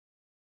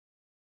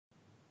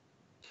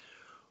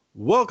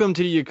Welcome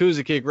to the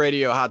Yakuza Kick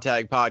Radio Hot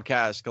Tag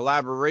Podcast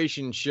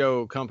collaboration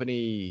show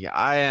company.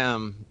 I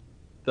am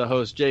the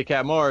host, J.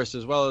 Cat Morris,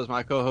 as well as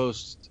my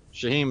co-host,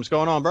 Shaheen. What's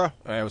going on, bro?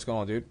 Hey, what's going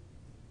on, dude?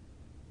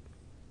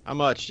 How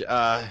much?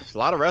 A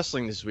lot of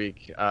wrestling this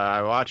week.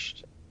 I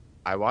watched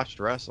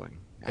wrestling.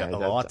 Yeah, a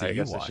lot that I you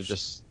guess watched. I should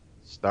just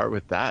start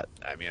with that.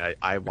 I mean,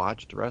 I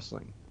watched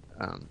wrestling.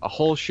 A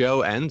whole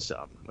show and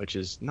some, which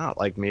is not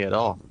like me at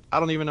all.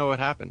 I don't even know what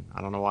happened. I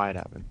don't know why it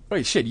happened.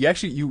 Wait, shit,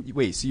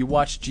 wait, so you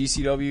watched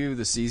GCW,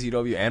 the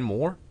CZW, and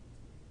more?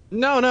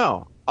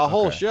 No. A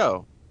whole Okay.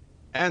 show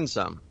and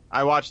some.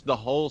 I watched the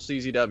whole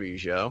CZW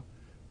show,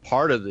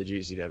 part of the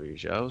GCW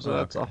show, so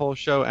that's a whole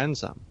show and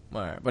some. All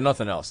right, but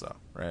nothing else, though,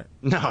 right?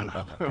 No.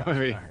 Okay, I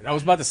mean, all right. I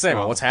was about to say, man,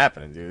 well, what's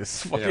happening, dude?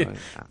 This is fucking,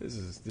 yeah. this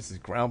is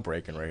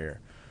groundbreaking right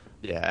here.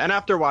 Yeah, and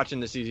after watching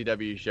the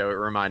CZW show, it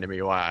reminded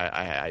me why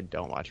I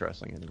don't watch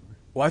wrestling anymore.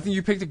 Well, I think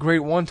you picked a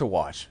great one to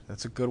watch.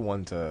 That's a good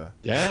one to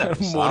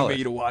solid. motivate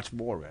you to watch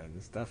more, man.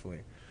 It's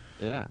definitely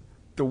Yeah.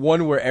 the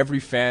one where every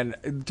fan,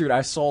 dude.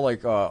 I saw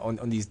like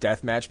on these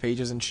deathmatch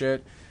pages and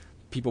shit,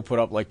 people put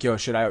up like, "Yo,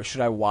 should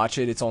I watch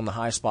it? It's on the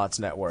High Spots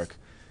network,"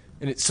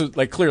 and it's so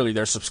like clearly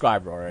they're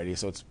subscribed already,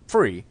 so it's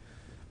free.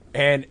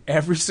 And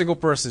every single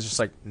person is just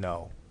like,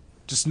 "No,"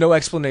 just no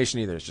explanation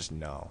either. It's just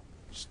no,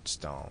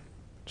 just don't.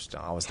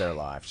 I was there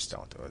live. Just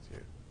don't do it,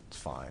 dude. It's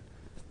fine.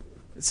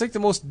 It's like the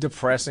most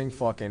depressing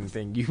fucking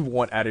thing you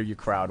want out of your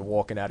crowd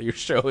walking out of your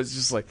show. It's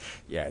just like,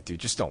 yeah,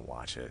 dude, just don't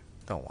watch it.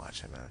 Don't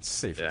watch it, man.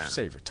 Save your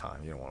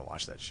time. You don't want to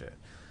watch that shit.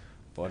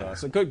 But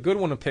so good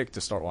one to pick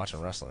to start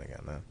watching wrestling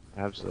again, man.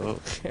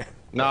 Absolutely.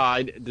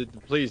 No,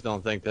 please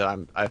don't think that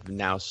I've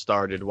now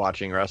started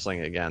watching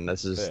wrestling again.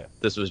 This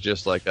was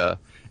just like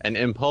an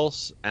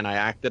impulse, and I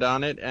acted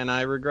on it, and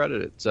I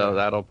regretted it. So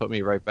that'll put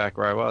me right back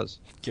where I was.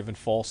 Giving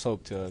false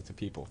hope to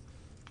people.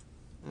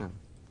 Yeah,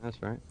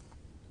 that's right.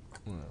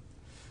 Yeah.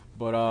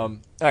 But all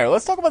right,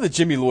 let's talk about the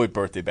Jimmy Lloyd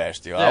birthday bash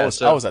deal. Yeah, I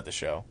was at the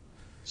show.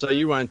 So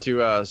you went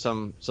to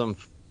some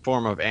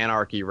form of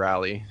anarchy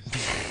rally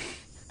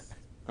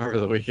over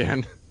the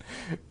weekend.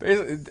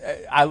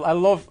 I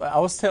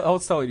was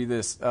telling you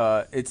this.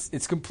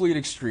 It's complete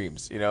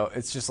extremes. You know,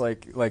 it's just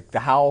like the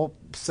Howl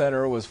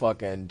Center was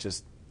fucking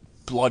just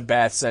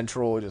bloodbath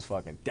central, just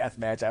fucking death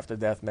match after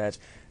death match,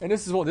 and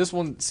this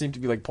one seemed to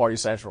be like party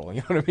central.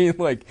 You know what I mean?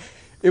 Like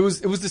it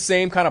was the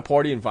same kind of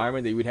party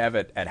environment that you would have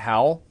at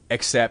Howl,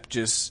 except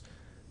just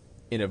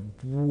in a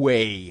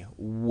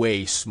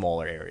way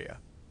smaller area.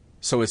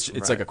 So it's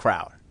Right. like a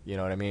crowd. You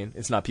know what I mean?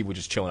 It's not people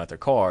just chilling at their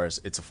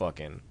cars. It's like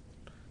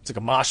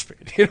a mosh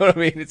pit. You know what I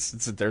mean?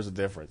 There's a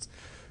difference.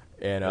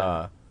 And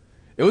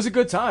it was a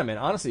good time, and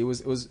honestly, it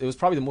was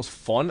probably the most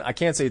fun. I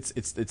can't say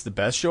it's the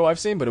best show I've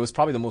seen, but it was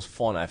probably the most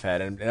fun I've had,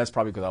 and that's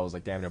probably because I was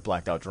like damn near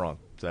blacked out drunk.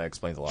 So that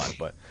explains a lot.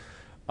 But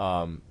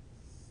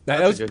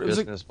That's a good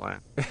business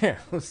plan. Yeah,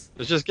 Let's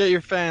just get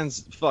your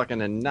fans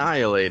fucking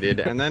annihilated,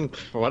 and then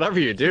whatever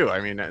you do,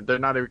 I mean, they're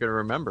not even gonna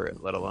remember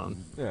it, let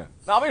alone. yeah.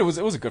 No, I mean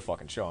it was a good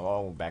fucking show.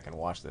 I went back and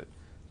watched it,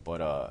 but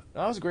no,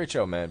 it was a great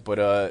show, man.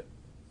 But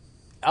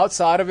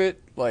outside of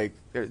it, like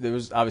there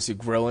was obviously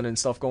grilling and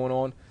stuff going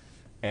on,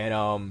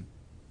 and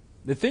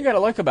the thing I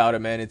like about it,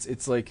 man,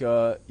 it's like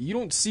you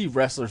don't see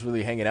wrestlers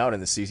really hanging out in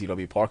the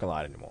CCW parking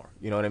lot anymore.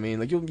 You know what I mean?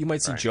 Like you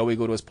might see Right. Joey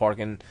go to his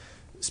parking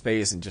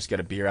space and just get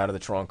a beer out of the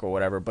trunk or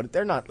whatever, but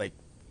they're not like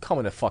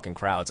coming to fucking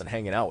crowds and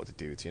hanging out with the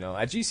dudes. You know,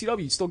 at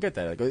GCW you still get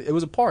that. Like it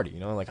was a party. You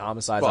know, like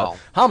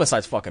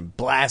Homicide's fucking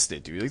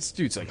blasted, dude. Like, this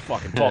dude's like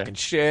fucking talking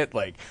shit.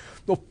 Like,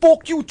 no,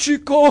 fuck you,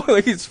 Chico.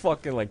 Like he's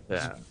fucking like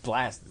just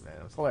blasted, man.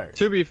 It's hilarious.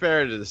 To be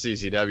fair to the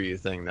CCW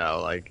thing,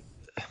 though, like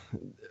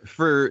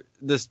for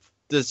the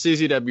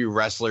CCW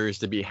wrestlers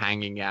to be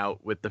hanging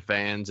out with the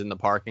fans in the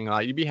parking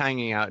lot, you'd be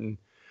hanging out in,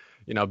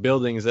 you know,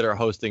 buildings that are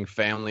hosting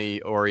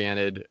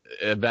family-oriented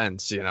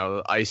events, you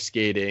know, ice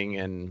skating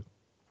and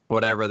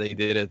whatever they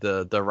did at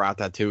the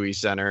Ratatouille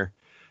Center,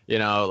 you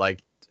know,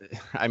 like,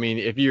 I mean,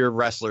 if your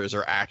wrestlers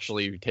are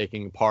actually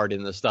taking part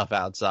in the stuff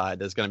outside,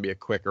 there's going to be a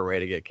quicker way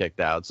to get kicked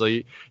out. So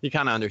you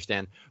kind of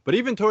understand. But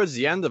even towards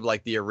the end of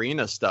like the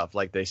arena stuff,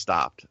 like they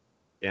stopped,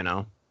 you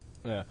know?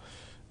 Yeah.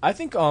 I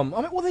think, I mean,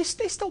 well, they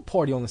still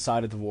party on the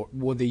side of the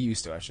well, they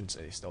used to, I shouldn't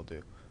say they still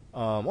do.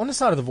 On the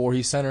side of the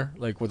Voorhees Center,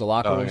 like where the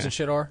locker rooms and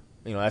shit are,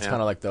 you know, that's kind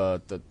of like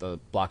the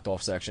blocked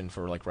off section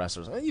for like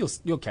wrestlers. I mean,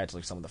 you'll catch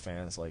like some of the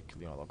fans, like,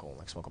 you know, they'll go and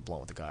like smoke a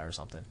blunt with the guy or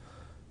something.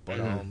 But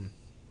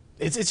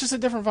it's just a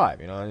different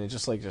vibe, you know, and it's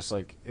just like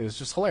it was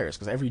just hilarious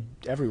because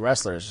every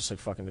wrestler is just like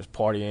fucking just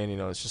partying, you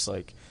know, it's just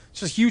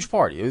a huge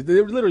party. It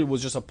literally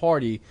was just a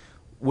party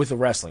with a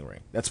wrestling ring.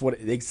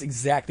 It's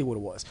exactly what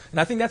it was. And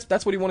I think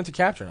that's what he wanted to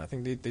capture, and I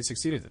think they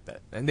succeeded at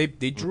that. And they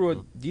drew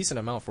a decent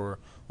amount for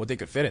what they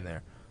could fit in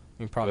there.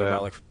 I mean, probably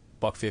about like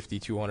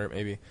 $150, $200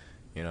 maybe,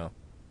 you know.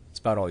 It's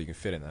about all you can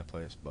fit in that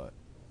place, but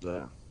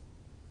Yeah.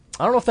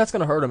 I don't know if that's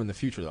going to hurt them in the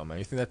future, though, man.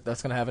 You think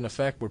that's going to have an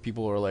effect where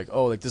people are like,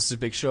 oh, like, this is a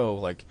big show.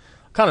 Like,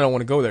 I kind of don't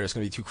want to go there. It's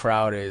going to be too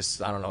crowded.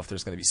 I don't know if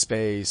there's going to be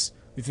space.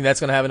 You think that's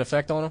going to have an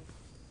effect on them?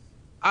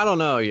 I don't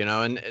know,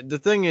 and the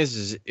thing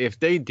is if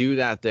they do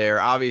that there,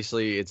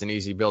 obviously it's an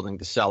easy building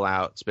to sell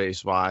out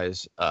space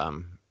wise.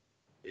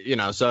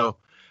 So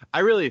I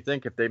really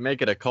think if they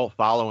make it a cult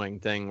following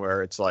thing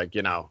where it's like,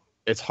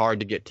 it's hard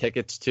to get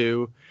tickets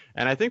to,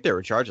 and I think they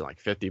were charging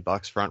like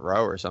 $50 front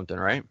row or something,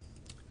 right?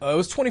 It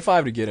was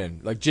 25 to get in.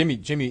 Like Jimmy,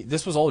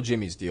 this was all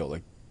Jimmy's deal.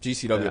 Like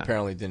GCW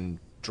apparently didn't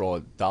draw a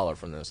dollar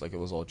from this. Like it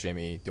was all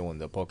Jimmy doing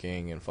the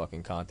booking and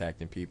fucking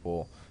contacting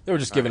people. They were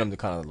just giving him the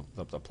kind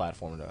of the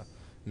platform to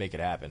make it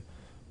happen.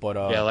 But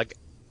like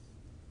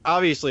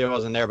obviously I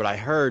wasn't there, but I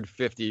heard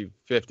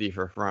 50-50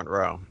 for front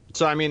row.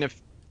 So I mean,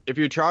 if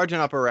you're charging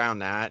up around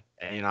that,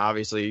 and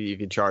obviously you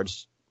could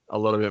charge a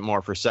little bit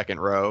more for second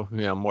row,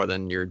 more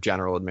than your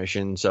general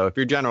admission. So if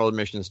your general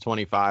admission is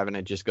 25 and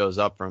it just goes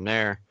up from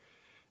there,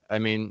 I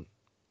mean,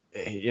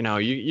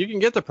 you can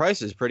get the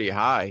prices pretty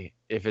high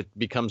if it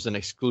becomes an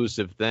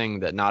exclusive thing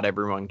that not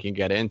everyone can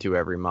get into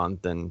every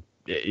month, and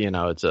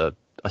it's a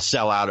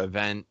sellout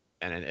event,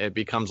 and it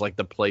becomes like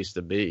the place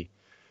to be.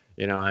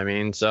 You know what I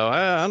mean? So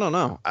I don't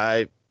know.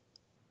 I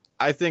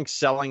think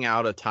selling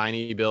out a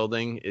tiny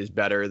building is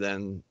better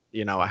than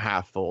a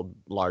half full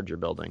larger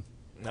building.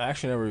 I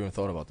actually never even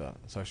thought about that.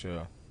 It's actually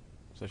a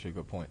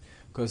good point.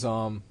 Because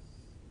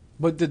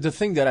but the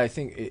thing that I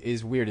think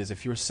is weird is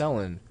if you're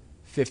selling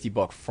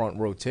 $50 front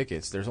row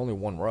tickets, there's only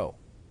one row.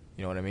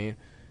 You know what I mean?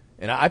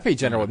 And I paid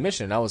general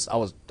admission. And I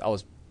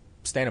was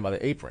standing by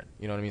the apron.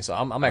 You know what I mean? So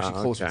I'm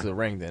actually closer to the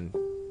ring than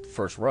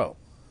first row.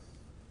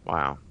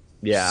 Wow.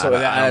 Yeah. So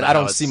I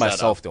don't see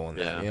myself doing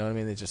that. Yeah. You know what I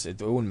mean?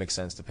 It wouldn't make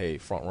sense to pay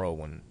front row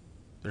when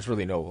there's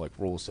really no like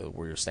rules to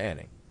where you're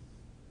standing.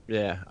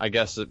 Yeah, I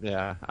guess.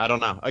 Yeah, I don't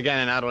know.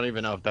 Again, I don't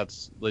even know if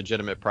that's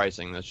legitimate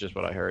pricing. That's just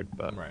what I heard.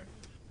 But right.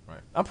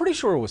 I'm pretty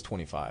sure it was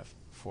 25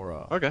 for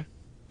okay.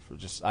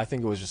 I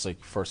think it was just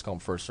like first come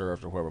first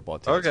served, or whoever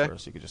bought tickets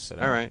first. You could just sit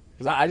down. All right.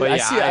 Because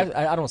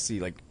I don't see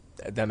like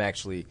them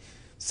actually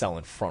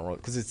selling front row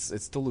because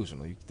it's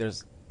delusional.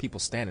 There's people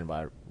standing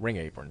by ring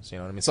aprons. You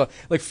know what I mean? So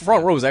like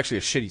front row is actually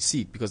a shitty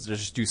seat because there's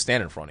just dudes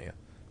standing in front of you.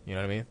 You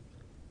know what I mean?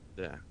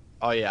 Yeah.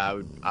 Oh yeah,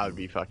 I would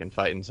be fucking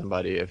fighting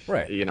somebody if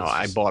I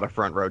just bought a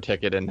front row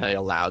ticket and they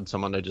allowed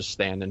someone to just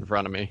stand in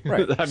front of me.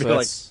 Right. I'd be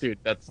like, dude,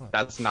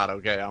 that's not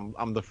okay.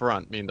 I'm the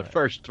front, the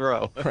first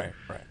row. Right.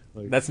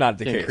 Like, that's not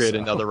the case. Create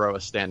another row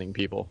of standing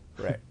people.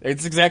 Right.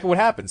 It's exactly what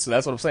happens. So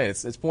that's what I'm saying.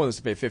 It's pointless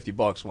to pay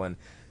 $50 when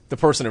the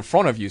person in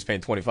front of you is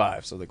paying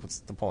 25. So like, what's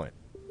the point?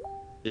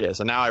 Yeah.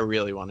 So now I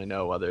really want to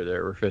know whether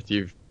there were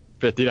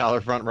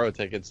 $50 front row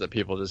tickets that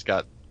people just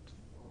got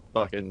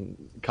fucking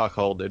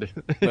cuckolded.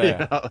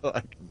 Yeah.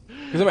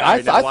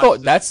 I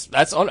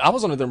thought I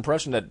was under the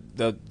impression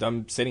that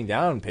them sitting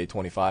down paid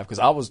 25 because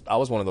I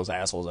was one of those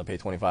assholes that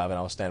paid 25 and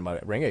I was standing by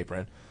the ring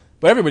apron.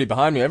 But everybody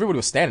behind me, everybody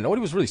was standing.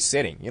 Nobody was really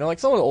sitting. Like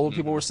some of the older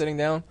people were sitting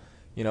down,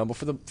 but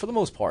for the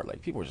most part,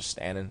 like people were just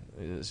standing.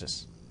 It was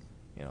just,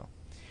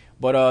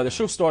 But the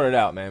show started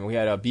out, man. We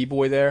had a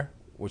B-boy there,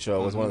 which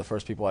was one of the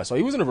first people I saw.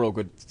 He was in a real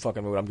good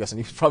fucking mood. I'm guessing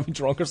he was probably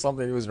drunk or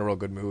something. He was in a real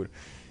good mood.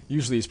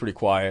 Usually he's pretty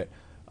quiet.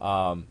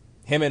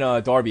 Him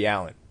and Darby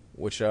Allin,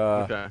 which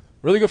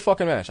really good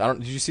fucking match.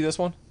 Did you see this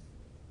one?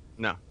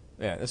 No.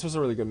 Yeah, this was a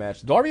really good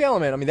match. Darby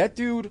Allin, man. I mean, that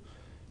dude.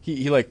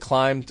 He like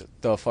climbed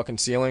the fucking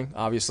ceiling,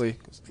 obviously.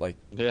 Like,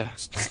 yeah,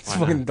 it's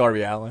fucking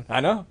Darby Allin.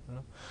 I know.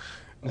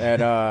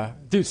 And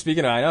dude,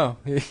 speaking of, I know,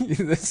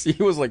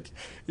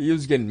 he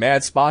was getting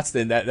mad spots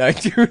then that night,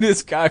 dude.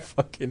 This guy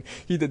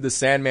he did the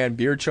Sandman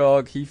beer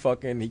chug. He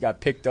got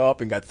picked up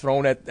and got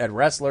thrown at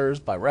wrestlers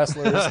by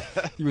wrestlers.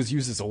 He was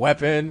used as a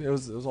weapon. It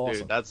was awesome.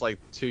 Dude, that's like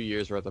 2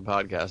 years worth of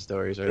podcast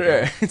stories right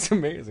there. Yeah, it's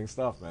amazing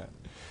stuff, man.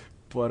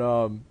 But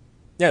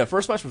yeah, the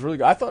first match was really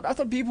good. I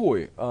thought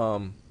B-Boy,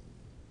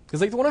 because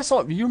like the one I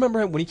saw, you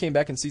remember him when he came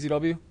back in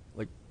CZW,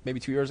 like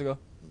maybe 2 years ago?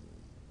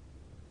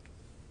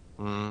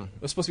 It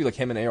was supposed to be like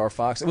him and AR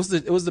Fox. It was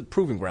the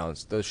Proving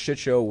Grounds, the shit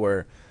show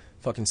where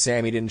fucking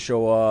Sammy didn't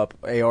show up,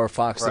 AR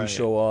Fox didn't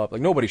show up,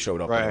 like nobody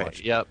showed up. Right. Much.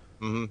 Yep.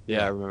 Mm-hmm.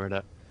 Yeah, I remember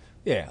that.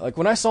 Yeah, like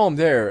when I saw him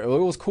there, it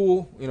was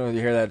cool. You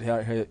hear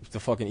the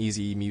fucking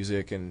easy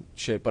music and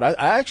shit. But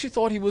I actually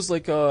thought he was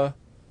like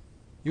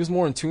he was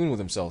more in tune with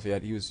himself.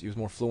 He was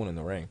more fluent in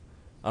the ring.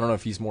 I don't know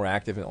if he's more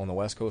active on the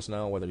West Coast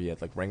now, whether he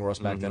had like ring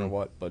rust back then or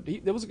what. But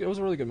it was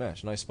a really good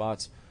match, nice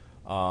spots.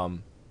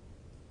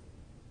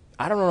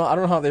 I don't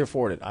know how they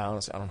afford it. I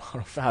honestly don't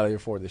know how they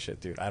afford this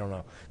shit, dude. I don't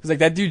know. Because like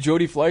that dude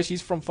Jody Fleisch,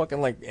 he's from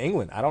fucking like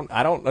England. I don't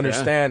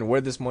understand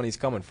where this money's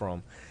coming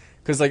from.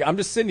 Because like I'm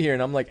just sitting here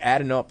and I'm like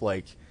adding up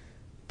like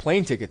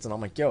plane tickets and I'm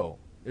like, yo,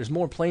 there's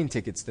more plane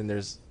tickets than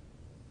there's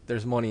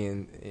money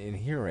in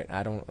here. Right?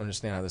 I don't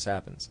understand how this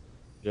happens.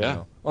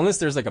 Yeah. Unless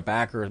there's like a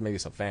backer, maybe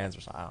some fans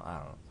or something. I don't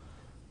know.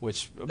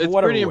 Which it's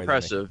pretty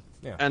impressive.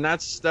 Yeah. And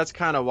that's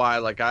kind of why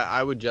like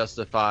I would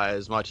justify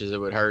as much as it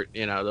would hurt,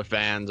 the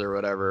fans or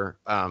whatever,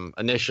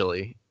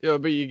 initially,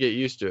 but you get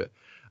used to it.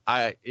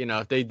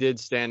 If they did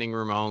standing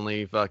room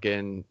only,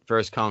 fucking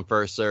first come,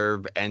 first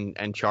serve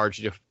and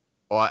charged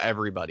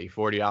everybody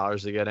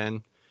 $40 to get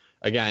in.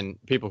 Again,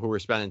 people who were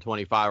spending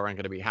 25 aren't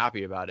going to be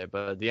happy about it.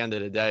 But at the end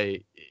of the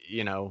day,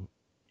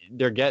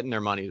 they're getting their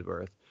money's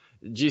worth.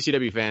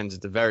 GCW fans,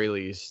 at the very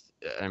least,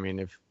 I mean,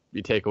 if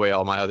you take away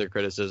all my other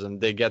criticism,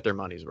 they get their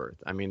money's worth.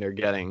 I mean, they're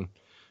getting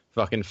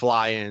fucking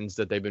fly-ins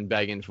that they've been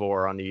begging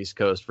for on the East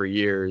Coast for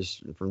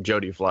years, from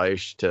Jody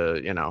Fleisch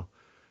to,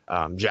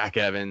 Jack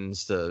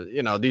Evans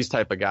to, these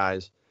type of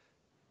guys.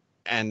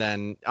 And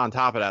then on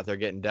top of that, they're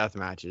getting death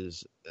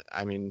matches.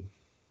 I mean,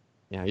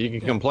 you can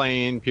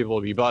complain, people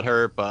will be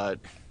butthurt, but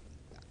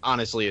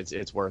honestly,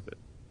 it's worth it.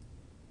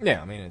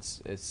 Yeah, I mean,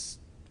 it's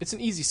an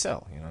easy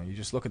sell. You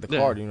just look at the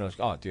card, and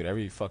oh, dude,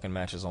 every fucking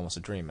match is almost a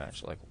dream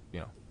match. Like,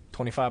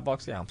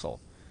 $25, yeah, I'm sold.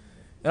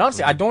 And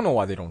honestly, I don't know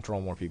why they don't draw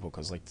more people,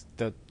 because like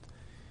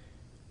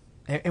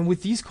and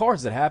with these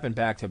cards that happen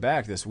back to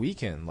back this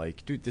weekend,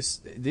 like, dude,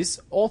 this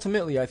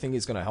ultimately I think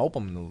is going to help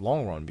them in the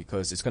long run,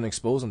 because it's going to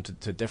expose them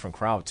to a different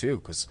crowd too,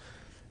 because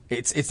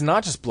it's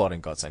not just blood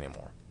and guts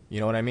anymore. You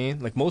know what I mean?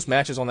 Like, most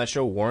matches on that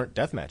show weren't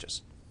death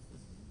matches.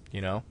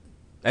 And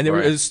it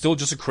was still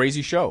just a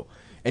crazy show.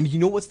 And you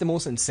know what's the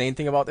most insane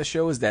thing about this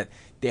show is that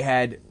they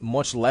had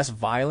much less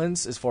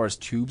violence as far as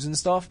tubes and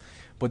stuff,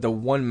 but the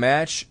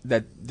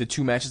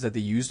two matches that they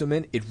used them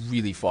in, it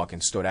really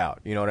fucking stood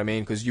out. You know what I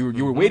mean? Because you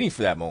were waiting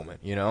for that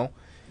moment,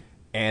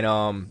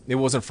 And it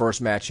wasn't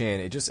first match in.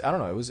 It just, I don't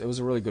know. It was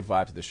a really good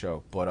vibe to the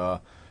show.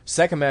 But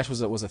second match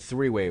was a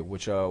three-way,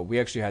 which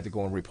we actually had to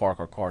go and repark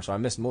our car, so I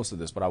missed most of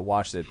this, but I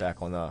watched it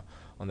back on the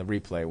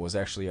replay. It was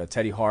actually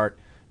Teddy Hart,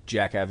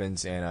 Jack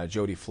Evans, and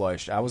Jody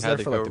Fleisch. I was there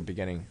for like the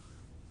beginning.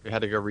 You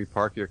had to go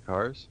repark your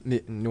cars?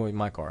 No,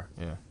 my car,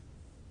 yeah.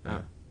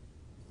 Oh.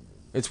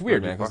 It's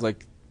weird, man, because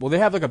they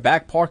have like a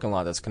back parking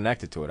lot that's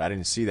connected to it. I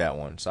didn't see that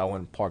one, so I went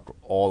and parked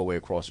all the way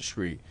across the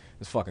street.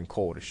 It's fucking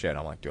cold as shit.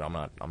 I'm like, dude, I'm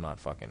not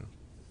fucking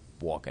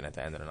walking at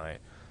the end of the night,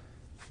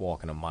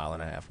 walking a mile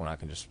and a half when I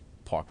can just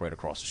park right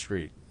across the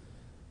street.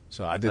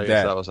 So I did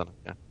that. That wasn't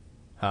okay.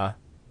 Huh?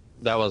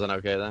 That wasn't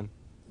okay then?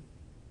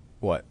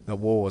 What? What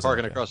was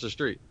parking across the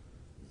street?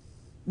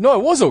 No,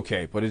 it was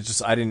okay, but it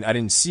just I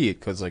didn't see it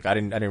because like I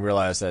didn't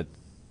realize that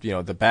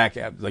the back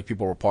like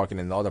people were parking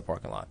in the other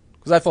parking lot,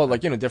 because I thought like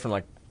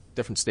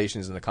different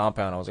stations in the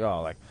compound. I was like,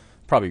 oh, like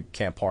probably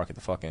can't park at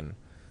the fucking,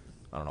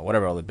 I don't know,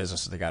 whatever other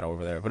businesses they got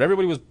over there, but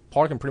everybody was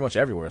parking pretty much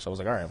everywhere. So I was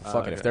like, all right,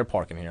 fuck it, if they're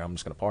parking here, I'm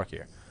just gonna park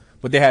here.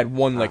 But they had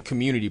one like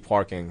community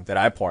parking that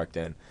I parked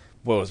in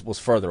was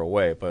further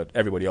away, but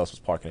everybody else was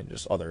parking in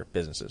just other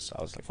businesses. So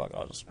I was like, fuck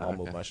it, I'll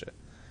move my shit.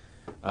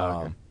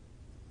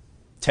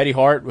 Teddy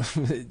Hart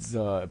is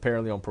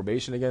apparently on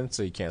probation again,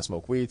 so he can't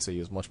smoke weed. So he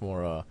was much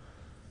more.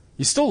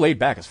 He's still laid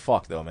back as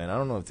fuck though, man. I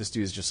don't know if this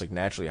dude is just like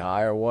naturally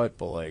high or what,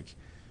 but like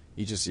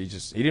he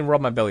didn't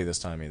rub my belly this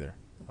time either.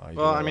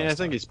 Well, I mean, I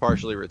think he's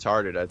partially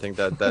retarded. I think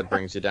that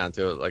brings you down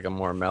to like a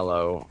more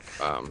mellow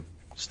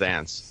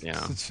stance,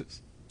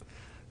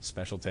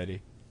 Special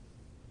Teddy.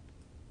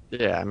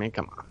 Yeah, I mean,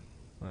 come on.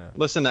 Yeah.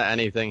 Listen to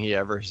anything he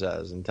ever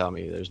says and tell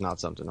me there's not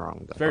something wrong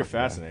with that. It's very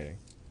fascinating,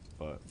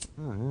 but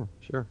yeah,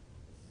 sure.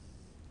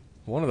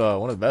 One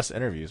of the best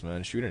interviews,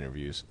 man. Shoot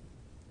interviews,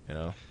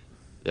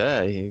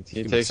 Yeah, he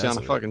takes you on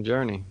a fucking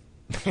journey.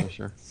 For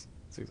sure.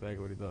 That's exactly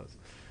what he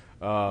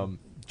does.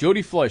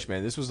 Jody Fleisch,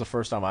 man. This was the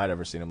first time I'd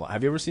ever seen him live.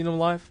 Have you ever seen him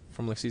live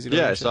from like CZW?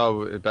 Yeah, I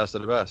saw Best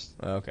of the Best.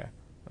 Okay.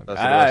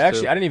 I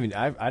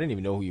didn't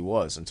even know who he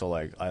was until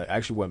like I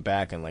actually went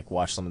back and like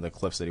watched some of the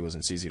clips that he was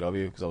in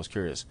CZW because I was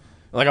curious.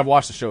 Like I've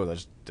watched the show, I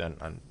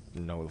didn't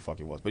know who the fuck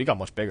he was, but he got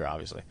much bigger,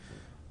 obviously.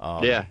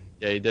 Yeah,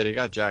 he did. He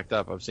got jacked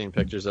up. I've seen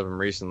pictures of him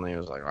recently. I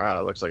was like, wow,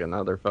 that looks like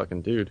another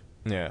fucking dude.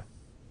 Yeah.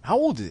 How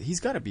old is he? He's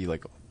got to be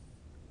like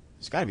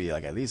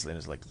at least in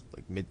his like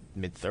mid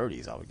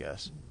 30s, I would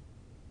guess.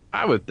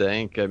 I would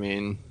think. I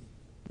mean,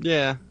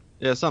 yeah,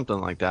 something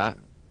like that.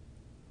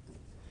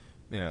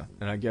 Yeah,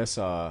 and I guess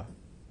I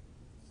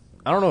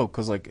don't know,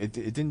 because like it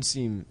didn't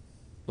seem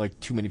like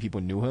too many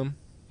people knew him,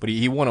 but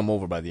he won him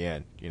over by the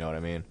end. You know what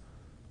I mean?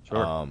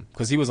 Sure.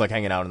 Because he was like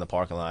hanging out in the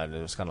parking lot, and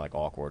it was kind of like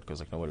awkward because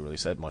like nobody really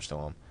said much to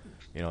him.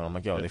 And I'm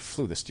like, yo, they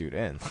flew this dude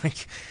in.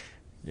 Like,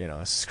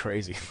 this is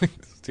crazy.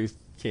 This dude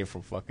came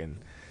from fucking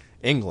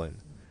England.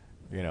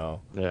 Yeah.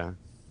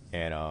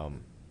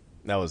 And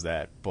that was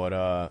that.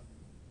 But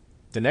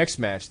the next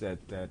match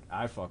that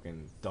I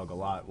fucking dug a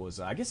lot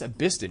was I guess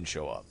Abyss didn't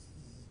show up.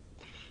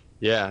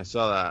 Yeah, I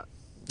saw that.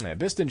 Yeah,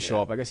 Abyss didn't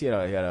show up. I guess he had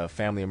a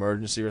family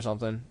emergency or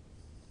something,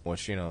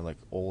 which like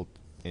old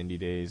indie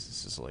days.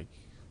 This is like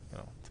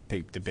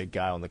the big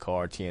guy on the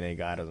car, TNA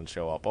guy doesn't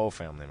show up. Oh,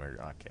 family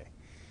emergency. Okay.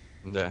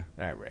 Yeah.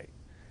 All right.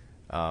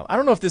 I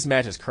don't know if this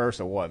match is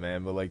cursed or what,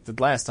 man, but like the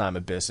last time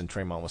Abyss and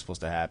Tremont was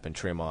supposed to happen,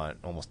 Tremont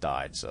almost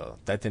died, so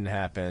that didn't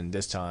happen.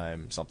 This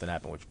time something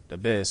happened with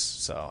Abyss,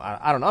 so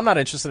I don't know. I'm not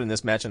interested in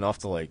this match enough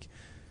to like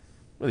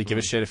really give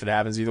a shit if it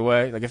happens either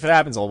way. Like if it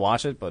happens, I'll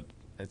watch it, but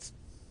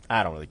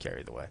I don't really care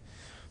either way.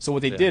 So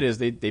what they did is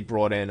they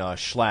brought in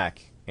Schlack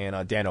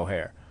and Dan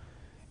O'Hare,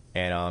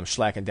 and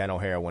Schlack and Dan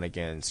O'Hare went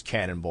against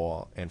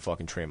Cannonball and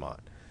fucking Tremont,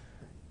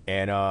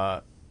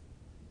 and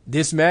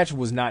This match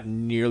was not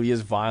nearly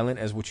as violent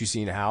as what you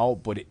see in How,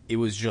 but it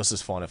was just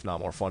as fun, if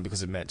not more fun,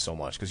 because it meant so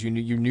much. Because you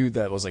knew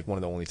that was like one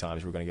of the only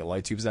times we were going to get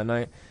light tubes that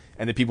night,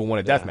 and the people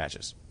wanted death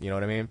matches. You know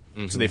what I mean?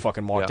 Mm-hmm. So they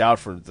fucking marked out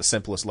for the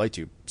simplest light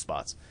tube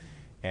spots.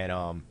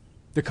 And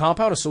the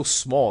compound is so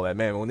small that,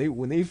 man,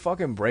 when they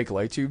fucking break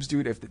light tubes,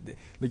 dude,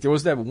 like there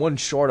was that one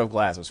shard of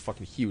glass that was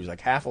fucking huge,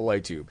 like half a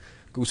light tube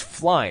goes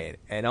flying,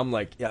 and I'm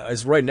like, yeah,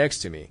 it's right next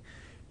to me,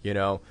 you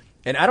know.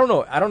 And I don't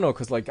know,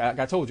 because like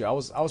I told you, I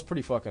was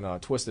pretty fucking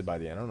twisted by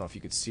the end. I don't know if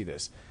you could see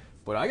this,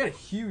 but I got a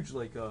huge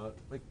like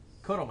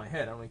cut on my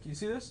head. I'm like, can you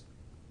see this?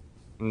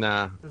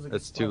 Nah,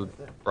 it's too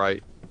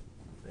bright.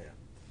 Yeah,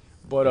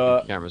 but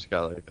the camera's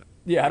got like.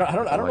 Yeah, I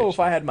don't know if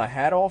I had my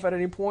hat off at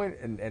any point,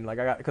 and like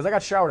I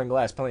got showered in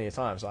glass plenty of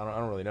times, so I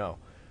don't really know.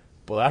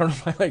 But I don't know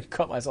if I like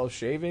cut myself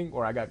shaving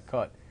or I got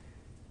cut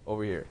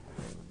over here.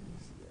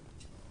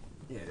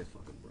 Yeah, it is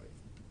fucking bright.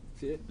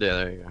 See it? Yeah,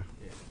 there you go.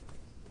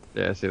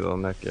 Yeah, I see the little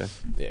neck, yeah.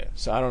 Yeah,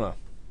 so I don't know.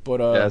 But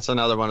yeah, it's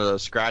another one of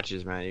those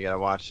scratches, man. You gotta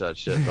watch that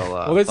shit. They'll,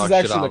 well, this is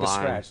actually like a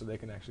scratch, so they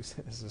can actually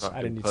say this is,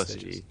 I didn't need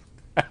stitches.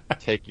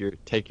 Take your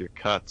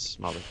cuts,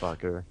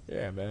 motherfucker.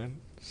 Yeah, man.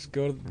 Just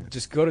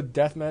go to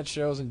deathmatch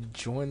shows and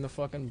join the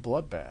fucking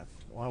bloodbath.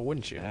 Why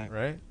wouldn't you,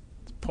 right?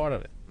 It's part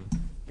of it.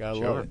 Gotta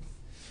love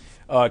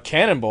it.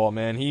 Cannonball,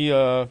 man. He,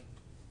 I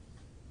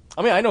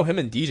mean, I know him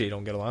and DJ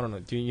don't get along. I don't know.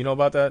 Do you know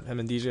about that? Him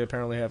and DJ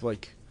apparently have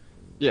like...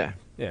 Yeah.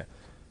 Yeah.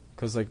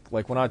 Because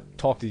like when I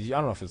talked to, I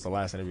don't know if it's the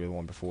last interview or the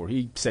one before,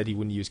 he said he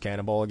wouldn't use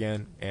Cannonball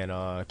again, and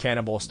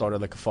Cannonball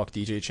started like a fuck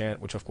DJ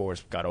chant, which of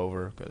course got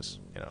over because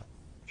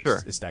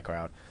sure, it's that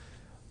crowd.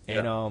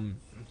 And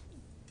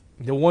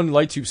the one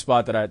light tube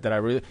spot that I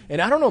really,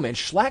 and I don't know, man,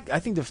 Schlack.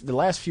 I think the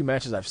last few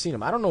matches I've seen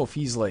him, I don't know if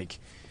he's like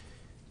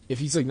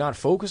not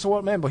focused or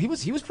what, man, but he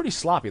was pretty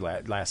sloppy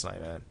last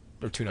night, man,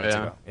 or 2 nights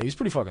ago. Yeah, he was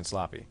pretty fucking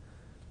sloppy.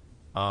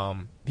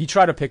 He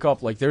tried to pick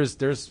up like there's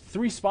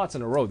 3 spots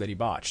in a row that he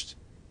botched.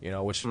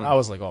 Which I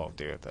was like, oh,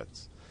 dude,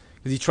 that's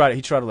because he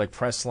tried to like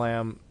press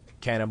slam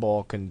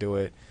Cannonball, couldn't do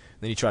it.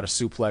 Then he tried to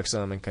suplex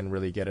him and couldn't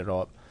really get it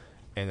up,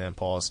 and then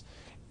pause,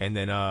 and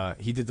then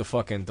he did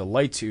the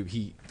light tube,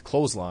 he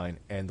clothesline,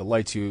 and the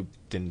light tube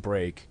didn't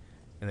break,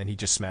 and then he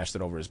just smashed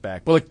it over his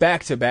back. But like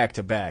back to back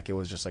to back, it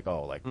was just like,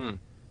 oh, like I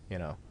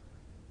don't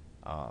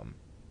know.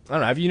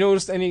 Have you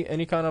noticed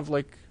any kind of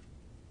like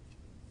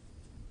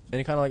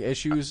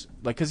issues?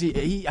 Like, cause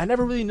I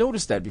never really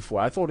noticed that before.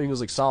 I thought he was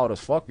like solid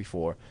as fuck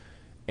before.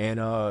 And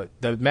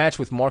the match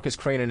with Marcus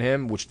Crane and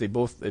him, which they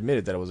both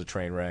admitted that it was a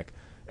train wreck.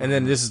 And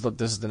then this is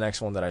the next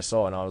one that I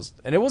saw,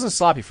 and it wasn't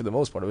sloppy for the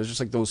most part. It was just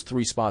like those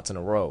 3 spots in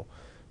a row,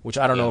 which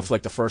I don't know if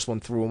like the first one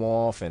threw him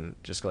off and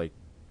just like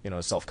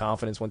self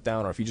confidence went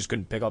down, or if he just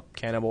couldn't pick up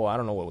Cannonball. I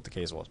don't know what the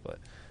case was, but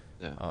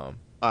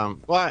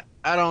well,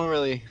 I don't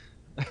really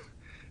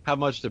have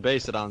much to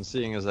base it on,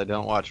 seeing as I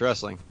don't watch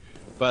wrestling.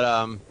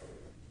 But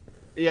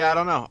yeah, I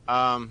don't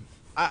know.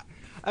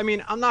 I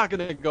mean, I'm not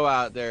going to go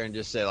out there and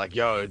just say, like,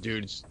 yo,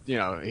 dude's,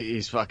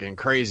 he's fucking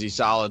crazy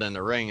solid in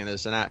the ring and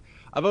this and that.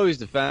 I've always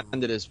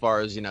defended as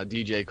far as,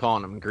 DJ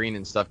calling him green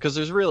and stuff, because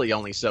there's really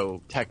only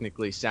so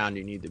technically sound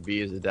you need to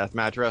be as a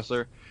deathmatch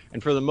wrestler.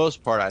 And for the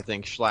most part, I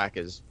think Schlack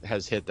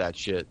has hit that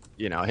shit,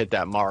 hit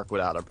that mark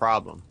without a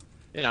problem.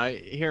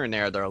 Here and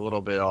there, they're a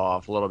little bit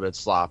off, a little bit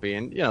sloppy.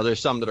 And,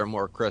 there's some that are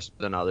more crisp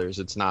than others.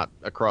 It's not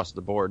across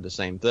the board the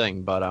same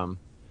thing. But,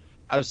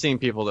 I've seen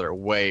people that are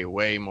way,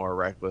 way more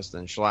reckless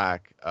than Schlack.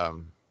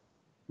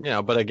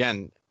 But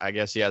again, I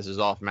guess he has his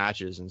off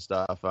matches and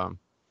stuff.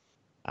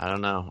 I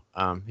don't know.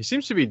 He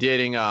seems to be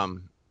dating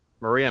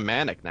Maria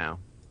Manic now.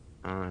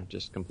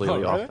 Just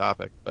completely off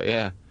topic, but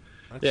yeah.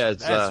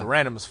 That's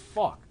random as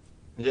fuck.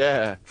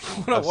 Yeah.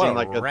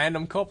 what a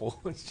random couple.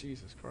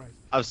 Jesus Christ.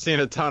 I've seen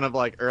a ton of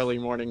like early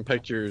morning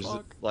pictures,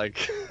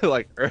 like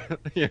way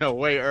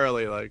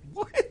early, like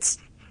what?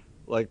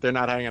 Like they're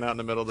not hanging out in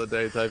the middle of the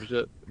day type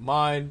shit.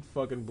 Mind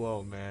fucking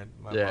blown, man.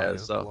 My mind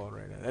is blown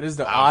right now. That is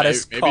the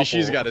oddest maybe couple.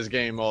 She's got his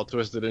game all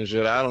twisted and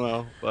shit. I don't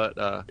know, but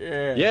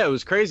yeah, it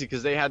was crazy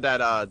because they had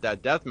that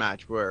death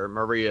match where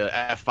Maria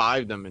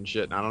F5'd them and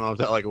shit. And I don't know if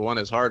that like won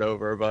his heart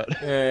over, but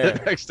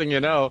the next thing you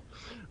know,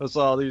 I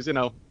saw all these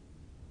Instagram,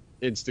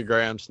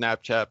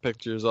 Snapchat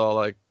pictures, all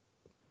like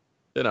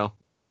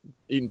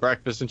eating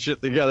breakfast and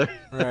shit together.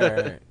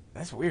 Right.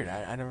 That's weird.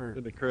 I never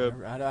in the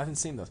crib. I haven't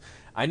seen those.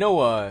 I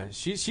know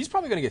she's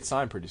probably gonna get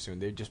signed pretty soon.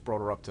 They just brought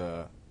her up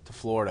to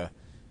Florida.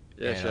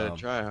 Yeah, she had a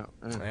tryout.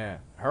 Yeah,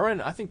 her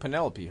and I think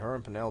Penelope. Her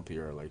and Penelope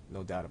are like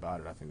no doubt about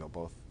it. I think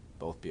they'll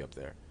both be up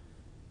there.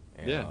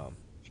 And,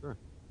 sure.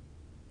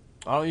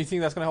 Oh, you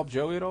think that's gonna help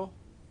Joey at all?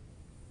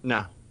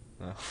 No.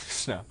 No.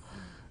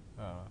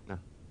 No.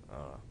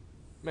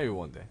 Maybe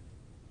one day.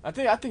 I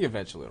think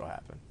eventually it'll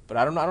happen. But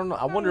I don't know.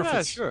 I wonder if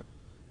it's sure.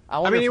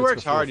 I mean, he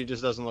works hard. He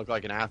just doesn't look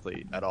like an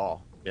athlete at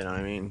all. You know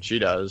what I mean? She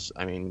does.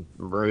 I mean,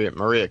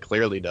 Maria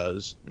clearly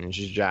does. I mean,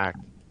 she's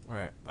jacked.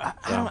 Right.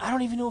 I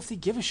don't even know if they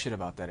give a shit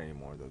about that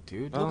anymore, though,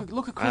 dude.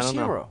 Look at Chris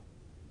Hero.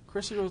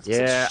 Chris Hero's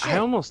Yeah, shit. I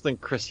almost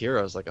think Chris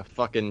Hero's like a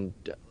fucking,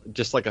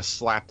 just like a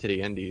slap to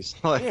the indies.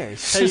 Like, Yeah,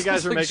 hey, you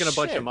guys are making a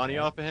bunch shit, of money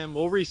man. off of him.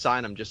 We'll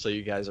re-sign him just so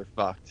you guys are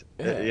fucked.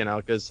 Yeah. You know,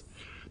 because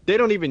they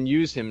don't even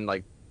use him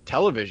like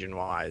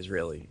television-wise,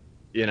 really.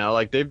 You know,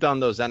 like they've done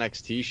those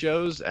NXT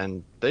shows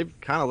and they've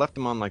kind of left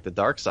him on like the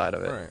dark side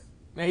of it. Right.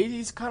 Yeah,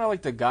 he's kind of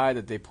like the guy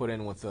that they put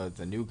in with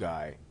the new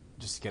guy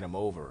just to get him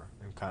over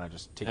and kind of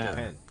just take the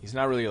pin. He's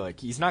not really like,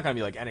 he's not going to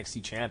be like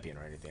NXT champion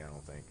or anything, I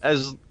don't think.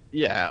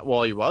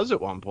 Well, he was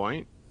at one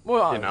point.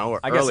 Well, you know,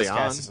 I early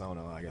guess on. I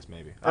don't know. I guess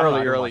maybe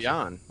Early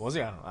on. Was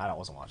he? I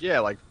wasn't watching. Yeah,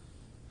 like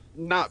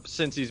not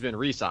since he's been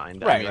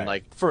re-signed. Right, I mean, right.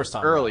 like First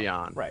time early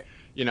around. on. Right.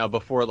 You know,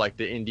 before like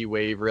the indie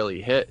wave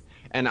really hit.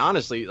 And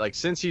honestly, like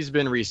since he's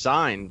been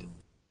re-signed,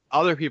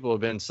 other people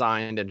have been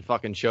signed and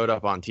fucking showed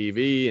up on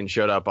TV and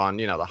showed up on,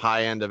 you know, the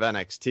high end of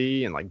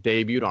NXT and like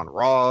debuted on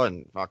Raw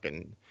and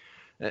fucking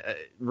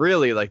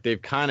really like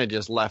they've kind of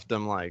just left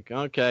them like,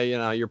 okay, you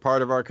know, you're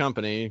part of our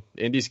company.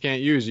 Indies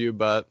can't use you,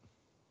 but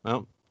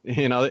well,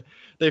 you know,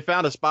 they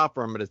found a spot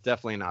for him, but it's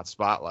definitely not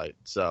Spotlight.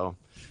 So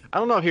I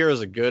don't know if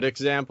Hero's a good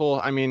example.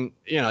 I mean,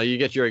 you know, you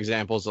get your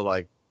examples of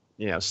like,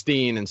 you know,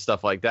 Steen and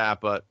stuff like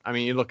that. But I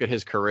mean, you look at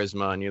his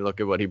charisma and you look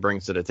at what he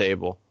brings to the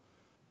table,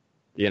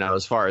 you know,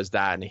 as far as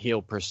that and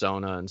heel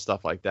persona and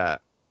stuff like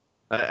that.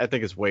 I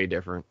think it's way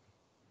different.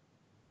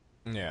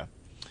 Yeah.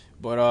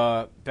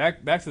 But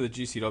back to the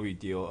GCW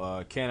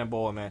deal.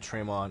 Cannonball and Matt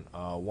Tremont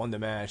won the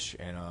match,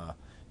 and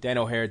Dan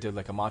O'Hare did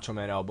like a Macho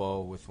Man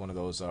elbow with one of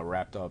those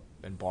wrapped up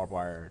in barbed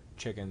wire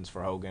chickens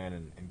for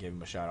Hogan and gave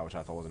him a shout out, which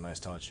I thought was a nice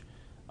touch.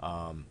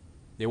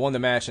 They won the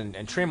match,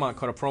 and Tremont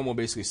cut a promo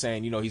basically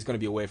saying, you know, he's going to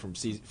be away from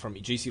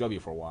GCW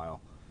for a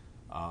while.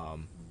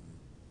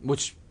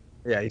 Which,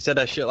 yeah, he said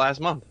that shit last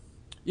month.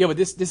 Yeah, but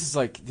this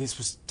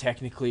was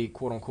technically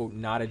quote unquote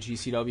not a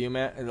GCW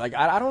match. Like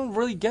I don't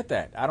really get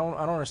that. I don't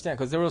understand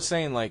because they were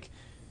saying like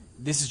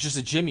this is just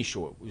a Jimmy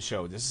show.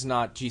 This is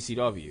not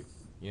GCW.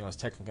 You know, it's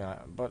technically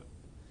not, but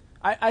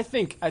I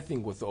think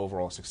with the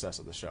overall success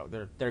of the show,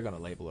 they're going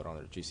to label it on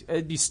their GCW.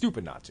 It'd be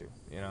stupid not to,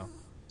 you know.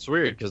 It's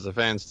weird because the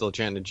fans still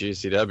chanted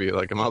GCW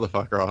like a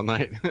motherfucker all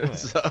night. Yeah.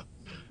 So.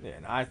 Yeah,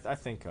 and I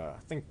think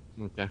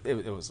okay.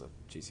 it was a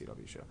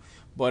GCW show,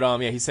 but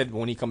yeah, he said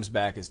when he comes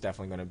back, it's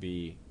definitely going to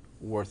be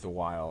worth a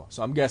while.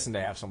 So I'm guessing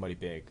they have somebody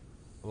big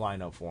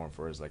lined up for him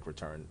for his like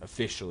return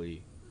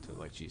officially to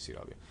like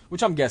GCW,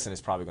 which I'm guessing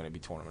is probably going to be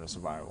Tournament of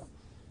Survival,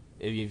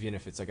 even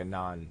if it's like a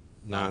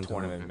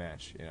non-tournament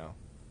match, you know.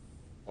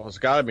 Well, it's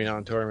got to be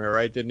non-tournament,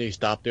 right? Didn't he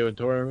stop doing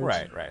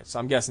tournaments? Right. So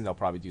I'm guessing they'll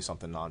probably do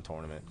something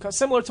non-tournament,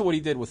 similar to what he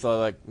did with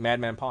like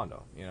Madman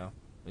Pondo, you know,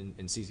 in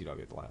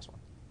CZW at the last one,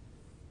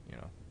 you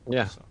know.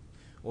 Yeah. So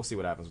we'll see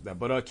what happens with that.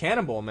 But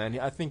Cannonball, man,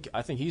 I think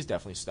he's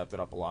definitely stepped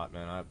it up a lot,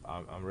 man.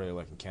 I'm really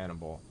liking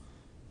Cannonball.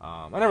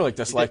 I never like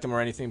disliked him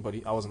or anything, but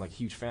I wasn't like a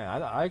huge fan.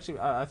 I think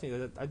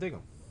I dig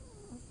him.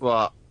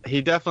 Well,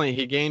 he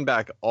gained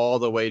back all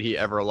the weight he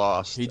ever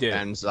lost. He did.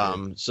 And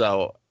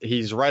so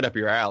he's right up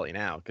your alley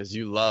now because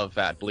you love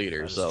fat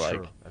bleeders. So true.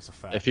 like, that's a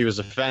fact. if he was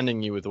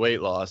offending you with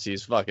weight loss,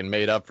 he's fucking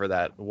made up for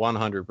that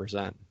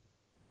 100%.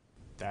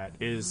 That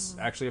is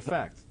actually a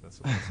fact. That's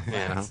a fact.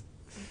 Yeah.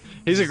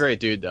 He's a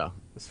great dude, though.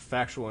 It's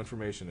factual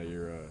information that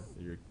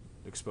you're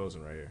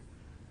exposing right here.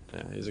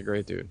 Yeah, he's a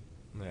great dude.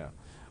 Yeah,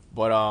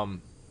 but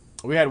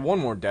we had one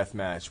more death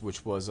match,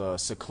 which was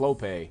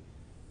Ciclope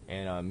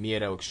and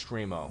Miedo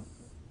Extremo.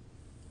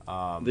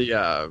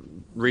 The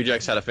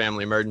Rejects had a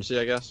family emergency,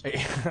 I guess.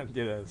 Yeah,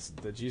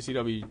 the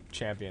GCW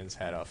champions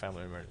had a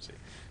family emergency.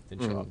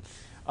 Didn't show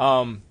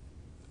up.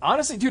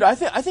 Honestly, dude, I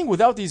think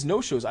without these no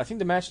shows, I think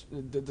the match,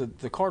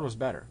 the card was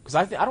better because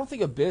I don't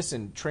think Abyss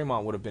and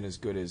Tremont would have been as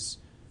good as,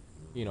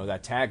 you know,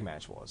 that tag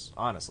match was.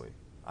 Honestly,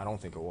 I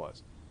don't think it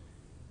was.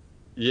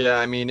 Yeah,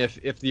 I mean,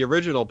 if the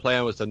original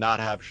plan was to not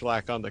have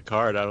Schlack on the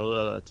card, I don't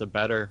know. That's a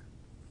better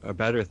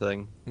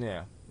thing.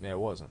 Yeah, it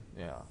wasn't.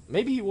 Yeah,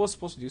 maybe he was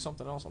supposed to do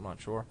something else. I'm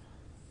not sure,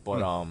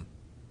 but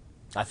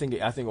I think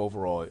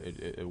overall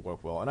it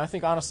worked well, and I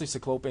think honestly,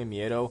 Ciclope and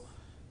Miedo,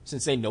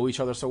 since they know each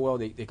other so well,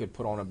 they could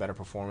put on a better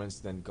performance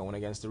than going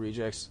against the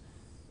Rejects,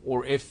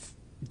 or if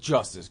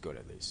just as good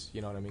at least.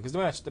 You know what I mean?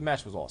 Because the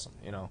match was awesome,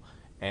 you know,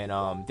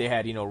 and they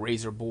had, you know,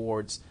 razor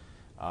boards,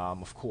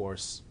 of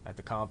course, at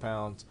the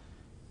compound.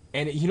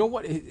 And you know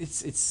what?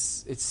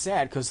 It's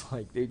sad because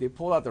like they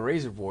pulled out the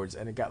razor boards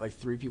and it got like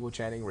 3 people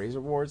chanting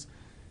razor boards,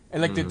 and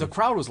like the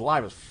crowd was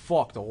live as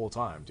fuck the whole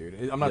time,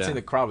 dude. I'm not saying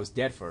the crowd was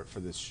dead for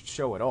this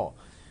show at all,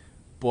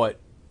 but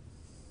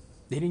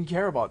they didn't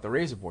care about the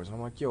razor boards. And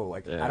I'm like, yo,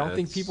 like I don't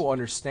think people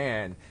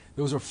understand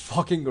those are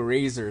fucking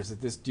razors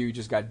that this dude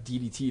just got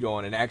DDT'd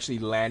on and actually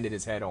landed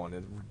his head on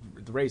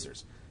the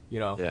razors, you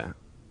know?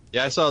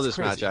 Yeah, I saw this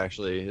match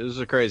actually. It was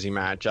a crazy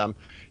match. Yeah,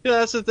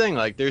 that's the thing.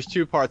 Like, there's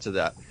 2 parts of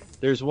that.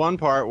 There's one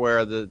part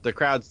where the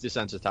crowd's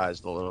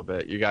desensitized a little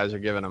bit. You guys are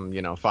giving them,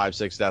 you know,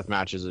 5-6 death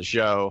matches a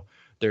show.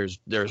 There's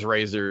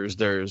razors,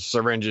 there's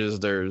syringes,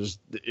 there's,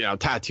 you know,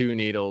 tattoo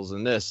needles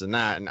and this and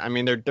that. And I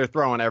mean, they're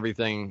throwing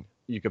everything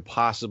you could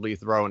possibly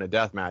throw in a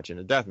death match.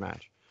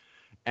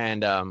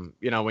 And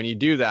when you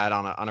do that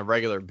on a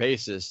regular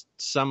basis,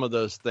 some of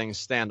those things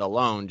stand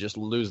alone just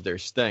lose their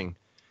sting.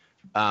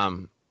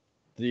 The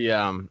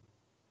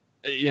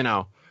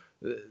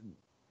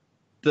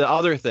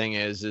other thing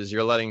is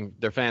you're letting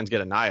their fans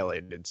get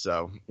annihilated.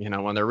 So,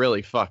 when they're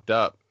really fucked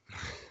up,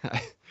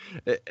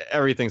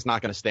 everything's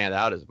not going to stand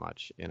out as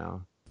much,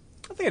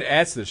 I think it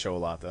adds to the show a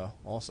lot, though,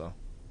 also.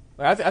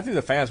 I think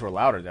the fans were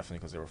louder, definitely,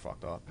 because they were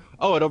fucked up.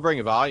 Oh, it'll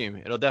bring volume.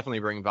 It'll definitely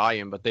bring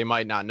volume, but they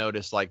might not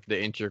notice, like,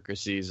 the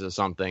intricacies of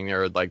something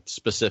or, like,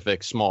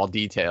 specific small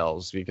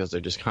details because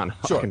they're just kind of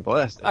fucking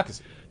blasted. I can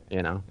see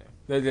it. Yeah.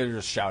 They're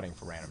just shouting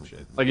for random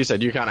shit. Like you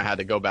said, you kind of had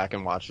to go back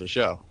and watch the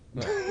show.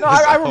 Yeah. No,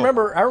 I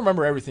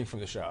remember everything from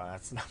the show.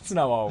 That's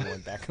not why I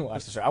went back and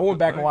watched the show. I went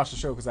back and watched the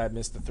show because I had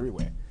missed the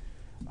three-way.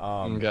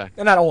 Okay.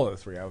 And not all of the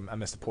three. I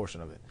missed a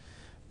portion of it.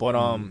 But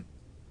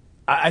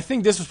I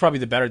think this was probably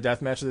the better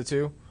death match of the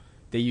two.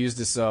 They used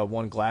this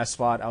one glass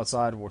spot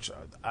outside, which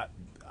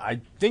I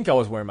think I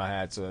was wearing my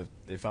hat, so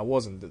if I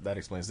wasn't, that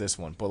explains this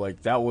one. But like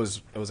it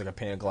was like a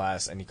pane of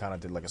glass, and he kind of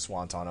did like a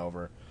swanton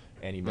over,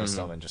 and he missed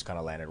them and just kind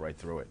of landed right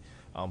through it.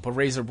 But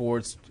razor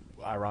boards,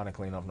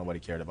 ironically enough, nobody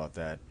cared about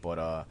that.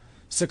 But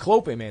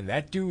Cyclope, man,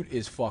 that dude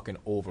is fucking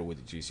over with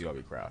the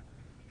GCW crowd,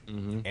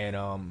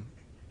 and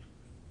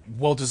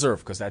well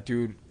deserved, because that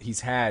dude,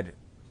 he's had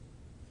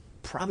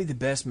probably the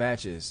best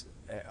matches.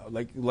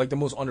 Like the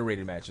most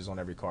underrated matches on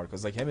every card,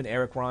 because like him and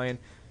Eric Ryan,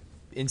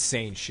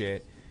 insane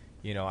shit.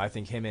 I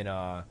think him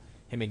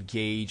and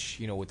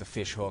Gage, with the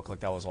fish hook, like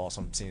that was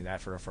awesome. Seeing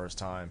that for the first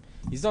time,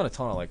 he's done a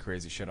ton of like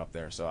crazy shit up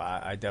there. So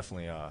I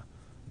definitely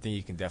think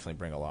he can definitely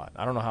bring a lot.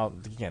 I don't know how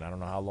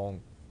long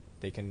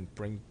they can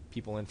bring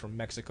people in from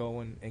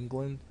Mexico and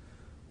England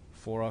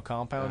for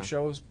compound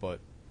shows, but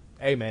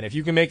hey man, if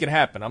you can make it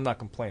happen, I'm not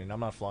complaining. I'm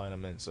not flying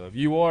them in. So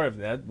if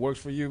that works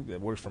for you, that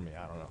works for me.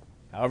 I don't know.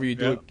 However you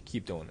do it,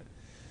 keep doing it.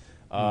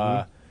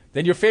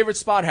 Then your favorite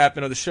spot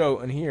happened of the show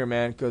in here,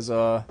 man, because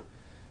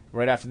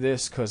right after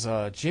this, because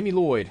Jimmy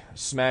Lloyd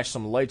smashed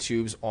some light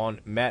tubes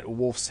on Matt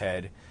Wolf's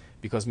head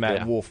because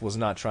Matt Wolf was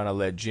not trying to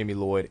let Jimmy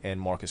Lloyd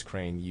and Marcus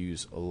Crane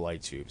use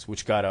light tubes,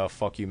 which got a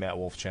fuck you Matt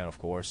Wolf chant, of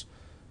course.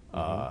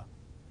 What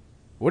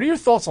are your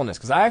thoughts on this?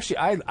 Because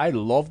I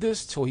love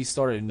this till he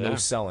started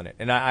no-selling it,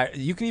 and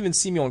you can even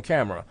see me on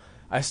camera.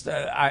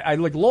 I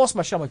like lost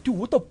my shit. I'm like, dude,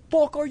 what the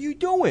fuck are you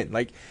doing?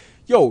 Like,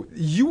 yo,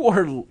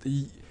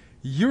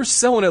 you're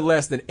selling it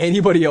less than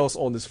anybody else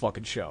on this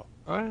fucking show.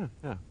 Oh,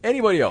 yeah.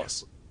 Anybody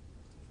else.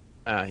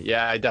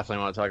 Yeah, I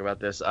definitely want to talk about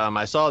this.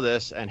 I saw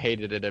this and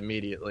hated it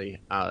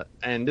immediately.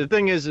 And the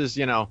thing is,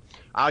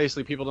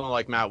 obviously people don't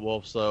like Matt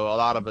Wolf, so a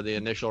lot of the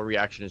initial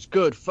reaction is,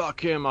 good,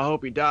 fuck him, I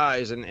hope he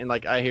dies. And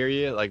like, I hear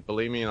you, like,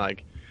 believe me,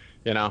 like,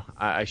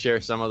 I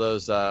share some of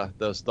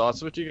those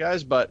thoughts with you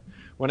guys. But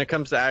when it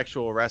comes to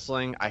actual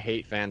wrestling, I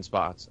hate fan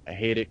spots. I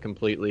hate it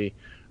completely.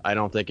 I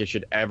don't think it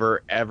should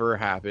ever, ever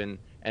happen.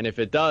 And if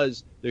it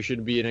does, there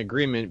should be an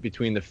agreement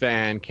between the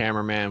fan,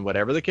 cameraman,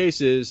 whatever the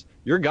case is.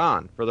 You're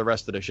gone for the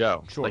rest of the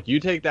show. Sure. Like, you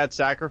take that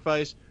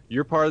sacrifice,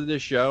 you're part of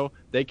this show.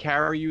 They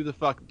carry you the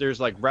fuck. There's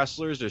like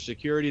wrestlers, there's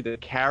security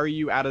that carry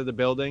you out of the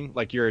building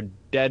like you're a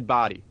dead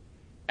body,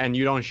 and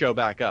you don't show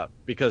back up,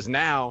 because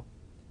now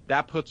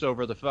that puts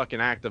over the fucking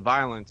act of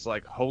violence.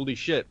 Like, holy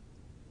shit,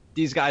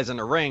 these guys in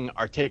the ring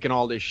are taking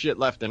all this shit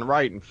left and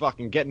right and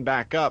fucking getting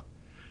back up.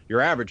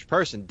 Your average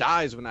person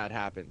dies when that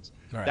happens.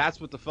 Right. That's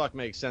what the fuck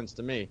makes sense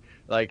to me.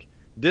 Like,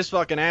 this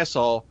fucking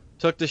asshole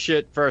took the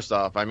shit first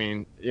off. I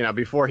mean,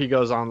 before he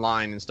goes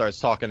online and starts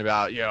talking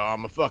about,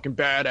 I'm a fucking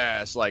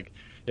badass. Like,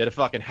 he had a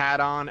fucking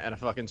hat on and a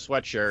fucking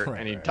sweatshirt,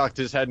 and he tucked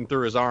his head and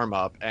threw his arm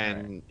up.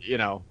 And,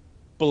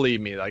 believe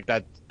me, like,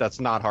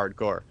 that's not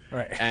hardcore.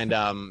 Right.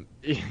 And,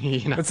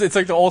 it's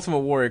like the Ultimate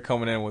Warrior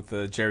coming in with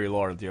the Jerry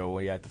Lawler deal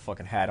where he had the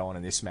fucking hat on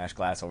and they smashed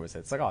glass over his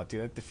head. It's like, oh,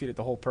 dude, that defeated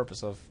the whole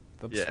purpose of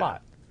the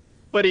spot.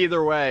 But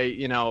either way,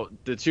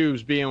 the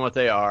tubes being what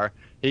they are,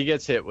 he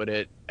gets hit with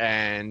it,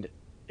 and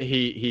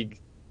he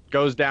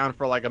goes down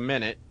for like a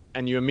minute,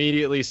 and you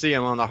immediately see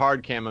him on the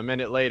hard cam a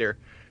minute later,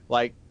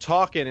 like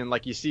talking, and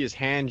like you see his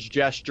hands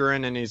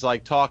gesturing, and he's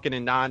like talking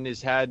and nodding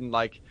his head, and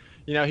like,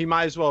 he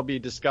might as well be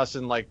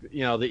discussing like,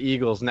 the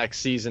Eagles next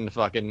season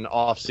fucking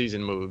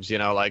off-season moves,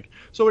 like,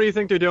 so what do you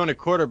think they're doing at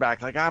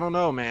quarterback? Like, I don't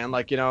know, man.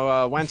 Like,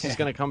 Wentz is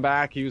going to come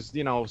back. He was,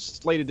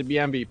 slated to be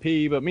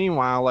MVP, but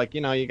meanwhile, like,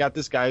 you got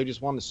this guy who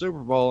just won the Super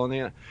Bowl,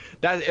 and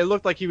that it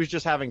looked like he was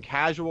just having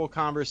casual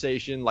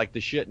conversation, like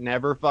the shit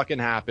never fucking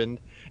happened,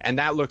 and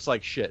that looks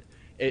like shit.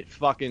 It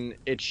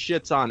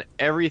shits on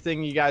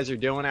everything you guys are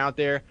doing out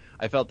there.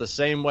 I felt the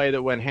same way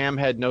that when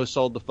Hamhead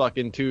no-sold the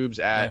fucking tubes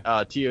at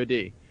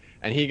TOD.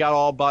 And he got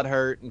all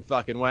butthurt and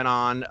fucking went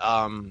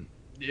online,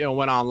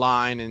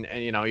 and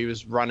he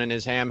was running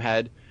his ham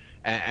head,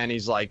 and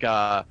he's like,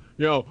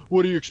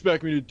 what do you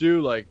expect me to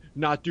do? Like,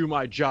 not do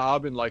my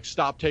job and like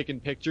stop taking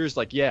pictures?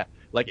 Like, yeah,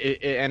 like,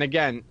 and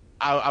again,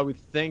 I would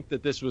think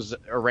that this was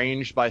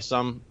arranged by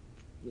some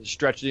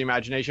stretch of the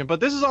imagination, but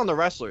this is on the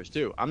wrestlers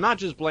too. I'm not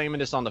just blaming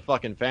this on the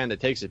fucking fan that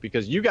takes it,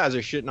 because you guys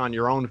are shitting on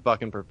your own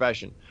fucking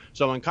profession.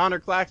 So when Connor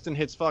Claxton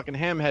hits fucking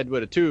Hamhead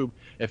with a tube,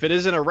 if it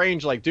isn't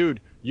arranged, like, dude,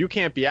 you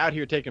can't be out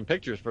here taking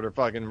pictures for the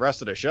fucking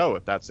rest of the show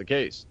if that's the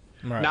case.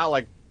 Right. Not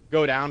like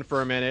go down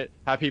for a minute,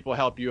 have people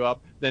help you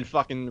up, then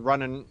fucking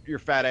running your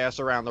fat ass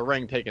around the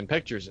ring taking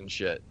pictures and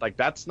shit. Like,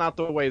 that's not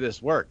the way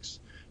this works.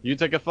 You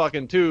take a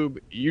fucking tube,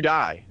 you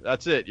die.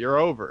 That's it. You're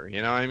over.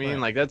 You know what I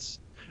mean? Right.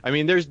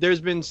 Like,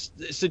 there's been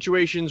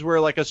situations where,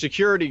 like, a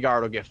security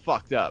guard will get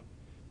fucked up.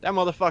 That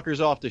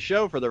motherfucker's off the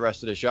show for the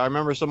rest of the show. I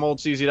remember some old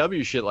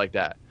CZW shit like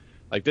that.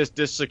 Like, this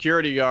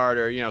security guard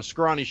or, you know,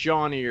 Scrawny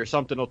Shawnee or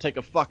something will take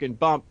a fucking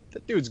bump.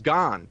 That dude's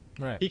gone.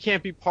 Right. He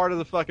can't be part of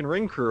the fucking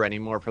ring crew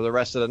anymore for the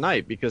rest of the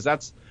night, because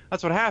that's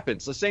what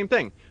happens. The same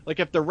thing. Like,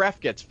 if the ref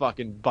gets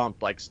fucking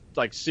bumped,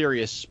 like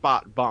serious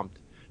spot bumped,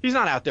 he's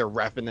not out there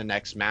reffing the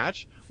next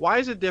match. Why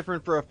is it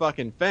different for a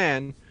fucking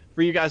fan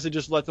for you guys to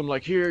just let them,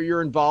 like, here,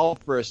 you're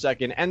involved for a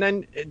second, and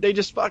then they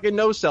just fucking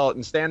no-sell it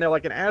and stand there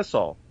like an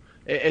asshole?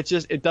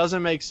 It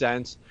doesn't make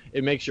sense.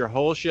 It makes your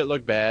whole shit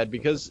look bad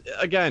because,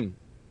 again,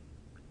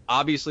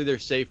 obviously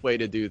there's a safe way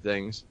to do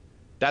things.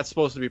 That's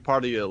supposed to be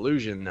part of the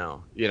illusion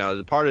now. You know,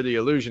 the part of the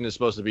illusion is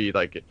supposed to be,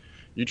 like,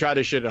 you try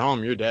this shit at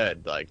home, you're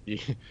dead. Like,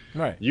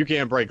 you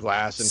can't break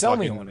glass. And Sell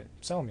me on it.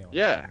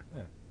 Yeah.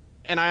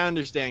 And I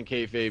understand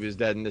kayfabe is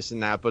dead and this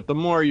and that, but the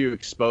more you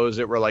expose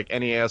it where, like,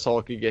 any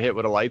asshole could get hit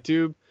with a light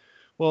tube,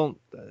 well,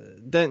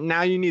 then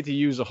now you need to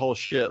use a whole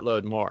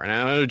shitload more. And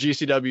I know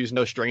GCW is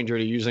no stranger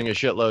to using a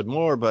shitload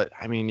more, but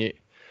I mean,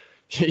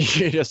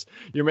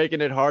 you're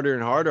making it harder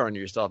and harder on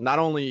yourself. Not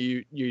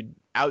only you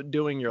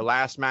outdoing your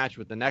last match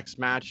with the next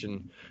match,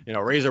 and, you know,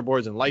 razor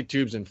boards and light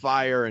tubes and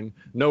fire and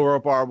no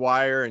rope barbed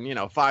wire and, you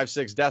know,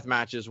 5-6 death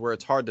matches where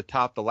it's hard to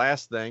top the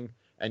last thing,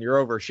 and you're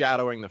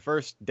overshadowing the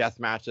first death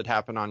match that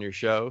happened on your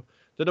show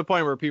to the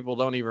point where people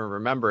don't even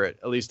remember it,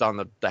 at least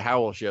on the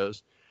Howl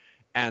shows.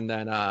 And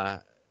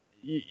then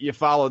you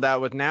follow that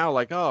with now,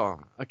 like, oh,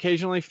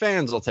 occasionally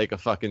fans will take a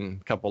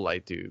fucking couple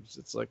light tubes.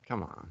 It's like,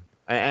 come on.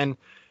 And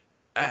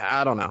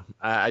I don't know.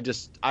 I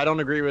don't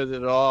agree with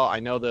it at all. I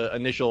know the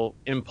initial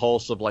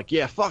impulse of, like,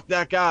 yeah, fuck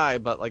that guy,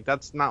 but, like,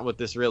 that's not what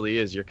this really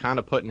is. You're kind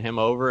of putting him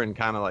over and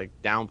kind of, like,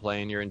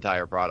 downplaying your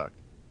entire product.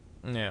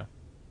 Yeah.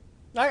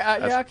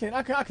 I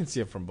can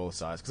see it from both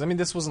sides, because I mean,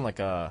 this wasn't like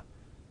a.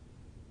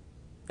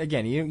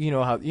 Again, you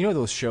know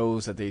those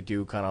shows that they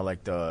do, kind of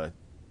like the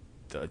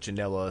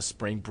Janela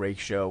Spring Break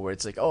show, where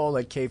it's like, oh,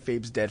 like,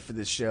 kayfabe's dead for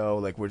this show,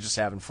 like, we're just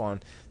having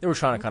fun. They were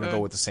trying to kind of go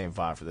with the same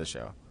vibe for this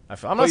show.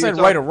 I'm not saying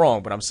right or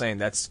wrong, but I'm saying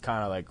that's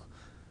kind of like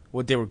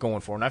what they were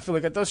going for. And I feel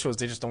like at those shows,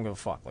 they just don't give a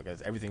fuck. Like,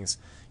 everything's,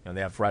 you know,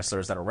 they have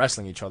wrestlers that are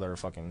wrestling each other,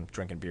 fucking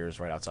drinking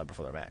beers right outside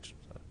before their match.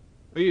 So.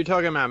 Well, you're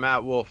talking about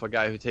Matt Wolf, a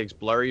guy who takes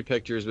blurry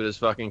pictures with his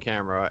fucking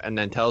camera and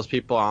then tells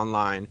people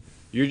online,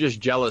 you're just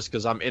jealous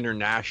because I'm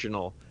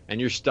international and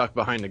you're stuck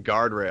behind the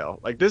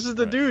guardrail. Like, this is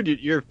the dude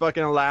you're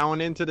fucking allowing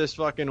into this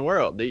fucking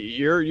world.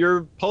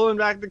 You're pulling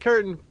back the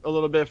curtain a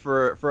little bit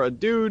for a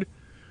dude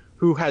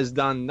who has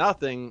done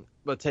nothing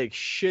but take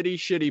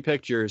shitty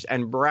pictures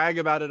and brag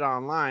about it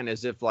online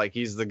as if, like,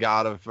 he's the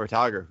god of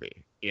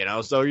photography. You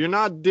know, so you're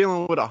not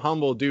dealing with a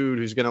humble dude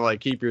who's gonna, like,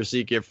 keep your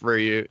secret for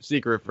you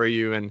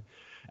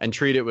and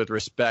treat it with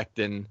respect.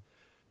 And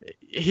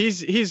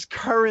he's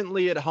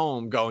currently at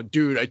home going,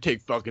 dude, I take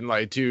fucking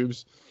light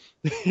tubes.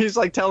 He's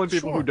like telling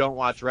people who don't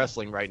watch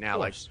wrestling right now,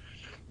 like,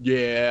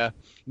 yeah,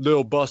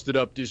 little busted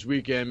up this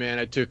weekend, man.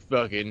 I took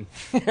fucking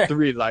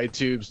 3 light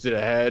tubes to the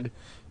head.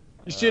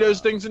 You see those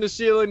things in the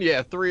ceiling?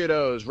 Yeah, 3 of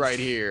those right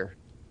here.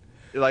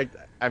 Like,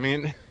 I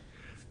mean,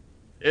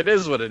 it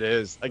is what it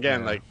is.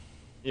 Again, like,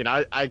 you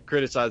know, I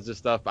criticize this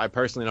stuff. I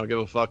personally don't give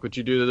a fuck what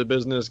you do to the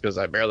business because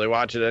I barely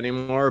watch it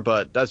anymore.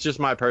 But that's just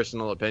my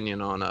personal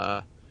opinion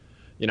on,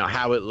 you know,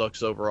 how it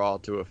looks overall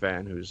to a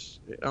fan who's,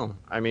 you know,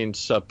 I mean,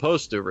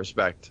 supposed to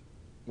respect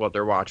what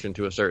they're watching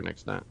to a certain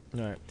extent.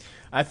 Right.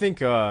 I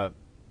think what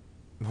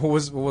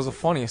was the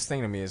funniest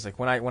thing to me is, like,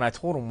 when I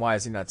told him why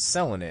is he not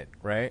selling it,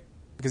 right?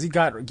 Because he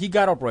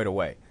got up right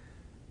away.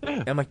 Yeah.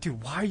 And I'm like,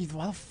 dude, why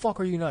the fuck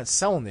are you not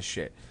selling this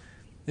shit?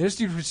 And this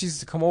dude proceeds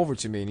to come over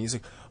to me and he's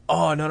like,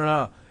 oh, no.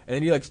 And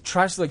then he, like,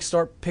 tries to, like,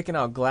 start picking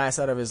out glass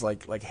out of his,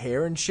 like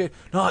hair and shit.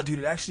 No, dude,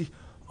 it actually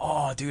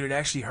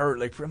hurt.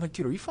 Like, I'm like,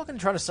 dude, are you fucking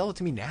trying to sell it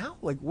to me now?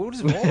 Like, what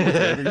is wrong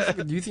with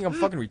you? Do you think I'm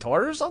fucking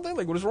retarded or something?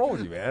 Like, what is wrong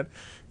with you, man?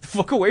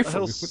 Fuck away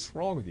from me. What's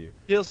wrong with you?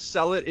 He'll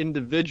sell it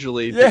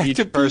individually to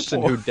each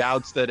person who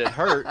doubts that it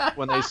hurt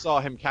when they saw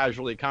him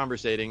casually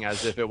conversating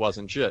as if it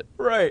wasn't shit.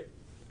 Right.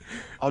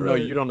 Oh, no,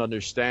 you don't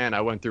understand.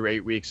 I went through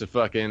 8 weeks of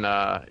fucking,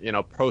 you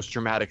know,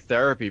 post-traumatic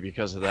therapy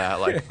because of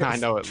that. Like, I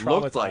know it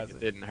looked like it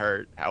didn't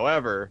hurt.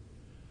 However,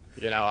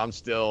 you know, I'm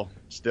still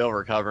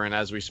recovering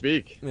as we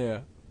speak. Yeah.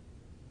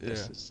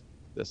 This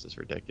is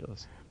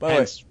ridiculous.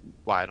 That's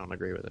why I don't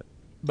agree with it.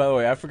 By the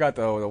way, I forgot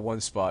the one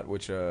spot,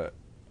 which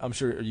I'm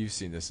sure you've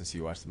seen this since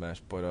you watched the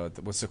match, but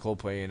what's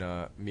Ciclope and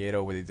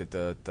Miedo, where he did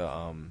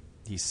the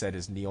he set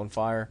his knee on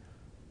fire.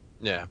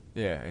 Yeah.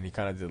 Yeah, and he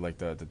kind of did, like,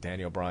 the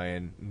Danny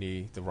O'Brien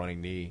knee, the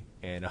running knee,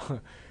 and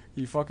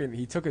he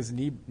took his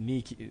knee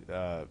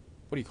what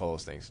do you call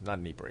those things? Not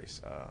knee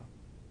brace.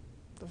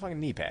 the fucking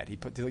knee pad. He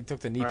took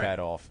the knee pad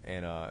off,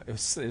 and it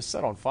was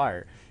set on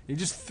fire. He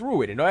just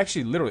threw it, and it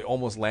actually literally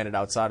almost landed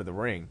outside of the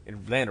ring.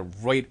 It landed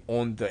right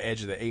on the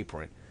edge of the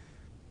apron.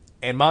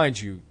 And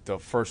mind you, the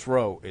first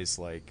row is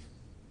like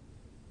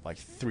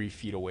 3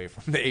 feet away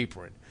from the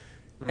apron.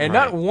 And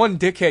not one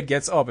dickhead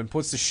gets up and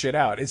puts the shit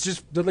out. It's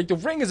just, like, the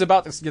ring is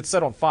about to get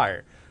set on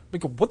fire.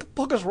 Like, what the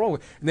fuck is wrong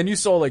with? And then you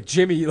saw, like,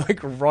 Jimmy, like,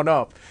 run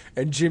up,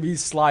 and Jimmy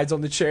slides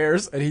on the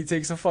chairs, and he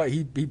takes a fight.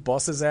 He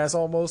busts his ass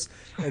almost.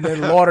 And then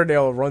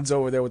Lauderdale runs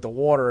over there with the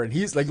water, and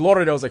he's, like,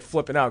 Lauderdale's, like,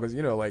 flipping out, because,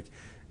 you know, like,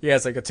 he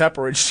has, like, a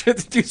temper and shit.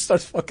 The dude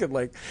starts fucking,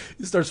 like,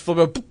 he starts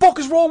flipping out. What the fuck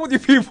is wrong with you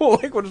people?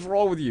 Like, what is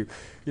wrong with you?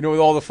 You know, with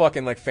all the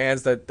fucking, like,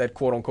 fans that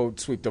quote-unquote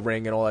sweep the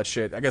ring and all that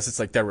shit. I guess it's,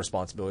 like, their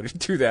responsibility to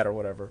do that or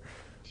whatever.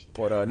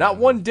 But not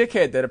one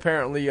dickhead that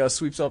apparently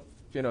sweeps up,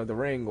 you know, the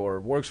ring or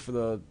works for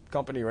the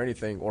company or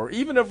anything, or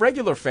even a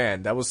regular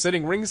fan that was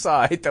sitting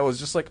ringside that was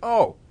just like,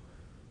 oh,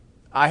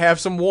 I have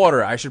some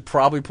water. I should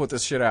probably put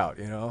this shit out,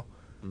 you know?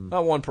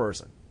 Not one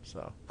person.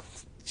 So,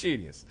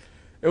 genius.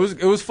 It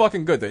was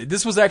fucking good.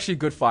 This was actually a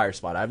good fire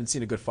spot. I haven't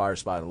seen a good fire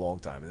spot in a long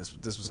time.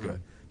 This was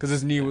good. Because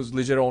his knee was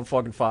legit on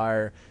fucking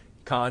fire.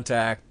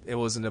 Contact. It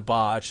wasn't a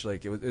botch.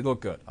 Like, it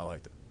looked good. I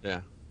liked it.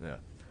 Yeah. Yeah.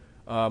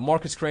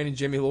 Marcus Crane and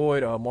Jimmy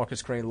Lloyd.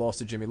 Marcus Crane lost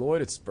to Jimmy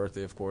Lloyd. It's his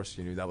birthday, of course.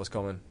 You knew that was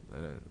coming.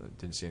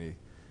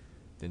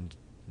 Did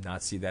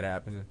not see that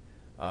happen.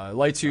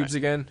 Light tubes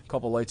again. A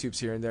couple light tubes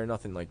here and there.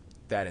 Nothing like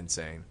that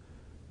insane.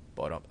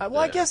 But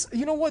I guess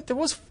you know what? There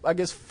was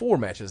 4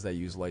 matches that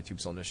used light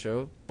tubes on this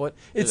show, but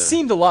it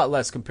seemed a lot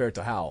less compared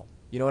to how.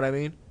 You know what I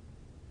mean?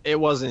 It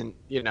wasn't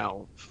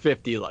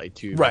 50 light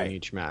tubes in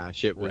each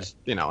match. It was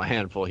a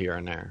handful here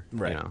and there.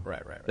 Right. You know?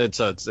 Right.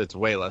 It's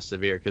way less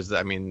severe because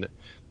I mean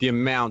the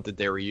amount that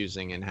they were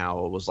using and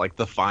how it was like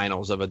the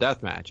finals of a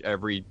death match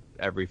every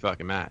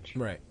fucking match.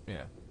 Right.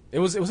 Yeah. It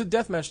was a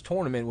deathmatch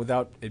tournament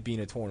without it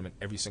being a tournament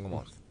every single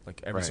month.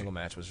 Like every single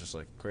match was just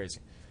like crazy.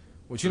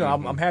 Which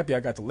I'm happy I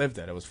got to live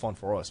that. It was fun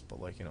for us,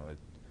 but like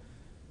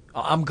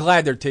I'm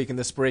glad they're taking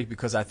this break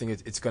because I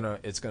think it's gonna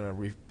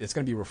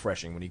be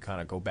refreshing when you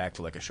kind of go back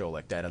to like a show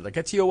like that. Like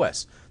at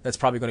TOS, that's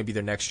probably going to be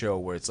their next show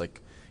where it's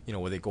like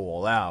where they go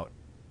all out,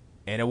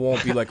 and it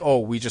won't be like oh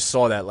we just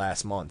saw that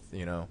last month,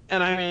 And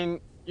I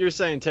mean. You're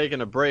saying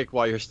taking a break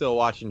while you're still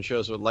watching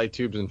shows with light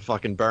tubes and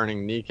fucking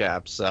burning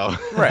kneecaps, so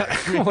right.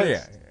 Well,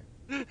 yeah.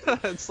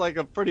 It's like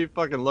a pretty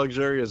fucking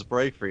luxurious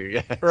break for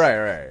you guys.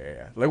 Right,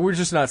 yeah. Like we're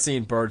just not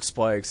seeing bird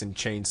spikes and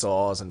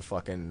chainsaws and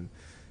fucking,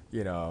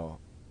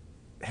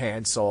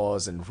 hand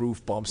saws and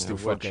roof bumps through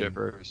wood fucking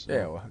chippers.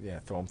 Yeah,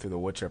 throw them through the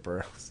wood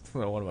chipper.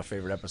 One of my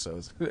favorite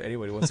episodes.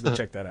 Anybody wants to go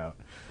check that out.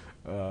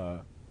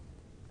 But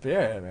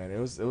yeah, man, it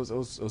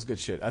was good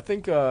shit. I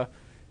think. Did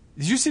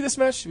you see this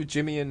match with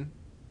Jimmy and?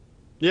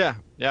 Yeah,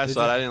 I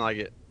saw it. I didn't like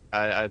it.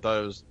 I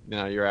thought it was,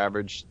 your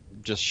average,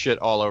 just shit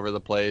all over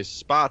the place,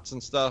 spots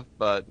and stuff,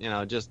 but,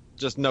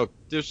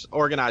 just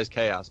organized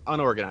chaos.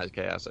 Unorganized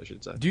chaos, I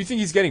should say. Do you think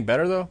he's getting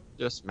better, though?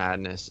 Just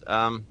madness.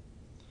 I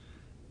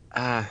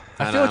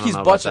feel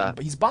like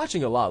he's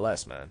botching a lot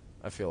less, man.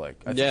 I feel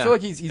like. I feel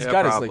like he's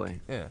got probably.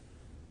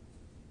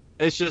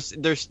 It's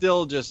just, there's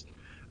still just,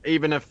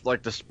 even if,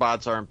 like, the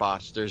spots aren't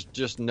botched, there's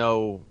just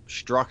no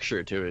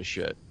structure to his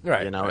shit.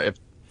 Right. If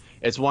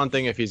it's one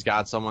thing if he's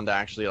got someone to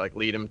actually like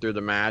lead him through the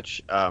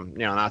match.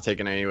 Not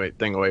taking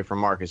anything away from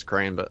Marcus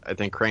Crane, but I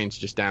think Crane's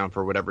just down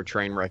for whatever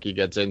train wreck he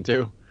gets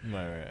into.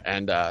 Right.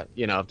 And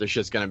if there's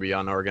just going to be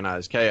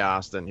unorganized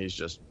chaos, then he's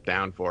just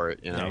down for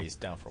it. Yeah, he's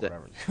down for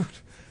whatever.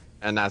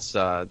 And that's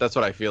what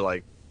I feel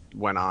like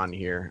went on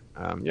here.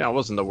 It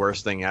wasn't the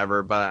worst thing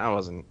ever, but I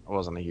wasn't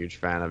a huge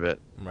fan of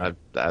it. Right.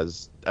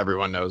 As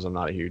everyone knows, I'm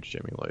not a huge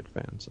Jimmy Lloyd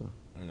fan. So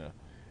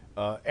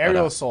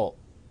aerial assault.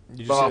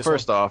 Well,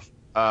 first off.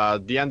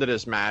 The end of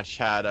this match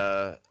had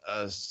a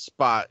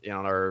spot,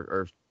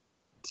 or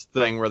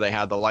thing where they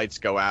had the lights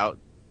go out.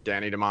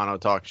 Danny DeMano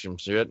talked some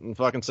shit, and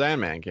fucking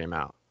Sandman came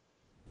out.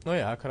 Oh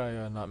yeah, how could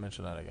I not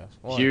mention that? I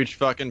guess huge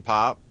fucking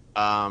pop.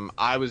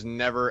 I was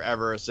never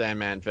ever a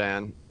Sandman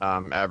fan,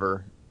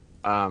 ever,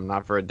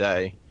 not for a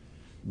day,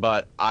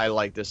 but I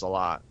like this a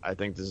lot. I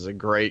think this is a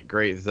great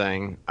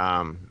thing.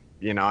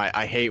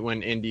 I hate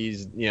when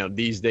indies,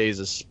 these days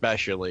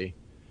especially.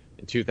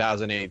 In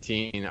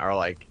 2018 are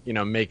like,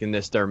 making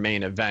this their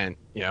main event,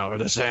 or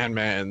the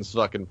Sandman's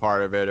fucking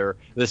part of it, or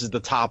this is the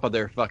top of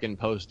their fucking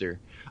poster.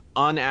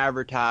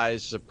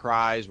 Unadvertised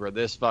surprise where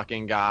this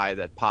fucking guy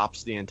that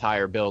pops the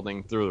entire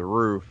building through the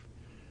roof,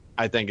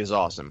 I think is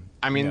awesome.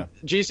 I mean,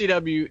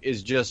 GCW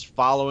is just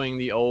following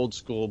the old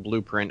school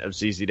blueprint of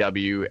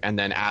CZW and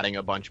then adding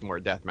a bunch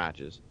more death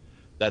matches.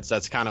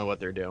 That's kind of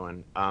what they're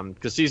doing.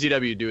 Because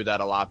CZW do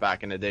that a lot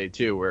back in the day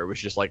too, where it was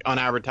just like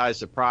unadvertised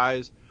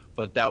surprise.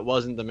 But that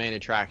wasn't the main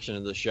attraction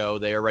of the show.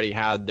 They already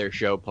had their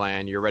show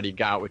planned. You already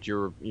got what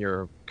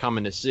you're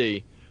coming to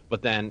see.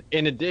 But then,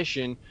 in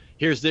addition,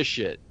 here's this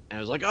shit. And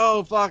it was like,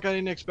 oh, fuck, I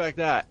didn't expect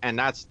that. And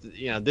that's,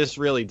 this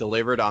really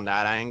delivered on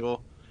that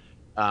angle,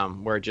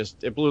 where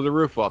it blew the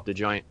roof off the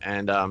joint.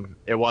 And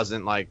it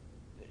wasn't like,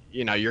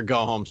 your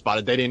go-home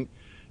spot. They didn't,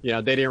 you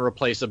know, they didn't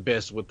replace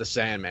Abyss with the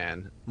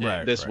Sandman.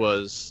 Right. This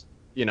was,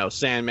 you know,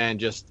 Sandman,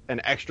 just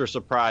an extra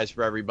surprise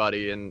for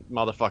everybody, and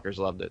motherfuckers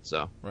loved it.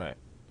 So right.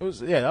 It was,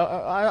 yeah,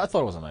 I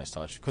thought it was a nice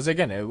touch because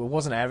again, it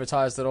wasn't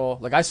advertised at all.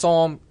 Like I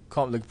saw him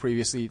come like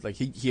previously, like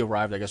he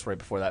arrived I guess right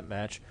before that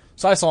match,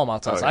 so I saw him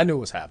outside. So I knew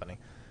it was happening.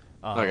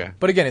 Okay.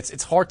 But again,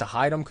 it's hard to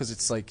hide him because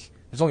it's like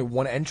there's only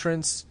one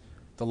entrance.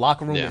 The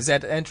locker room is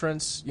at the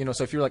entrance, you know.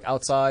 So if you're like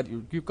outside,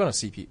 you're gonna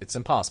see people. It's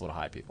impossible to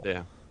hide people.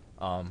 Yeah.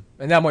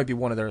 And that might be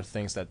one of their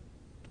things that,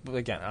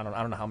 again, I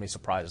don't know how many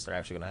surprises they're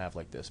actually gonna have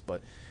like this,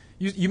 but.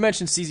 You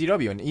mentioned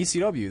CZW and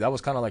ECW. That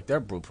was kind of like their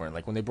blueprint.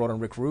 Like when they brought in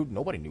Rick Rude,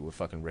 nobody knew what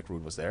fucking Rick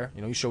Rude was there.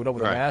 You know, he showed up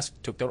with a mask,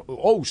 took the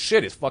oh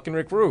shit, it's fucking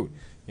Rick Rude.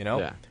 You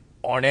know,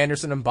 Arn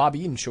Anderson and Bobby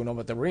Eaton showing up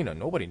at the arena.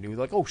 Nobody knew.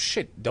 Like, oh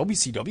shit,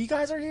 WCW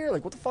guys are here.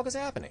 Like, what the fuck is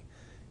happening?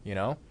 You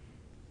know,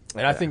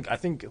 and I think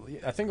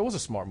it was a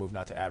smart move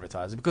not to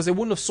advertise it because they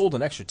wouldn't have sold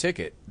an extra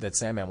ticket that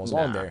Sandman was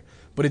on there,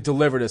 but it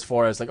delivered as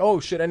far as like,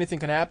 oh shit, anything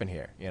can happen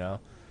here. You know,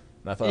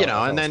 and I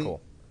thought and then.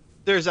 Cool.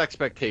 There's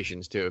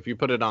expectations too. If you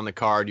put it on the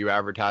card, you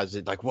advertise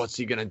it like, what's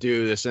he gonna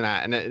do, this and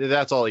that, and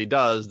that's all he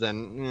does.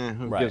 Then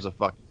who gives a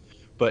fuck?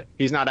 But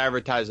he's not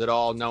advertised at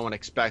all. No one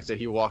expects it.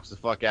 He walks the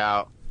fuck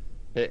out,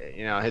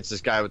 you know, hits this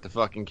guy with the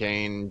fucking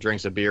cane,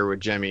 drinks a beer with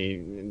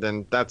Jimmy.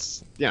 Then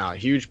that's a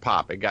huge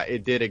pop.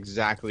 It did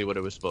exactly what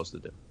it was supposed to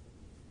do.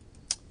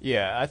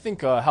 Yeah, I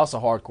think House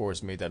of Hardcore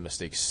has made that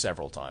mistake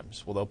several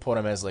times. Well, they'll put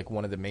him as like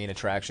one of the main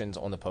attractions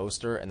on the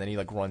poster, and then he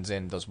like runs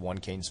in, does one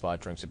cane spot,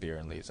 drinks a beer,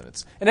 and leaves,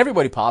 and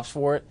everybody pops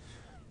for it.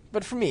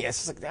 But for me,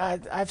 it's just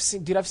like I've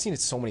seen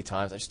it so many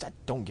times. I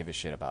don't give a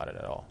shit about it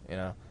at all. You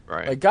know,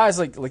 right? Like guys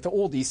like the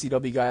old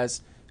ECW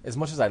guys. As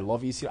much as I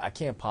love ECW, I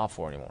can't pop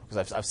for it anymore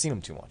because I've seen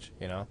them too much.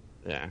 You know.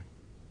 Yeah.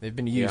 They've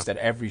been used at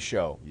every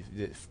show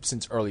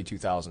since early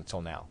 2000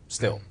 till now.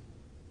 Still,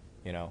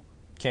 you know.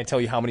 Can't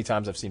tell you how many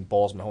times I've seen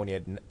Balls Mahoney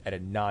at a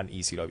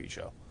non-ECW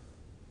show,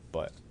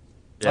 but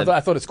I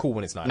thought it's cool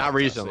when it's not. Not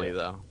recently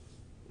though.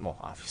 Well,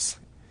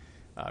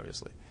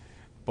 obviously,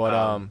 but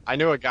I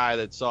knew a guy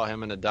that saw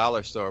him in a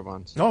dollar store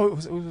once. No,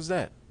 it was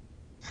that.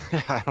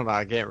 I don't know.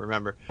 I can't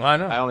remember. Well, I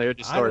know. I only heard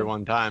the story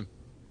one time.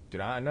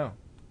 Dude, I know.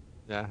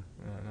 Yeah.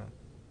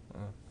 I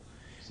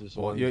know.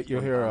 Well,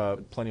 you'll hear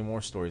plenty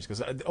more stories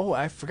because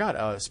I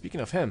forgot. Speaking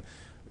of him,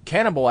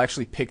 Cannibal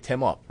actually picked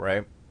him up,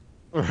 right?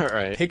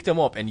 Right. Picked him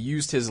up and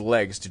used his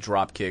legs to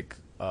drop kick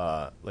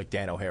like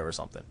Dan O'Hare or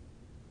something.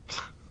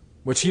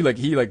 Which he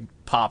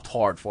popped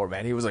hard for,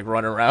 man. He was like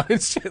running around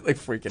and shit, like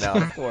freaking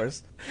out, of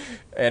course.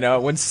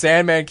 And when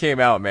Sandman came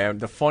out, man,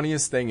 the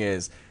funniest thing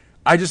is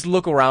I just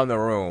look around the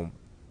room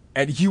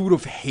and you would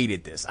have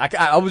hated this.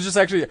 I was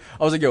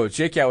like, yo, if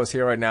Jake was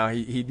here right now,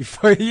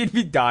 he'd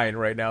be dying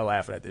right now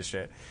laughing at this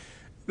shit.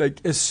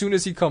 Like as soon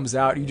as he comes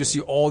out, you just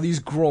see all these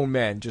grown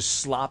men just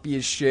sloppy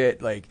as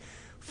shit, like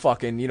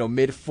fucking,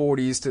 mid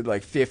 40s to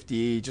like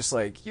 50, just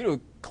like,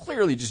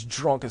 clearly just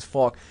drunk as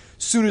fuck.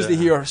 As soon as they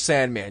hear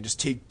Sandman, just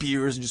take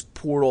beers and just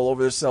pour it all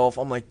over themselves.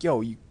 I'm like,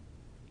 yo,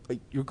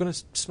 you're gonna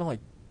smell like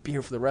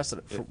beer for the rest of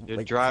it.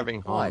 You're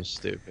driving home,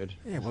 stupid.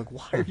 Yeah, like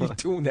why are you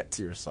doing that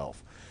to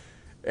yourself?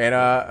 And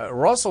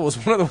Russell was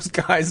one of those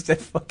guys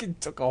that fucking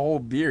took a whole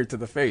beer to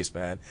the face,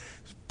 man.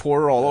 Just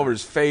poured it all over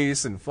his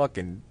face and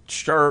fucking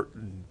shirt.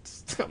 And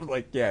I'm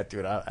like, yeah,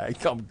 dude,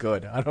 I'm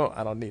good. I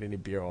don't need any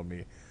beer on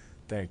me.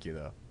 Thank you,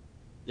 though.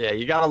 Yeah,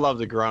 you gotta love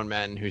the grown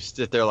men who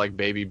sit there like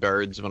baby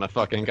birds when a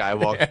fucking guy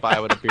walks by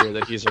with a beer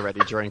that he's already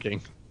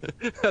drinking.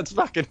 That's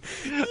such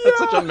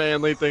a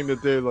manly thing to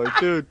do. Like,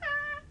 dude,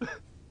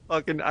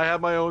 fucking, I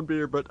have my own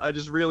beer, but I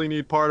just really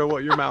need part of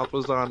what your mouth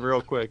was on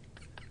real quick.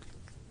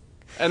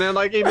 And then,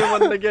 like, even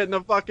when they get in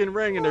the fucking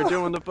ring and they're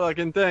doing the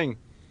fucking thing,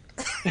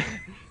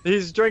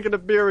 he's drinking a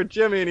beer with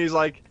Jimmy and he's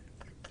like,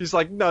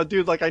 no,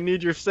 dude, like, I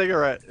need your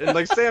cigarette. And,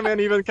 like,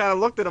 Sandman even kind of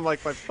looked at him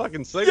like, my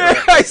fucking cigarette.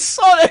 Yeah, I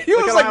saw that. He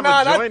was like, I don't nah,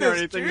 have a not joint this, or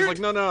anything. dude. He's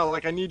like, no,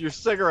 like, I need your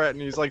cigarette.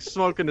 And he's, like,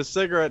 smoking the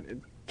cigarette.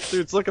 And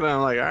dude's looking at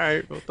him like, all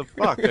right, what the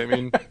fuck? I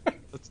mean,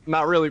 it's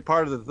not really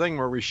part of the thing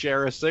where we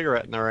share a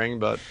cigarette in the ring,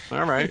 but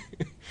all right.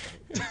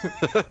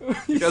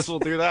 Guess we'll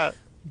do that.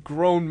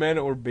 Grown men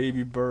or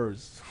baby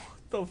birds.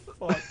 What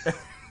the fuck?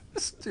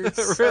 Dude,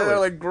 Really? they're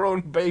like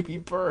grown baby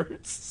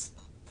birds.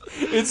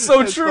 It's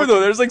so true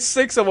though. There's like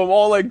 6 of them,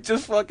 all like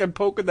just fucking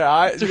poking their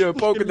eyes,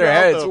 poking their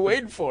heads, open.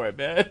 Waiting for it,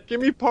 man. Give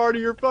me part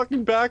of your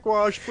fucking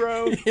backwash,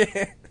 bro.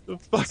 Yeah. The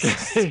fuck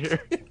out of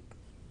here.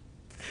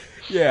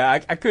 Yeah,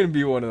 I couldn't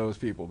be one of those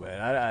people,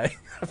 man. I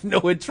have no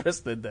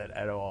interest in that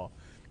at all.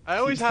 I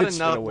always had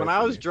enough when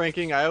I was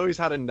drinking. I always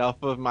had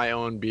enough of my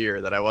own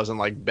beer that I wasn't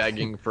like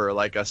begging for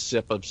like a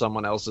sip of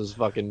someone else's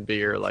fucking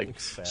beer, like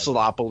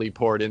sloppily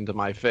poured into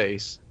my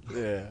face.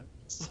 Yeah,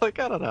 it's like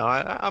I don't know.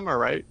 I'm all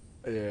right.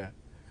 Yeah.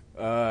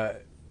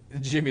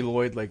 Jimmy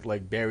Lloyd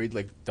like buried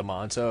like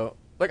DeMonto,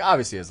 like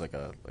obviously as like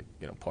a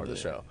part of the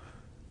show,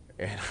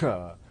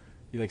 and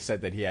he like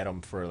said that he had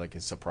him for like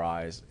his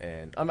surprise,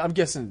 and I'm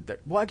guessing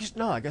that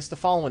I guess the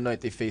following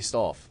night they faced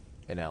off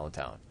in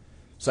Allentown,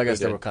 so I guess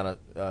they were kind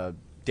of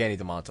Danny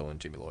DeMonto and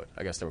Jimmy Lloyd.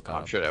 I guess they were kind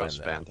of. I'm sure that was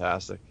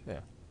fantastic. Yeah,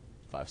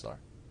 5-star.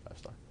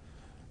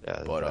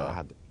 Yeah, but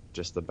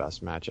just the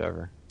best match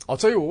ever. I'll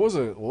tell you what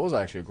was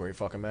actually a great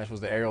fucking match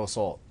was the aerial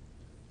assault.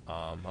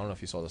 I don't know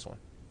if you saw this one.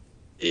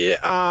 Yeah,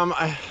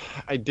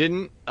 I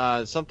didn't.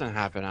 Something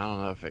happened. I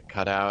don't know if it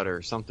cut out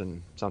or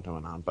something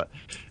went on, but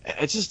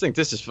I just think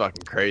this is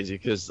fucking crazy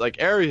because like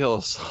aerial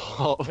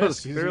assault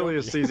was clearly a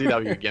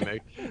CZW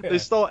gimmick. Yeah. They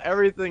stole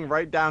everything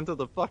right down to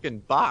the fucking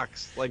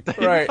box. Like they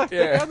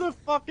had the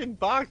fucking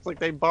box. Like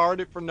they borrowed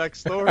it from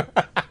next door.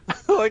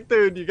 Like,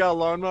 dude, you got a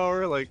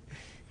lawnmower? Like,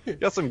 you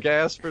got some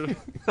gas for?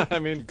 I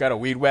mean, you got a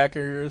weed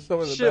whacker or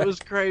something. Shit was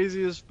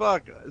crazy as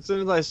fuck. As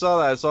soon as I saw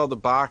that, I saw the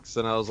box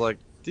and I was like,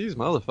 these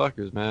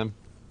motherfuckers, man.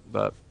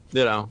 But,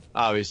 you know,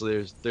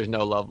 obviously there's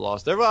no love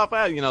lost there.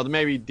 Well, you know,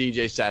 maybe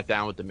DJ sat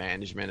down with the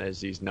management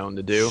as he's known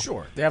to do.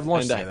 Sure. They have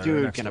lunch together.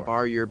 Dude, can I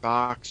borrow your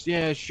box?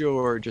 Yeah,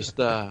 sure. Just,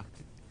 no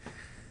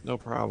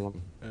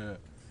problem. Yeah.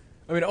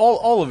 I mean,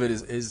 all of it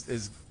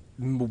is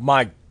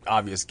my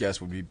obvious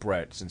guess would be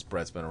Brett, since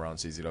Brett's been around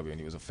CZW and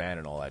he was a fan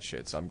and all that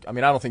shit. So, I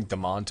mean, I don't think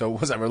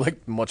DeMonto was ever,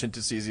 like, much into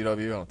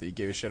CZW. I don't think he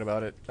gave a shit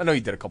about it. I know he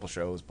did a couple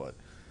shows, but...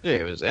 Yeah,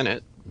 he was in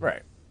it.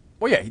 Right.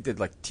 Well, yeah, he did,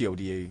 like,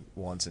 TODA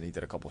once, and he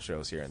did a couple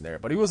shows here and there.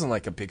 But he wasn't,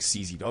 like, a big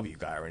CZW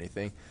guy or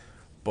anything.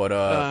 But,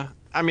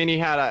 I mean, he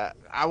had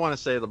I want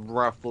to say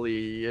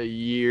roughly a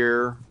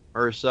year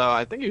or so.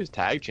 I think he was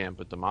tag champ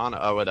with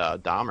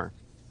Dahmer.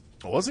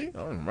 Oh, was he? I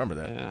don't even remember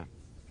that. Yeah.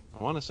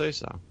 I want to say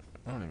so.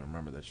 I don't even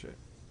remember that shit.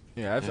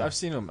 Yeah, I've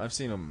seen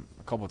him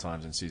a couple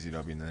times in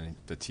CZW, and then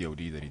the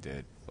TOD that he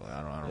did. But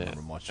I don't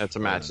remember much. That's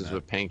some matches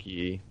with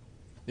Pinky.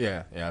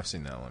 Yeah, I've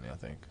seen that one. Yeah, I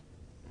think.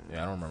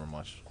 Yeah, I don't remember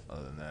much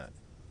other than that.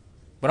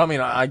 But I mean,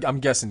 I'm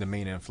guessing the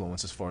main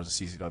influence as far as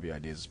the CZW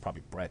ideas is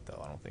probably Brett,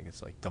 though. I don't think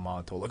it's like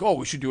DeMonto, like, oh,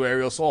 we should do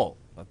aerial assault.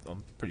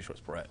 I'm pretty sure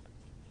it's Brett.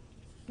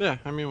 Yeah,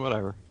 I mean,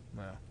 whatever.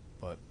 Yeah,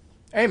 but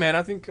hey, man,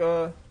 I think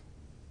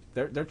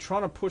they're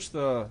trying to push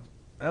the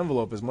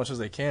envelope as much as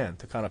they can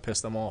to kind of piss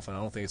them off, and I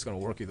don't think it's going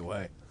to work either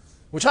way.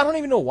 Which I don't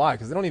even know why,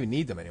 because they don't even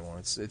need them anymore.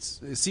 It's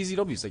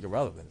CZW is like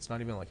irrelevant. It's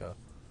not even like a.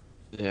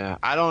 Yeah,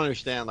 I don't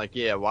understand. Like,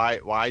 yeah,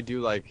 why do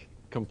like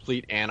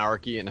complete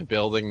anarchy in a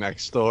building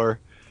next door,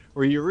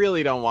 where you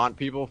really don't want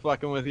people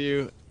fucking with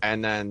you,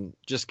 and then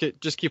just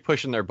keep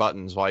pushing their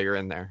buttons while you're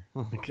in there.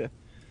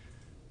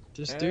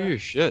 Just do your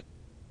shit.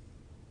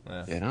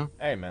 Yeah. You know?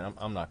 Hey, man,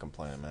 I'm not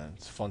complaining, man.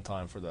 It's a fun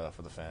time for the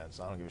fans.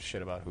 I don't give a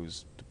shit about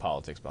who's the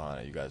politics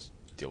behind it. You guys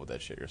deal with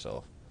that shit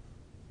yourself.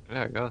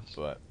 Yeah, I guess.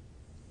 But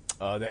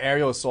the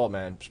aerial assault,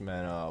 man,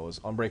 was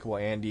Unbreakable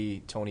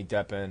Andy, Tony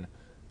Deppen,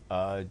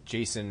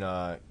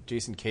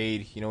 Jason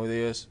Cade. You know who he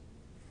is?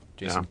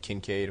 Jason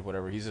Kincaid,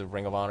 whatever. He's a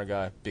Ring of Honor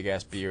guy. Big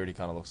ass beard. He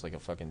kind of looks like a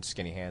fucking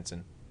skinny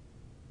Hanson.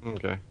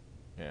 Okay.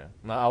 Yeah.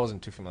 No, I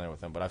wasn't too familiar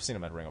with him, but I've seen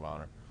him at Ring of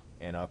Honor.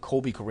 And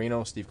Colby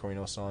Carino, Steve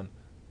Carino's son.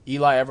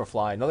 Eli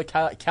Everfly, another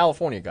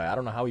California guy. I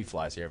don't know how he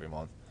flies here every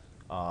month.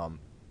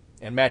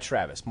 And Matt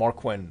Travis. Mark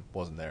Quinn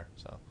wasn't there,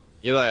 so.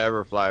 Eli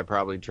Everfly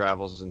probably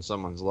travels in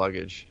someone's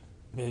luggage.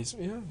 Yeah, he's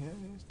tiny.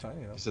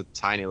 You know? He's a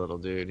tiny little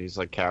dude. He's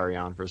like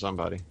carry-on for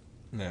somebody.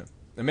 Yeah.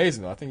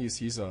 Amazing, though. I think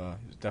he's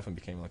definitely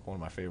became like one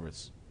of my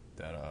favorites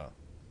that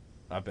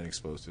I've been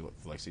exposed to,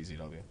 like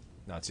CZW.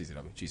 Not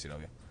CZW,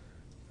 GCW.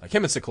 Like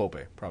him and Cyclope,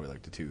 probably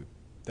like the two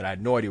that I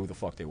had no idea who the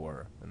fuck they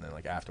were. And then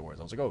like afterwards,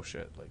 I was like, oh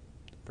shit, like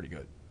pretty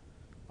good.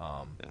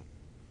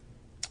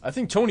 I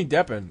think Tony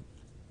Deppen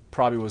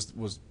probably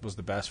was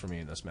the best for me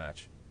in this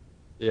match.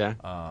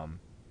 Yeah.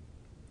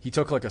 He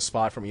took like a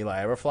spot from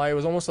Eli Everfly. It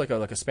was almost like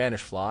a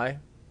Spanish fly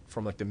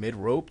from like the mid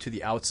rope to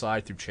the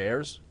outside through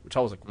chairs, which I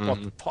was like,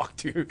 what the fuck,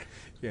 dude?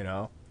 You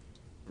know?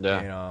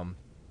 Yeah. And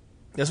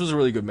this was a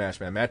really good match,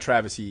 man. Matt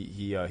Travis,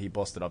 he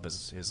busted up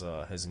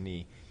his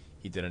knee.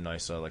 He did a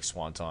nice like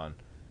swanton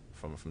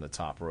from the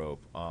top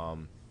rope.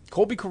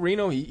 Colby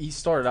Carino, he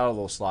started out a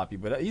little sloppy,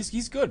 but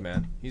he's good,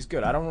 man. He's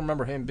good. I don't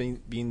remember him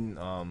being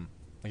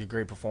like a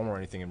great performer or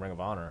anything in Ring of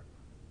Honor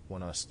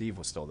when Steve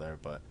was still there,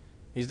 but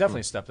he's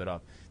definitely stepped it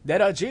up.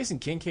 That Jason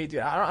Kincaid, dude,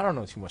 I don't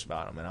know too much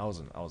about him, man. I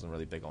wasn't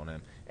really big on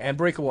him. And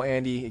Breakable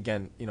Andy,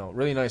 again, you know,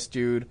 really nice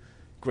dude,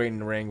 great in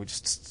the ring,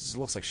 which just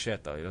looks like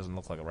shit though. He doesn't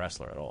look like a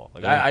wrestler at all.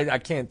 Like I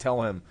can't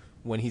tell him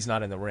when he's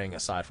not in the ring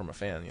aside from a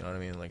fan. You know what I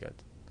mean? Like,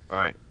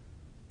 right.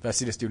 If I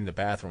see this dude in the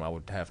bathroom, I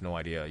would have no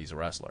idea he's a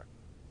wrestler.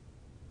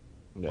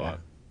 Yeah.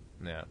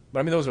 But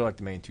I mean, those are like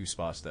the main two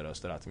spots that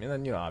stood out to me. And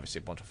then, you know, obviously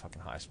a bunch of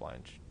fucking high spline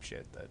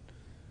shit that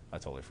I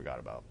totally forgot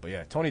about. But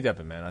yeah, Tony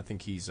Deppen, man, I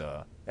think he's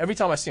every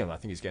time I see him, I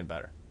think he's getting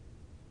better.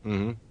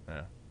 Mm-hmm.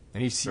 Yeah.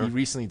 And he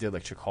recently did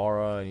like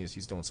Chikara, and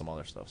he's doing some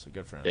other stuff. So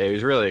good for him. Yeah, he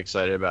was really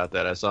excited about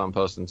that. I saw him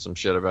posting some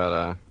shit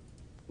about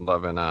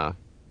loving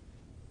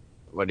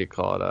what do you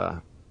call it?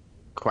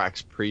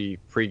 Quack's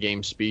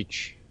pre-game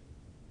speech.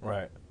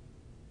 Right.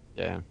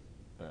 Yeah.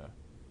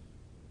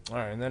 All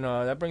right, and then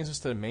that brings us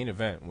to the main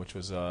event, which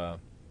was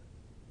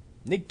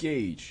Nick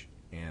Gage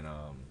and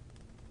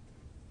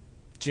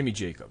Jimmy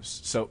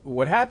Jacobs. So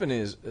what happened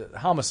is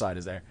Homicide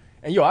is there,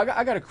 and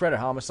I got to credit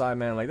Homicide,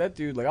 man. Like that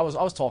dude, like I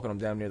was talking to him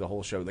damn near the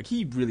whole show. Like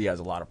he really has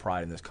a lot of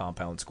pride in this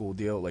compound school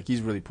deal. Like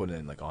he's really putting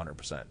in like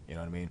 100%. You know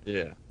what I mean?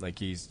 Yeah. Like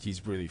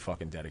he's really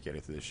fucking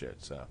dedicated to this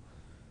shit. So,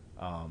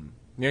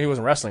 You know, he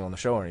wasn't wrestling on the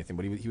show or anything,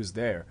 but he was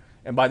there.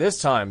 And by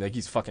this time, like,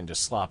 he's fucking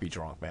just sloppy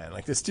drunk, man.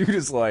 Like, this dude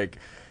is like,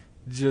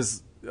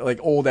 just like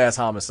old ass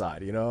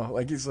Homicide, you know?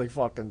 Like, he's like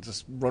fucking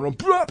just running,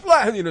 blah,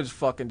 blah, you know, just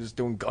fucking just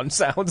doing gun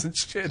sounds and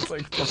shit.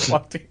 Like, the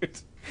fuck, dude?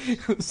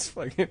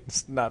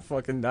 It's not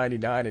fucking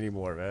 99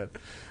 anymore, man.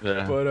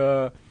 Yeah.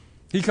 But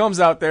he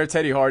comes out there,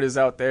 Teddy Hart is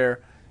out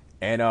there,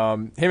 and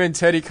him and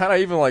Teddy kind of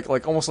even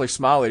like almost like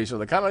smile at each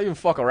other, kind of even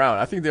fuck around.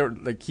 I think they're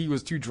like, he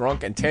was too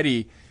drunk, and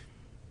Teddy.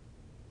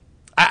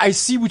 I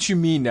see what you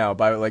mean now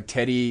by like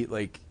Teddy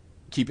like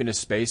keeping his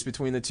space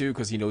between the two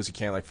because he knows he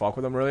can't like fuck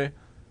with them really.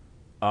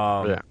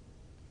 Yeah.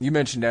 You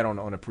mentioned that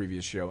on a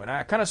previous show, and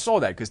I kind of saw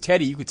that because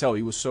Teddy, you could tell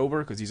he was sober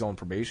because he's on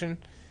probation,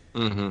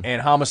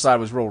 and Homicide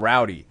was real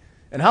rowdy,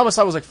 and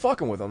Homicide was like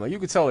fucking with him. Like you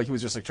could tell like he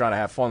was just like trying to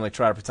have fun, like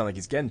try to pretend like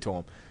he's getting to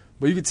him,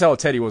 but you could tell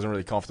Teddy wasn't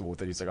really comfortable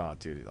with it. He's like, oh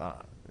dude,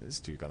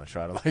 this dude gonna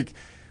try to like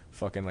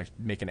fucking like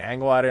make an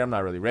angle out of it. I'm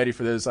not really ready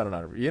for this. I don't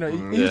know. You know,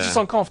 he was just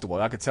uncomfortable.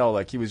 I could tell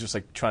like he was just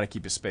like trying to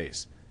keep his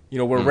space. You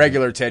know, where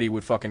regular Teddy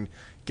would fucking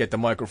get the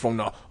microphone,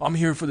 no, I'm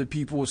here for the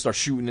people, start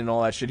shooting and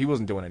all that shit. He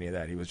wasn't doing any of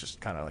that. He was just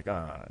kind of like,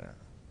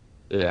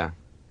 Yeah.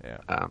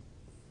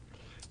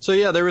 So,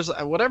 yeah, there was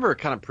whatever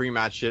kind of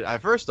pre-match shit.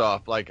 First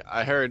off, like,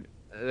 I heard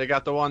they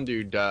got the one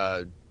dude,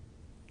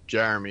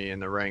 Jeremy, in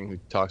the ring who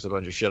talks a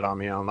bunch of shit on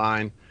me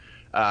online.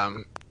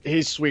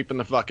 He's sweeping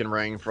the fucking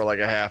ring for like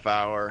a half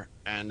hour,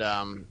 and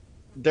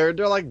they're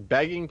like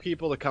begging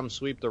people to come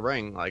sweep the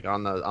ring, like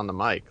on the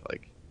mic,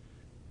 like.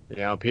 You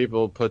know,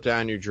 people put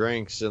down your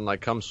drinks and, like,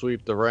 come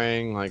sweep the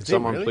ring. Like,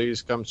 someone really?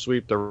 Please come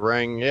sweep the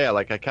ring. Yeah,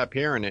 like, I kept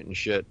hearing it and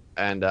shit.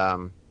 And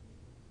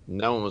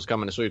no one was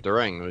coming to sweep the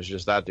ring. It was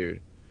just that dude.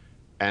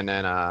 And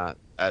then,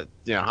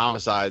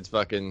 Homicide's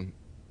fucking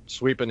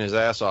sweeping his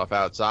ass off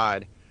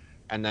outside.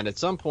 And then at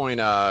some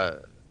point,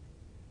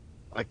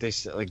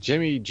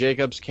 Jimmy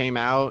Jacobs came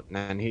out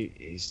and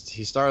he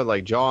started,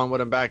 like, jawing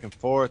with him back and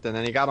forth. And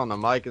then he got on the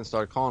mic and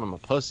started calling him a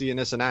pussy and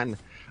this and that. And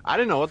I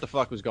didn't know what the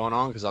fuck was going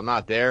on because I'm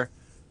not there.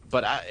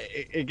 But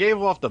it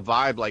gave off the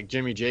vibe like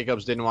Jimmy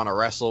Jacobs didn't want to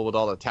wrestle with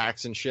all the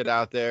tax and shit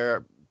out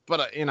there.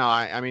 But,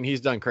 I mean, he's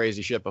done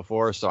crazy shit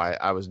before, so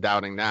I was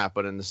doubting that.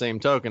 But in the same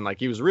token, like,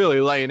 he was really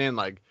laying in,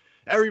 like,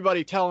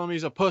 everybody tell him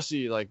he's a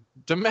pussy. Like,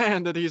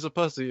 demand that he's a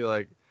pussy.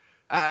 Like,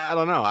 I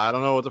don't know. I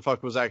don't know what the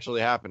fuck was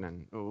actually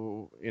happening.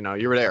 You know,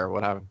 you were there.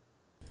 What happened?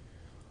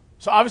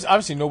 So,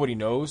 obviously nobody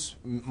knows.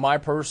 My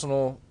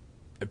personal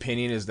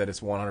opinion is that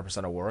it's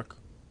 100% a work.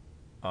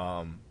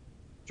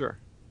 Sure.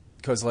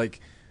 Because,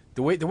 like...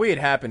 The way it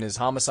happened is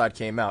Homicide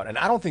came out, and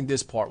I don't think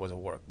this part was a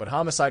work, but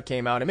Homicide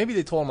came out, and maybe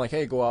they told him, like,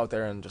 hey, go out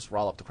there and just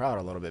rile up the crowd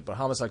a little bit, but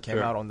Homicide came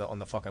out on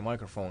the fucking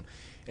microphone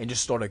and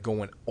just started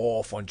going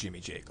off on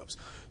Jimmy Jacobs.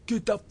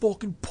 Get that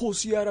fucking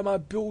pussy out of my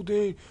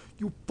building,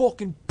 you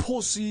fucking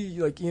pussy.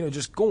 Like, you know,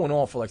 just going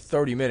off for like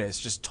 30 minutes,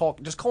 just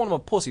calling him a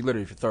pussy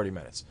literally for 30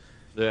 minutes.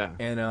 Yeah.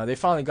 And they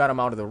finally got him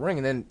out of the ring,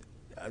 and then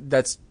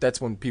that's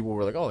when people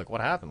were like, oh, like,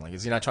 what happened? Like,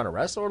 is he not trying to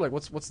wrestle, or like,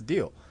 what's the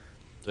deal?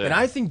 Yeah. And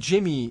I think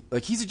Jimmy,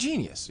 like, he's a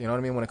genius, you know what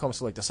I mean, when it comes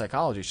to, like, the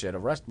psychology shit,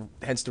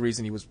 hence the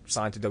reason he was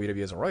signed to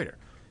WWE as a writer.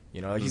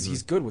 You know,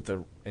 he's good with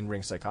the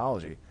in-ring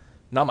psychology.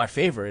 Not my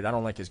favorite, I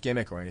don't like his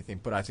gimmick or anything,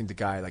 but I think the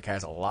guy, like,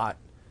 has a lot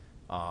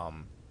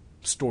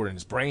stored in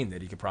his brain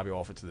that he could probably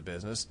offer to the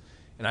business.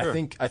 And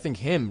sure. I think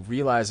him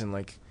realizing,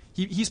 like,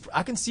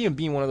 I can see him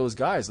being one of those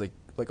guys, like,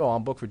 oh,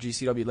 I'm booked for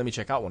GCW, let me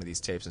check out one of these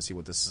tapes and see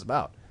what this is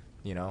about,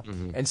 you know?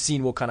 And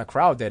seeing what kind of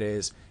crowd that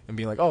is and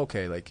being like, oh,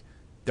 okay, like,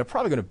 they're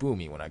probably going to boo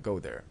me when I go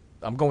there.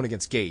 I'm going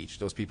against Gage.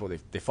 Those people, they're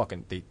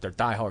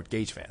diehard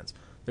Gage fans.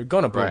 They're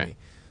going to boo me.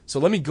 So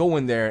let me go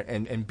in there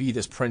and be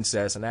this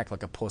princess and act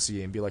like a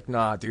pussy and be like,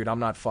 nah, dude, I'm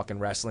not fucking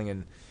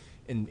wrestling.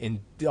 And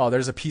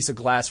there's a piece of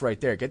glass right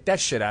there. Get that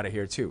shit out of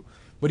here, too.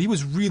 But he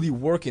was really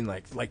working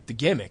like the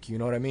gimmick, you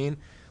know what I mean?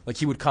 Like,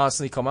 he would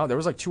constantly come out. There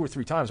was like 2 or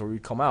 3 times where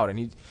he'd come out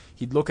and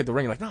he'd look at the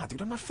ring like, nah,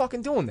 dude, I'm not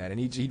fucking doing that.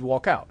 And he'd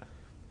walk out,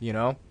 you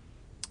know?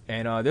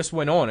 And this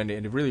went on, and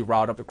it really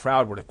riled up the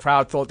crowd, where the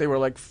crowd thought they were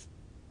like,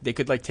 they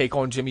could like take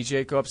on Jimmy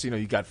Jacobs. You know,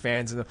 you got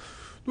fans and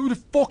dude, the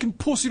fucking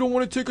pussy don't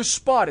want to take a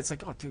spot. It's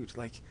like, oh, dude,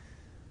 like,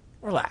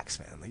 relax,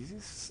 man. Like,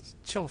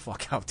 just chill the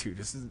fuck out,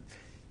 dude.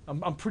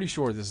 I'm pretty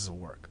sure this is a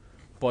work.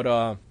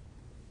 But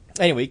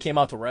anyway, he came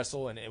out to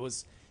wrestle, and it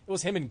was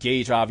him and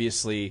Gage,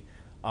 obviously.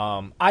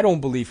 I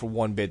don't believe for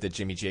one bit that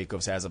Jimmy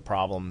Jacobs has a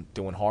problem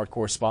doing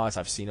hardcore spots.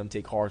 I've seen him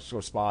take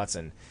hardcore spots,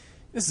 and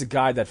this is a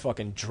guy that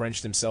fucking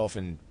drenched himself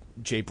in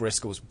Jay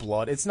Briscoe's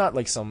blood. It's not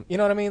like some, you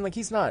know what I mean? Like,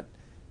 he's not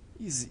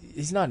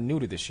new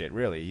to this shit,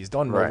 really. He's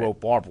done rope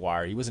barbed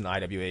wire. He was an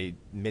IWA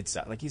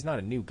mid-south. Like, he's not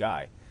a new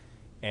guy.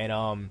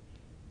 And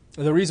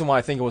the reason why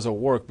I think it was a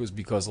work was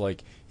because,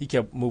 like, he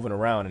kept moving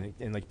around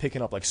and like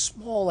picking up like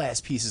small ass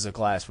pieces of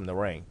glass from the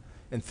ring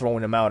and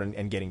throwing them out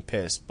and getting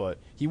pissed. But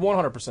he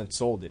 100%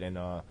 sold it. And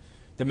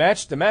the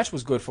match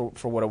was good for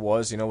what it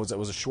was. You know, it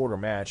was a shorter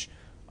match.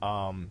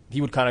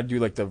 He would kind of do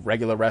like the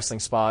regular wrestling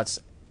spots,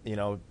 you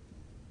know,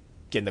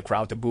 getting the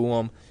crowd to boo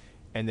him,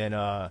 and then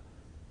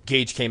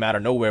Gage came out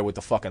of nowhere with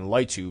the fucking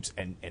light tubes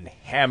and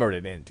hammered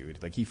it in,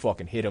 dude. Like he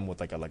fucking hit him with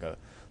like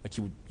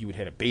you would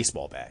hit a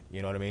baseball bat.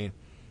 You know what I mean?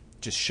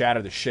 Just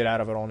shattered the shit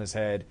out of it on his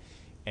head,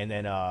 and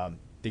then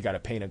they got a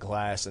pane of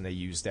glass and they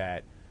used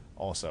that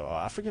also.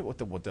 I forget what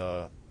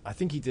the I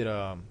think he did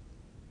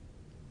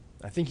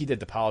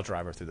the pile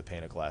driver through the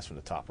pane of glass from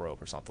the top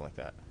rope or something like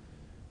that.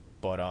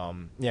 But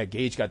yeah,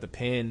 Gage got the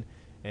pin,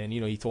 and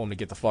he told him to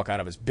get the fuck out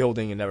of his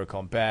building and never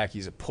come back.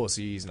 He's a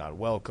pussy. He's not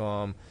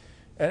welcome.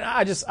 And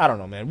I don't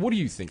know, man. What do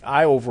you think?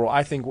 I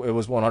think it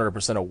was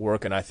 100% of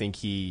work, and I think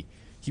he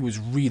was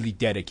really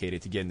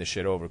dedicated to getting the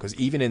shit over. Because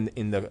even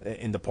in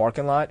the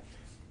parking lot,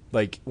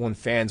 like when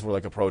fans were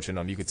like approaching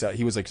him, you could tell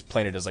he was like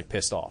playing it as like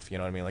pissed off. You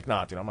know what I mean? Like,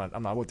 nah, dude,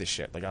 I'm not with this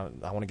shit. Like, I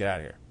want to get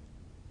out of here.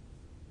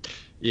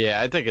 Yeah,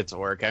 I think it's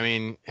work. I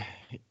mean,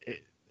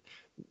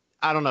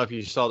 I don't know if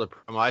you saw the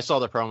promo. I saw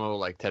the promo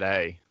like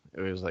today.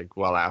 It was like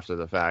well after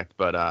the fact,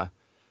 but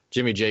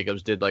Jimmy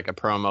Jacobs did like a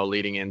promo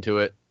leading into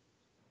it.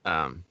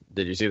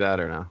 Did you see that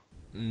or no?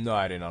 No,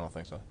 I didn't. I don't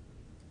think so.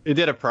 He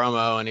did a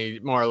promo and he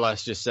more or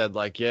less just said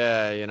like,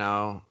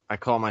 yeah, I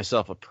call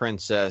myself a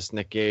princess.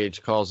 Nick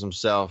Gage calls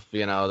himself,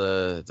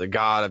 the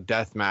god of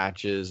death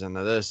matches and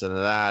the this and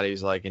the that.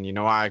 He's like, and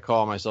why I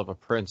call myself a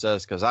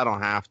princess? Because I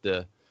don't have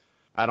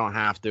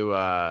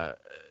to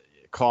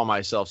call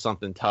myself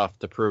something tough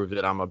to prove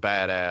that I'm a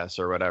badass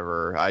or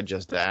whatever. I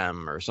just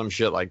am, or some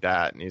shit like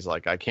that. And he's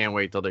like, I can't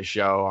wait till the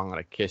show. I'm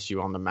gonna kiss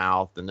you on the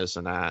mouth and this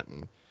and that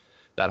and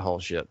that whole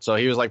shit. So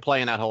he was like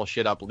playing that whole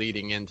shit up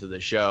leading into the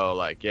show.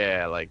 Like,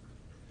 yeah, like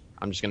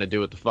I'm just gonna do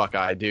what the fuck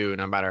I do,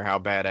 no matter how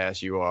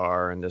badass you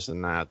are and this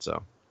and that.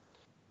 So,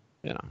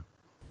 Yeah,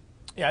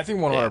 I think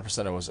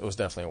 100% it was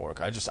definitely a work.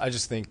 I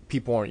just think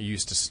people aren't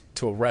used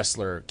to a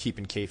wrestler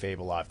keeping kayfabe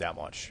alive that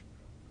much.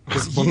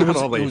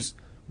 It was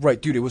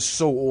right, dude. It was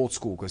so old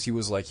school because he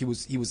was.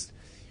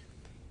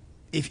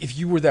 If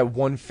you were that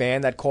one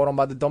fan that caught him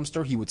by the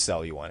dumpster, he would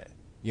sell you on it.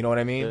 You know what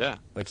I mean? Yeah.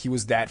 Like he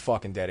was that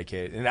fucking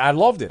dedicated, and I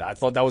loved it. I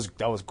thought that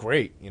was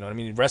great. You know what I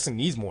mean? Wrestling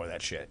needs more of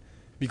that shit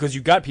because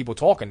you got people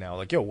talking now.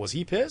 Like, yo, was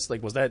he pissed?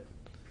 Like, was that?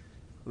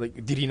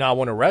 Like, did he not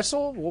want to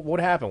wrestle? What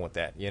happened with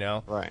that?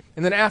 Right.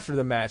 And then after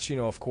the match,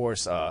 of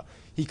course,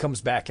 he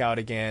comes back out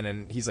again,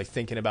 and he's like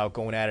thinking about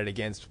going at it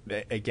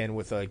again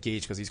with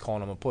Gage because he's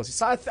calling him a pussy.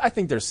 So I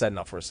think they're setting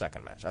up for a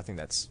second match. I think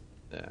that's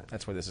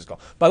where this is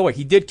going. By the way,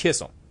 he did kiss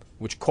him,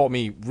 which caught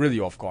me really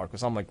off guard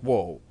because I'm like,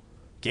 whoa,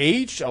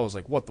 Gage? I was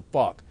like, what the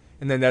fuck?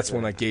 And then that's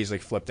when like Gage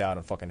like flipped out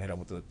and fucking hit him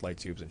with the light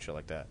tubes and shit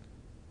like that.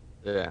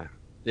 Yeah.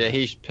 Yeah,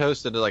 he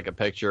posted like a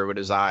picture with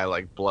his eye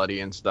like bloody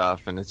and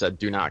stuff, and it said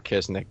 "Do not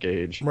kiss Nick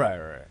Gage."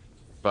 Right.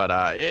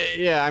 But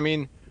yeah, I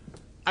mean,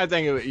 I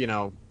think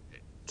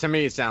to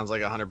me it sounds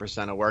like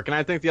 100% of work, and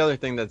I think the other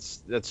thing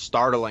that's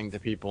startling to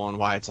people and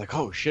why it's like,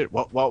 oh shit,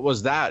 what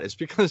was that? Is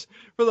because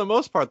for the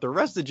most part, the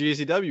rest of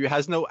GCW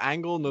has no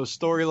angle, no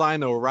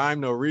storyline, no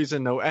rhyme, no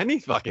reason, no any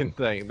fucking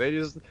thing.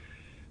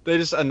 They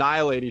just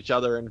annihilate each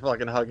other and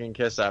fucking hug and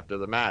kiss after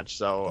the match.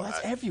 So that's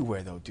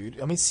everywhere, though,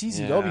 dude. I mean,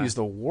 CZW is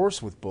the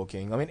worst with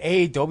booking. I mean,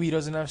 AEW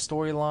doesn't have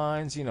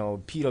storylines.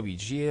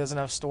 PWG doesn't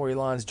have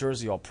storylines.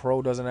 Jersey All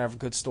Pro doesn't have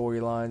good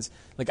storylines.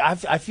 Like,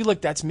 I feel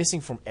like that's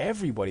missing from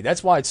everybody.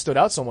 That's why it stood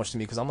out so much to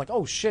me because I'm like,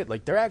 oh shit,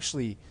 like they're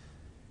actually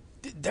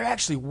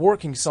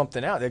working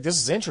something out. Like,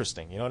 this is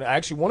interesting. I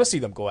actually want to see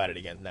them go at it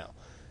again now,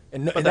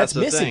 and that's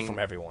missing from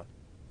everyone.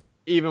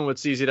 Even with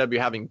CZW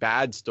having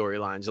bad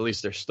storylines, at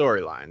least they're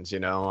storylines,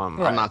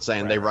 Right, I'm not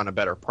saying they run a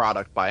better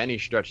product by any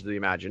stretch of the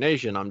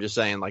imagination. I'm just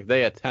saying, like,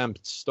 they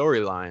attempt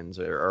storylines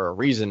or a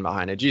reason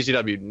behind it.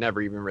 GCW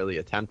never even really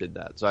attempted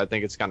that. So I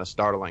think it's kind of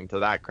startling to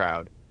that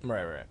crowd.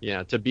 Right.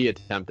 To be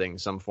attempting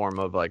some form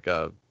of, like,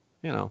 some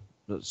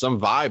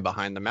vibe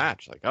behind the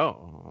match. Like,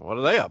 oh, what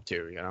are they up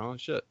to?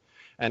 Shit.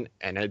 And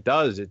it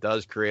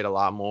does create a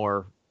lot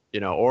more,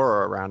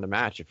 aura around a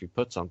match if you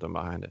put something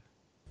behind it.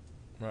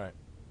 Right.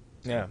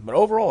 Yeah, but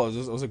overall,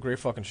 it was a great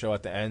fucking show.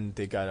 At the end,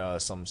 they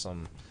got some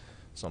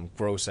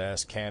gross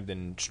ass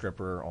Camden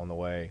stripper on the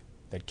way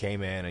that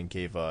came in and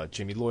gave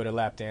Jimmy Lloyd a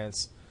lap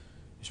dance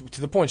to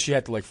the point she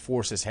had to like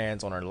force his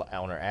hands on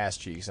her ass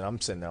cheeks. And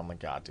I'm sitting there, I'm like,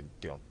 God, dude,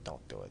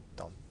 don't do it,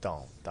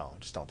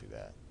 just don't do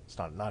that. It's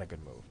not a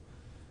good move.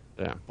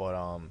 Yeah.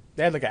 But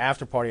they had like an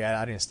after party.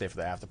 I didn't stay for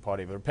the after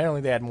party, but apparently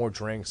they had more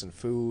drinks and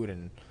food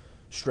and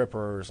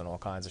strippers and all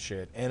kinds of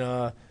shit,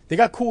 and they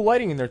got cool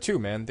lighting in there too,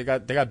 man. They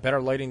got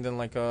better lighting than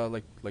like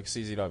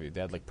CZW.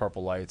 They had like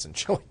purple lights and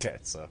shit like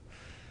that. So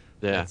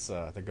yeah,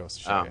 that goes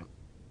to show you.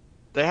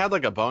 They had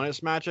like a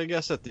bonus match, I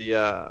guess, at the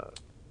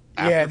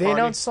yeah. They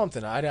announced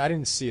something. I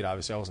didn't see it.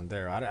 Obviously, I wasn't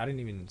there. I didn't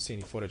even see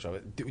any footage of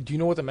it. Do you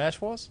know what the match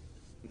was?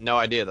 No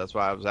idea. That's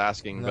why I was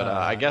asking. But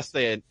I guess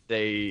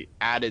they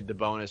added the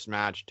bonus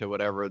match to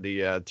whatever the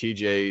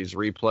TJ's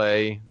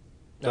replay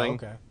thing.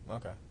 Oh,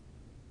 okay.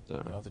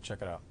 So I'll have to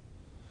check it out.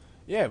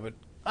 Yeah, but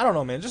I don't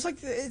know, man. Just like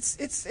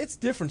it's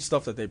different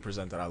stuff that they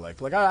present that I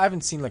like. Like I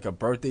haven't seen like a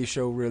birthday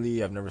show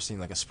really. I've never seen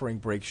like a spring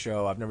break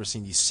show. I've never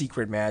seen these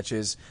secret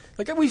matches.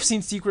 Like we've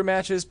seen secret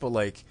matches, but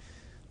like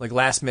like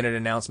last minute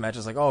announced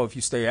matches, like, oh, if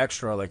you stay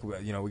extra, like,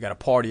 you know, we got a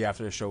party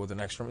after the show with an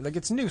extra. Like,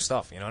 it's new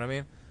stuff. You know what I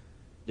mean?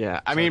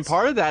 Yeah, I mean,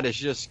 part of that is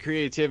just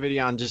creativity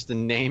on just the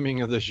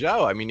naming of the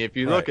show. I mean, if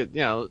you look at,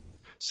 you know,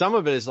 some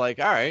of it is like,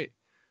 all right,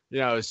 you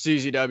know,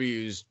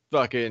 CZW's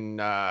fucking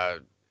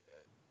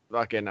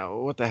what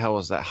the hell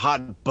was that?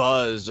 Hot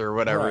Buzz or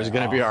whatever is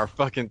going to be our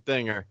fucking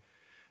thing, or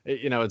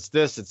you know, it's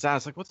this, it's that.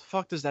 It's like, what the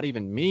fuck does that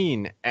even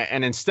mean?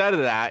 And instead of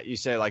that, you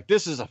say like,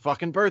 this is a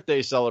fucking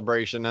birthday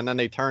celebration, and then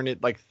they turn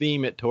it like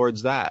theme it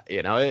towards that.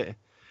 You know,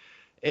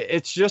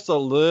 it's just a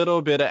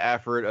little bit of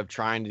effort of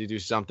trying to do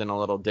something a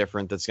little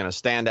different that's going to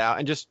stand out,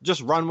 and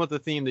just run with the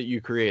theme that you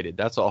created.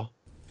 That's all.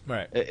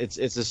 Right. It's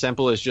as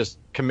simple as just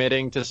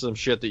committing to some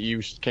shit that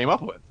you came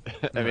up with.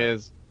 I mean,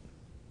 it's.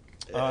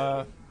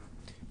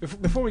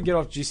 Before we get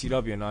off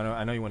GCW, and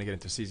I know you want to get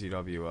into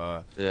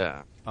CZW.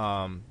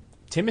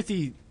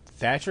 Timothy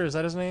Thatcher, is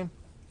that his name?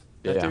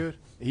 That dude.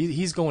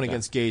 He's going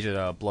against Gage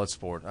at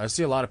Bloodsport. I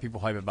see a lot of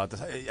people hype about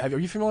this. Are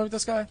you familiar with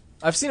this guy?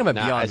 I've seen him at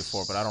Beyond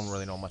before, but I don't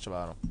really know much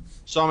about him.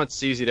 Saw him at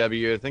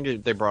CZW. I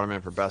think they brought him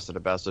in for Best of the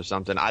Best or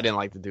something. I didn't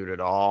like the dude at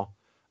all.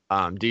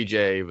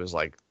 DJ was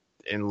like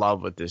in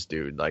love with this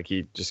dude. Like,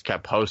 he just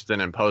kept posting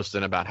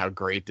about how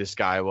great this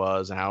guy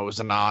was and how it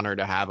was an honor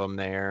to have him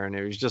there. And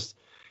it was just,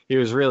 he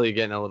was really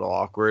getting a little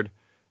awkward.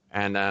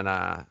 And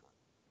then,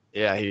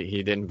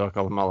 he didn't book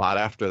him a lot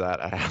after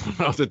that. I don't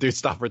know if the dude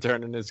stopped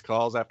returning his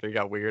calls after he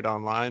got weird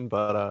online,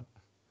 but I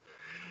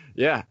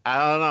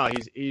don't know.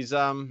 He's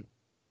kind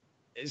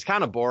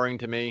of boring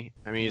to me.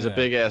 I mean, he's a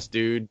big ass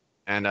dude,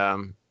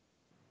 and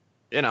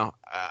you know,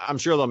 I'm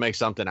sure they'll make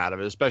something out of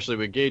it, especially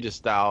with Gage's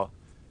style.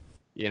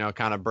 You know,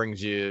 kind of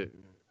brings you,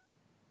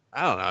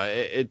 I don't know,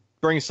 it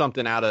brings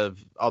something out of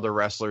other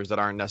wrestlers that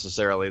aren't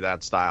necessarily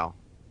that style.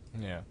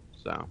 Yeah.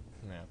 So.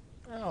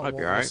 Oh, might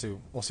be all right.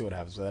 We'll see what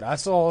happens with that. I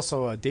saw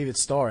also David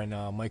Starr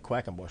and Mike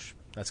Quackenbush.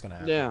 That's gonna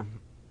happen.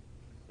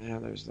 Yeah,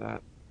 there's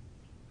that.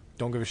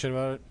 Don't give a shit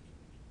about it?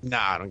 Nah,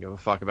 I don't give a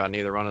fuck about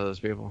neither one of those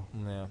people.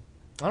 Yeah.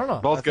 I don't know.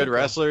 Both good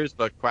wrestlers,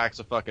 but Quack's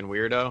a fucking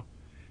weirdo.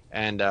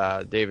 And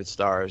David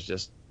Starr is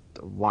just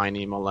a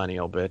whiny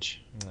millennial bitch.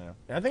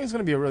 Yeah. I think it's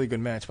going to be a really good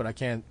match, but I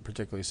can't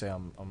particularly say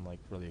I'm like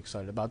really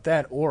excited about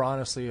that, or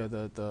honestly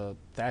the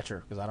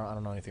Thatcher, because I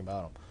don't know anything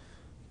about him.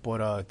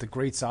 But the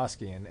Great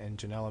Sasuke and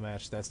Janela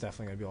match, that's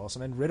definitely going to be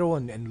awesome. And Riddle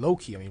and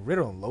Loki. I mean,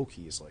 Riddle and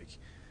Loki is like...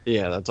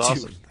 Yeah, that's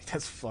awesome. Dude, like,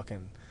 that's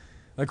fucking...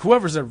 Like,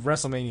 whoever's at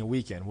WrestleMania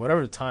weekend,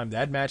 whatever time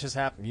that match has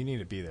happened, you need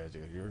to be there,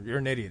 dude. You're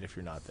an idiot if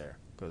you're not there.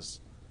 Because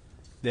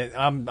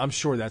I'm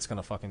sure that's going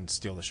to fucking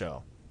steal the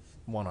show.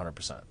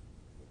 100%.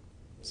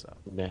 So.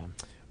 Yeah.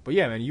 But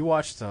yeah, man, you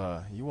watched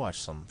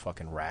some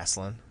fucking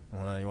wrestling. You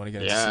want to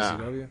get into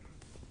CZW?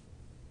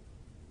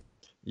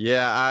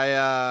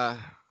 Yeah,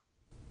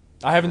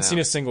 I haven't seen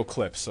a single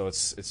clip, so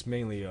it's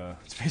mainly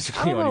it's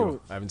basically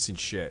audio. I haven't seen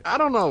shit. I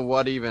don't know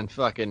what even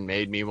fucking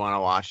made me want to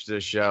watch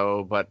this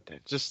show, but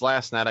just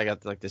last night I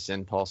got like this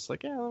impulse,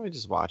 like, yeah, let me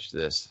just watch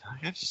this.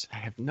 I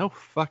have no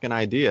fucking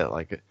idea.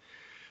 Like,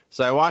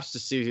 so I watched the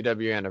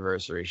CZW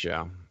anniversary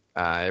show.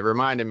 It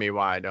reminded me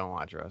why I don't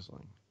watch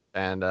wrestling,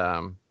 and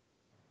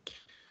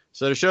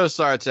so the show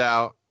starts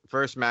out.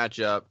 First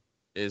matchup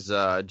is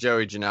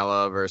Joey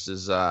Janela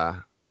versus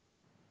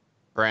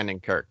Brandon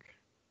Kirk.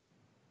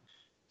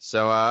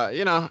 So,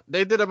 you know,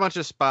 they did a bunch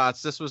of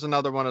spots. This was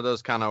another one of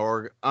those kind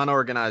of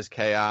unorganized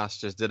chaos.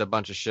 Just did a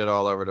bunch of shit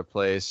all over the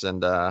place.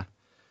 And,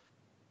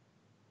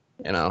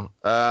 you know,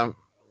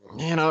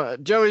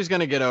 Joey's going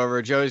to get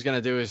over. Joey's going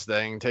to do his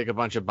thing, take a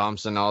bunch of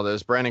bumps and all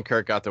this. Brandon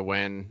Kirk got the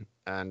win.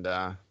 And,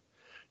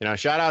 you know,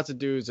 shout out to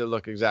dudes that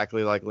look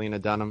exactly like Lena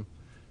Dunham,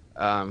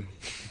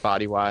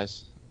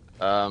 body-wise.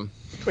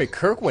 Wait,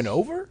 Kirk went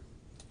over?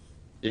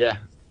 Yeah.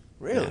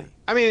 Really? Yeah.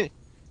 I mean...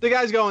 The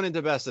guy's going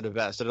into Best of the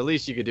Best, so the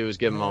least you could do is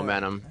give him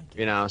momentum,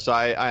 you know. So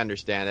I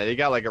understand that. He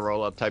got like a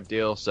roll-up type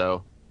deal,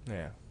 so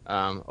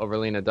over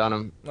Lena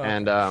Dunham,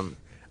 and I'm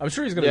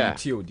sure he's gonna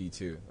be TOD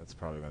too. That's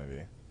probably gonna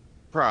be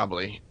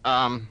probably.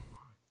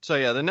 So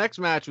yeah, the next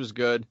match was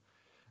good.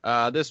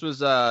 This was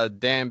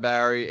Dan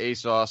Barry,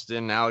 Ace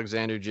Austin,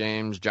 Alexander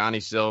James, Johnny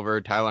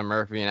Silver, Tyler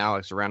Murphy, and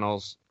Alex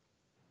Reynolds.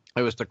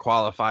 It was to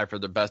qualify for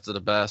the Best of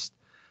the Best.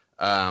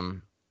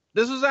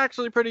 This was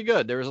actually pretty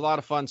good. There was a lot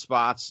of fun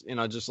spots, you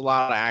know, just a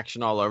lot of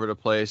action all over the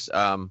place.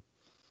 I've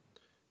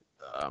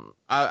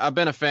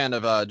been a fan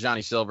of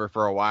Johnny Silver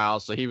for a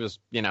while, so he was,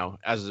 you know,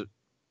 as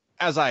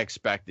I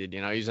expected. You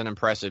know, he's an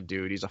impressive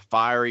dude. He's a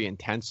fiery,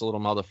 intense little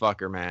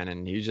motherfucker, man,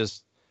 and he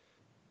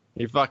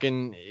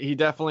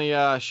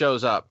definitely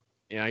shows up.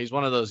 You know, he's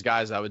one of those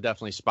guys I would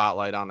definitely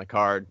spotlight on the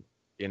card.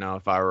 You know,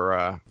 if I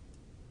were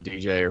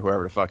DJ or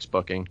whoever the fuck's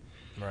booking,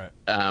 right.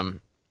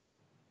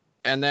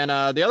 And then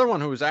the other one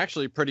who was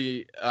actually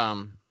pretty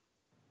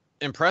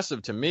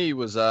impressive to me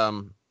was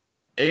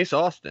Ace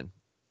Austin.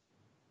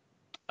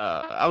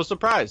 I was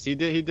surprised. He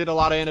did a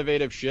lot of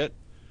innovative shit,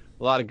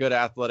 a lot of good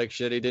athletic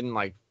shit. He didn't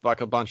like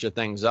fuck a bunch of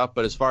things up.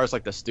 But as far as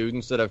like the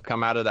students that have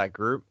come out of that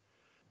group,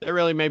 they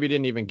really maybe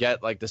didn't even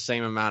get like the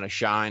same amount of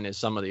shine as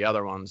some of the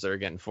other ones that are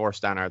getting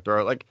forced down our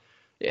throat. Like,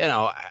 you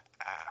know,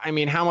 I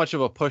mean, how much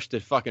of a push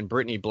did fucking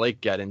Brittany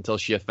Blake get until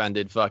she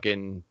offended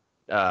fucking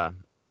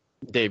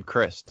Dave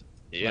Christ?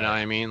 You know what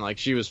I mean? Like,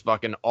 she was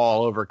fucking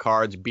all over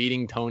cards,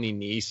 beating Tony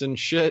Nese and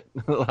shit.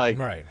 Like,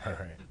 right.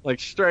 Like,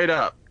 straight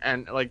up.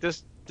 And, like,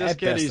 this At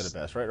kid, Best of the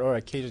Best, right? Or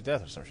at Cage of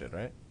Death or some shit,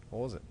 right? What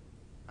was it?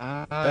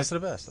 Best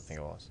of the Best, I think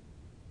it was.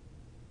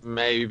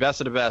 Maybe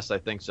Best of the Best, I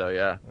think so,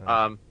 yeah.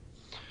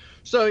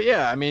 So,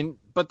 yeah, I mean,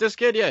 but this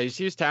kid, yeah,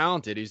 he's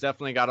talented. He's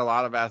definitely got a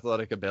lot of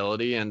athletic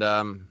ability, and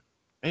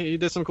he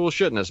did some cool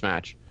shit in this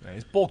match. Yeah,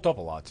 he's bulked up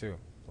a lot, too,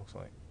 looks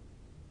like.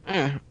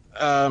 Yeah.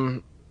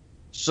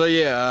 So,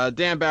 yeah,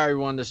 Dan Barry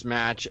won this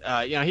match.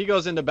 You know, he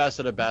goes into Best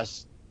of the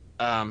Best.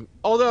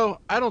 Although,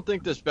 I don't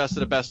think this Best of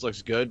the Best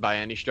looks good by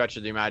any stretch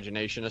of the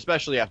imagination,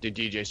 especially after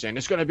DJ saying,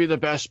 it's going to be the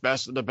best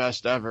of the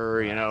best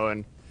ever, you know,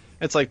 and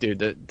it's like,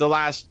 dude, the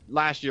last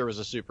year was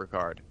a super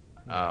card.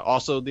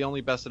 Also, the only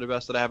Best of the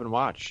Best that I haven't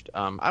watched.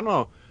 I don't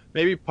know,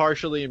 maybe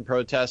partially in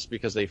protest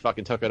because they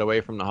fucking took it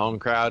away from the home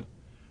crowd,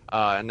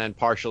 and then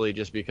partially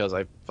just because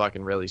I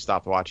fucking really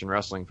stopped watching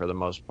wrestling for the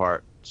most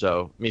part.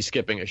 So me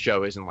skipping a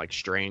show isn't like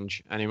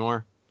strange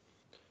anymore.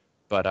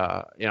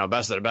 But you know,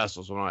 Best of the Best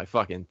was one of my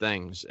fucking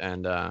things,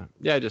 and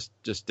yeah, I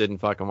just didn't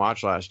fucking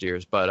watch last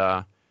year's.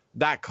 But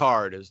that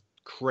card is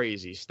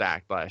crazy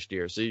stacked last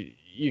year, so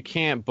you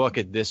can't book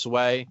it this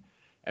way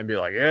and be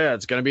like, yeah,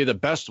 it's gonna be the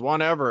best one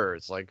ever.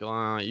 It's like,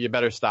 you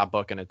better stop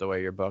booking it the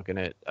way you're booking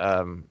it.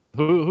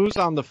 Who's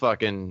on the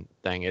fucking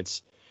thing?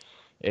 It's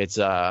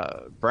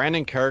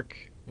Brandon Kirk.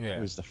 Yeah.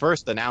 Who's the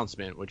first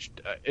announcement, which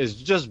is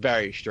just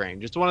very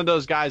strange. It's one of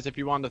those guys, if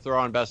you want to throw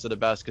on Best of the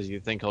Best because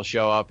you think he'll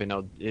show up and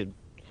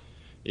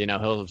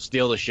he'll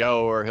steal the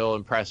show or he'll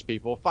impress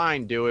people,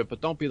 fine, do it, but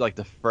don't be like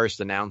the first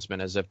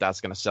announcement as if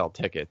that's going to sell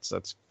tickets.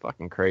 That's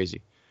fucking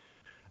crazy.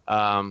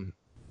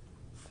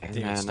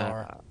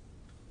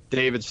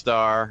 David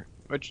Starr,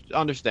 which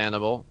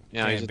understandable.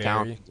 You know, he's a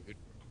talented dude.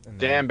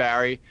 Dan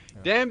Barry.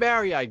 Yeah. Dan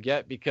Barry I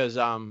get because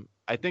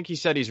I think he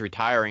said he's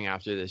retiring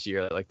after this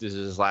year. Like, this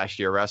is his last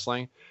year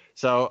wrestling.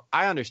 So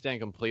I understand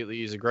completely.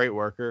 He's a great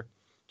worker.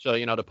 So,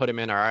 you know, to put him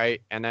in, all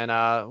right. And then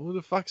who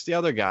the fuck's the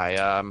other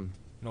guy?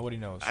 Nobody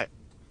knows.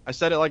 I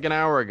said it like an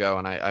hour ago,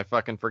 and I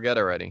fucking forget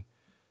already.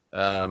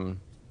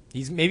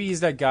 He's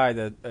that guy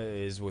that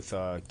is with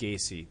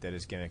Gacy. That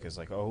his gimmick is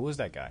like, oh, who is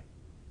that guy?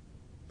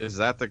 Is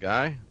that the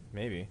guy?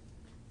 Maybe.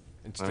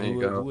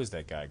 Who is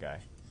that guy?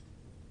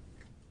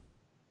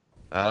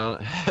 I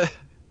don't.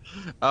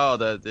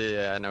 Oh,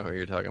 yeah, I know who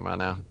you're talking about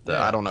now.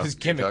 I don't know. His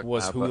gimmick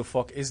was, who the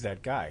fuck is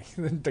that guy?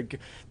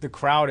 The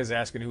crowd is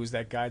asking who's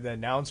that guy. The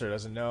announcer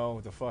doesn't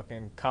know. The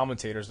fucking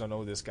commentators don't know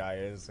who this guy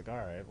is. It's like,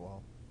 all right,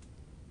 well,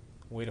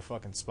 way to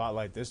fucking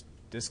spotlight this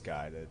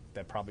guy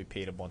that probably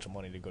paid a bunch of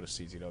money to go to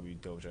CZW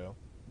Dojo.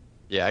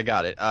 Yeah, I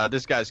got it.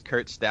 This guy's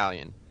Kurt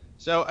Stallion.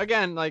 So,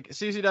 again, like,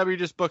 CZW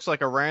just books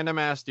like a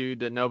random-ass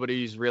dude that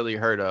nobody's really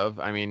heard of.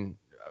 I mean,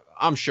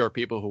 I'm sure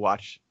people who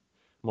watch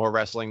more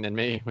wrestling than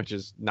me, which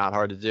is not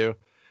hard to do,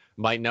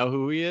 might know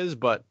who he is,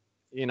 but,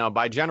 you know,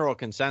 by general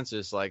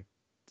consensus, like,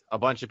 a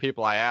bunch of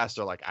people I asked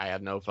are like, I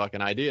have no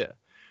fucking idea.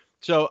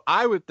 So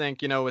I would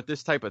think, you know, with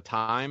this type of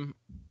time,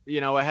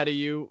 you know, ahead of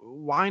you,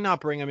 why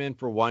not bring him in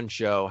for one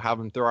show, have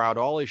him throw out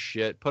all his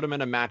shit, put him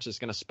in a match that's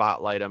going to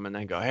spotlight him, and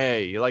then go,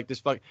 hey, you like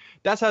this fuck?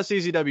 That's how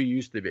CZW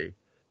used to be.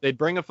 They'd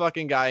bring a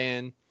fucking guy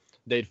in,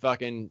 they'd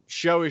fucking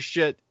show his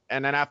shit,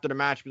 and then after the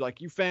match, be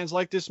like, you fans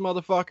like this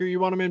motherfucker? You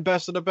want him in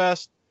Best of the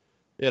Best?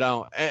 You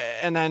know,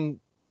 and then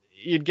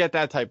you'd get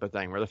that type of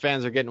thing where the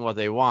fans are getting what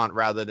they want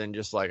rather than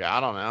just like, I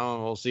don't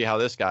know, we'll see how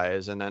this guy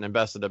is. And then in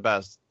Best of the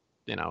Best,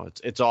 you know,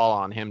 it's all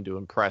on him to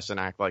impress and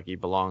act like he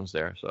belongs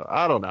there. So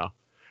I don't know.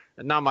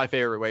 Not my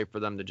favorite way for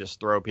them to just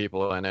throw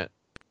people in it.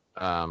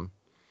 Yeah.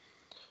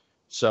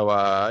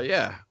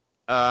 Yeah,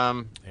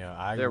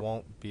 I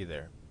won't be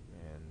there,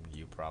 and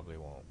you probably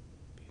won't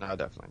be there. No,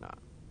 definitely not.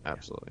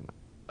 Absolutely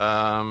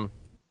not.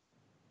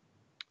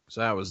 So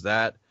that was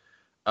that.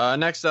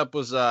 Next up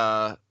was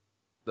the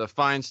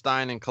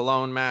Feinstein and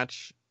Cologne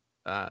match.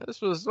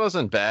 This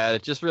wasn't bad.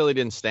 It just really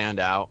didn't stand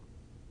out.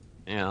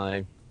 You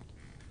know,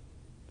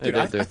 dude,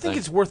 I think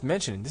it's worth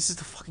mentioning. This is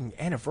the fucking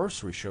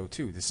anniversary show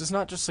too. This is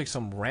not just like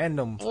some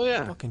random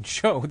fucking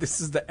show. This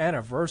is the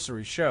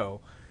anniversary show.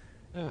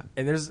 Yeah.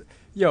 And there's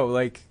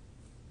like,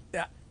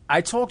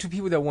 I talked to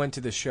people that went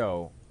to the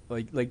show,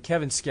 like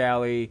Kevin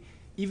Scally.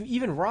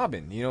 Even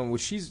Robin, you know,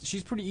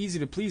 she's pretty easy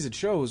to please at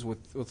shows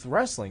with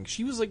wrestling.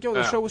 She was like, "Yo,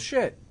 the show was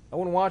shit. I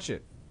wouldn't watch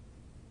it."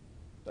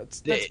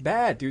 That's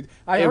bad, dude.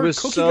 I heard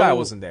Cookie Guy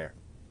wasn't there.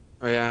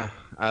 Yeah,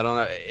 I don't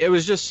know. It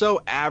was just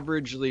so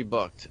averagely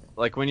booked.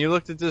 Like, when you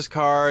looked at this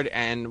card,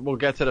 and we'll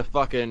get to the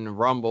fucking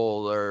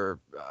Rumble or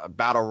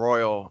Battle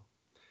Royal,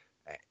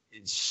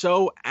 it's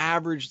so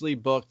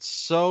averagely booked,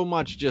 so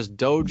much just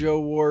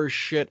Dojo Wars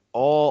shit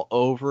all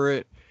over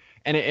it.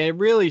 And it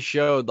really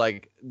showed,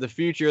 like, the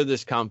future of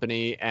this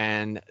company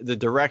and the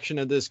direction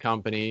of this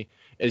company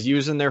is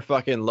using their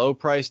fucking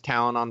low-priced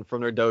talent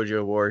from their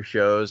Dojo War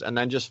shows and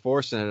then just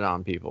forcing it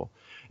on people.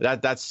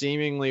 That's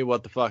seemingly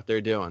what the fuck they're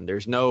doing.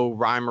 There's no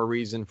rhyme or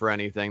reason for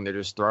anything. They're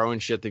just throwing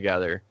shit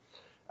together.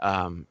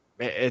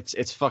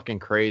 it's fucking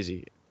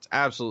crazy. It's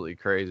absolutely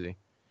crazy.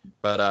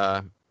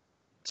 But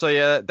so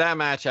yeah, that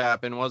match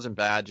happened. Wasn't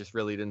bad. Just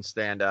really didn't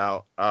stand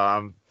out.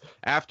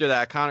 After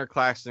that, Connor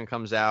Claxton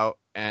comes out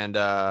and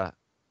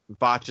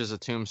botches a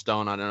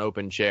tombstone on an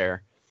open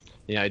chair.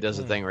 You know, he does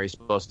the thing where he's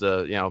supposed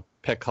to, you know,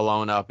 pick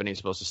Cologne up and he's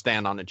supposed to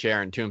stand on the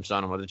chair and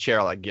tombstone him, but the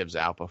chair like gives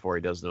out before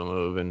he does the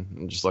move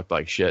and just looked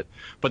like shit.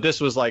 But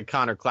this was like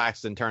Connor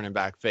Claxton turning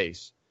back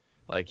face.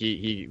 Like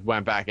he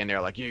went back in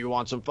there like, you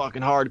want some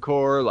fucking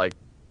hardcore? Like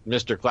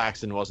Mr.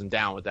 Claxton wasn't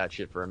down with that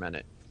shit for a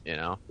minute, you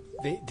know?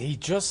 They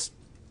just...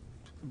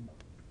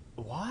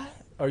 What?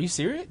 Are you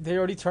serious? They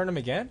already turned him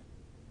again?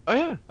 Oh,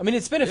 yeah. I mean,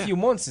 it's been a few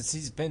months since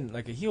he's been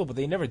like a heel, but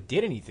they never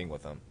did anything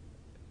with him.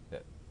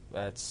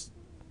 That's...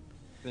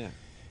 Yeah.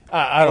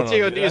 I don't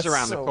know. TOD's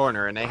around the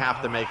corner, and they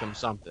have to make him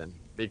something.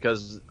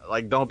 Because,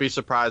 like, don't be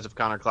surprised if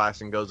Connor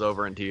Claxton goes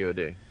over in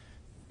TOD.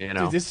 You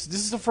know? Dude, this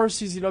is the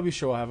first CZW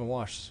show I haven't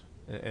watched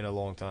in a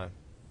long time.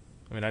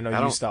 I mean, I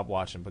know you stopped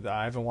watching, but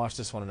I haven't watched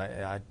this one,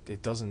 and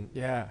it doesn't...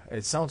 Yeah,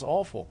 it sounds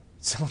awful.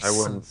 It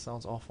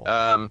sounds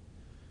awful.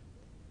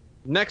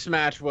 Next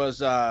match was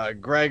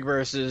Greg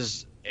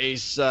versus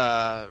Ace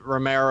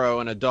Romero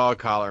in a dog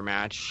collar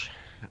match.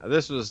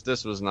 This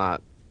was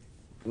not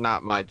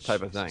my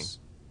type of thing.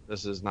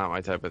 This is not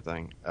my type of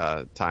thing.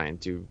 Tying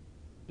two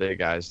big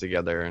guys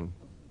together, and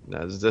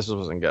this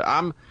wasn't good.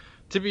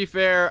 To be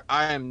fair,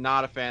 I am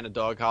not a fan of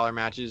dog collar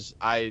matches.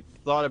 I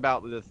thought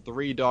about the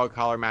 3 dog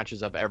collar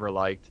matches I've ever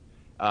liked.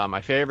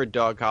 My favorite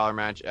dog collar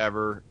match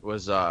ever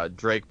was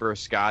Drake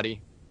versus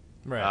Scotty.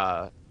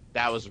 Right.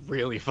 That was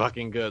really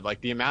fucking good.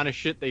 Like, the amount of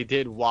shit they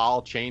did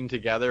while chained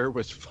together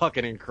was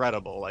fucking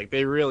incredible. Like,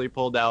 they really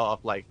pulled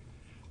out like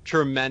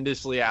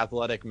tremendously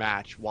athletic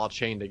match while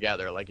chained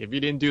together. Like, if you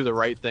didn't do the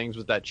right things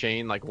with that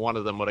chain, like, one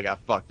of them would have got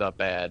fucked up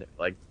bad.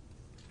 Like,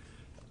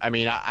 I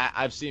mean,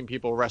 I've seen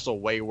people wrestle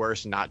way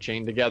worse not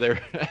chained together,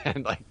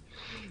 and like,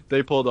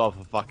 they pulled off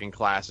a fucking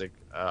classic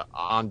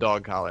on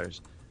dog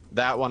collars.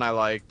 That one I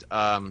liked.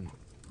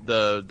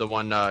 The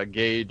one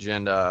Gage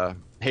and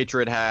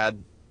Hatred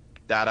had,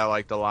 that I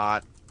liked a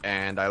lot,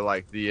 and I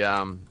liked the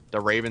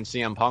Raven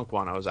CM Punk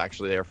one. I was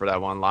actually there for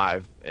that one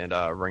live in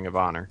Ring of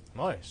Honor.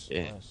 Nice.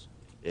 Nice.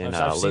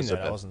 I've seen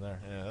that. I wasn't there.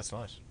 Yeah, that's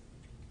nice.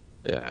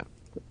 Yeah.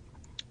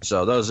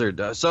 So those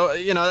are so,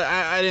 you know,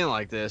 I didn't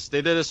like this.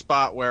 They did a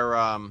spot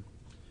where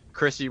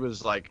Chrissy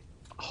was like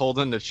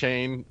holding the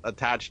chain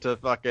attached to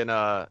fucking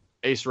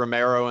Ace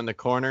Romero in the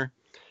corner,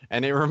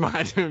 and it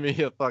reminded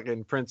me of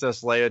fucking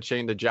Princess Leia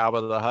chained to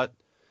Jabba the Hutt.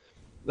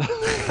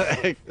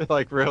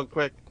 like real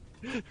quick.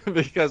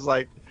 Because,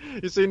 like,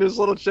 you seen this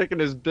little chick and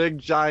this big,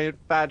 giant,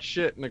 fat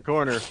shit in the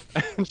corner.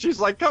 And she's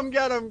like, come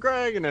get him,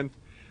 Greg. And then,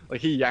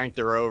 like, he yanked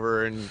her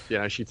over and, you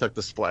know, she took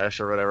the splash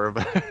or whatever.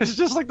 But it's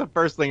just, like, the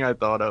first thing I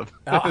thought of.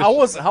 How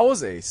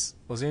was Ace?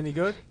 Was he any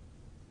good?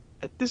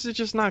 This is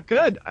just not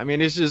good. I mean,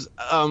 it's just,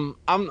 I'm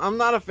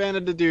not a fan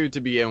of the dude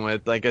to begin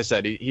with. Like I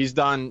said, he's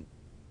done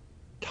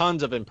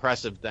tons of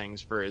impressive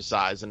things for his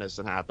size and this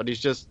and that. But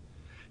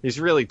he's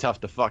really tough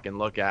to fucking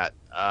look at.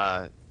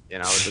 You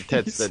know, the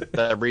tits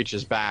that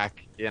reaches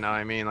back, you know what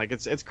I mean? Like,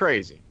 it's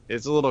crazy.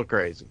 It's a little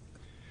crazy.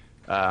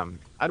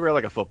 I'd wear,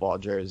 like, a football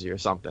jersey or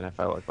something if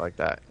I looked like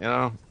that, you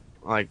know?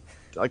 Like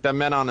that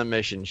Men on a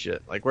Mission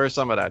shit. Like, where's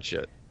some of that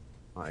shit?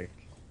 Like,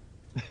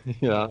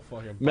 you know?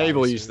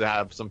 Mabel used to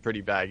have some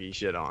pretty baggy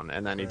shit on,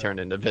 and then he turned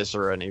into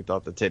Viscera, and he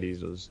thought the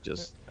titties was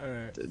just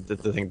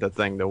the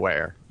thing to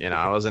wear. You know,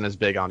 I wasn't as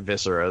big on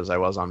Viscera as I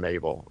was on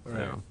Mabel.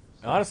 Right. You know?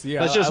 Honestly,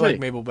 yeah, I like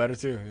Mabel better,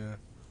 too.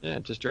 Yeah,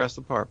 just dress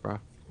the part, bro.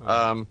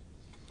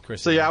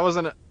 So yeah, I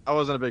wasn't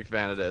a big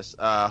fan of this.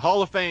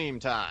 Hall of Fame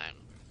time.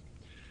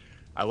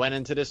 I went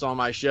into this on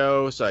my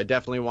show, so I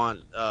definitely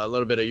want a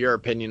little bit of your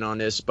opinion on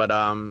this. But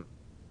John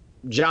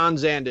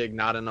Zandig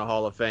not in the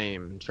Hall of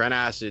Fame. Trent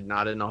Acid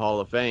not in the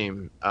Hall of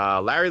Fame.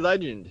 Larry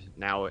Legend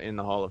now in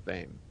the Hall of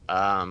Fame.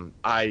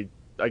 I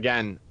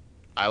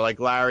like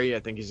Larry. I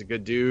think he's a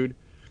good dude.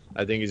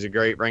 I think he's a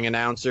great ring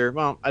announcer.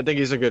 Well, I think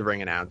he's a good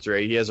ring announcer.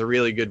 He has a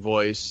really good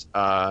voice.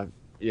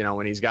 You know,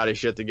 when he's got his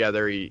shit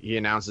together, he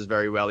announces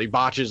very well. He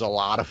botches a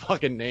lot of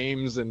fucking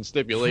names and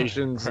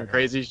stipulations and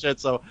crazy shit.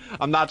 So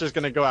I'm not just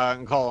going to go out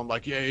and call him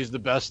like, yeah, he's the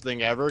best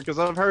thing ever. Because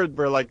I've heard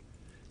where, like,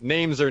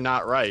 names are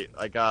not right.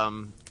 Like,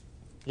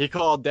 he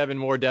called Devin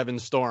Moore Devin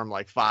Storm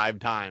like 5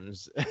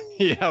 times,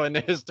 you know, in the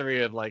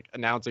history of, like,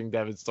 announcing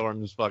Devin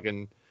Storm's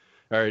fucking,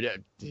 or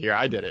here,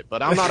 I did it.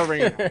 But I'm not a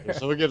ring announcer,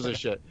 so who gives a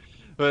shit?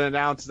 But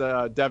announced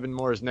Devin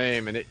Moore's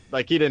name, and he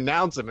didn't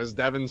announce him as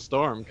Devin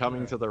Storm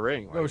coming to the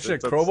ring. Like, oh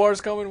shit,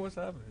 Crowbar's coming? What's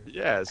happening?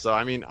 Yeah, so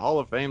I mean, Hall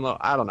of Fame,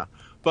 I don't know.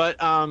 But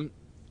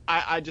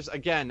I just,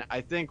 again,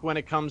 I think when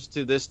it comes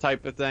to this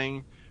type of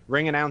thing,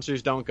 ring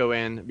announcers don't go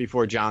in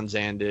before John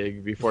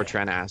Zandig, before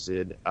Trent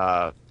Acid.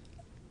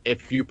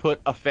 If you put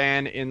a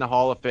fan in the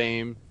Hall of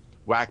Fame,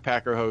 Whack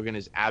Packer Hogan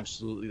is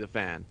absolutely the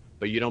fan.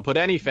 But you don't put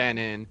any fan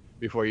in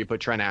before you put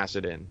Trent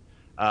Acid in.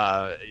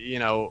 You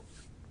know,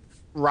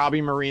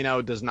 Robbie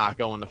Marino does not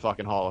go in the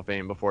fucking Hall of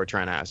Fame before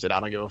Trent Acid. I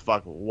don't give a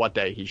fuck what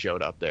day he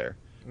showed up there.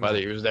 Whether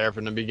he was there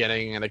from the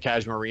beginning and the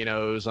Cash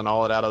Marinos and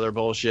all of that other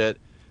bullshit.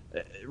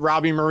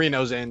 Robbie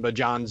Marino's in, but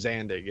John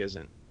Zandig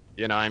isn't.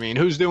 You know, I mean,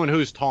 who's doing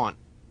whose taunt?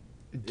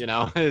 You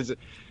know,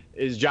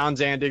 is John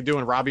Zandig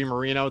doing Robbie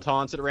Marino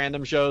taunts at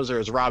random shows, or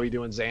is Robbie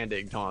doing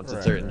Zandig taunts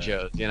at certain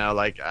shows? You know,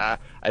 like I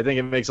think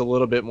it makes a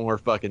little bit more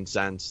fucking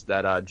sense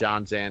that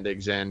John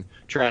Zandig's in,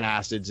 Trent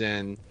Acid's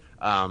in,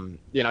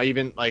 you know,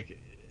 even like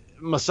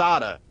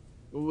Masada,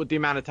 with the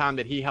amount of time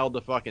that he held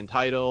the fucking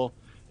title,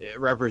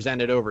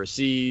 represented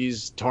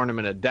overseas,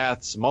 tournament of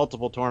deaths,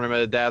 multiple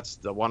tournament of deaths,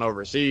 the one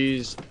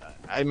overseas.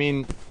 I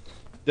mean,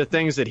 the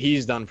things that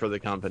he's done for the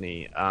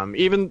company,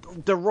 even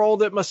the role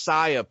that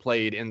Messiah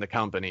played in the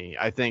company,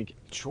 I think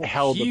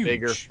held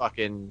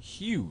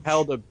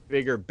a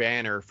bigger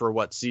banner for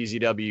what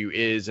CZW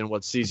is and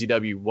what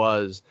CZW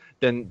was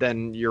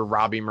than your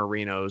Robbie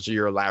Marinos or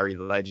your Larry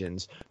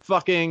Legends.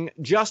 Fucking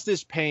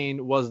Justice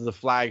Payne was the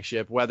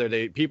flagship,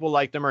 whether people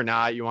liked him or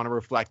not. You want to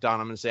reflect on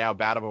him and say how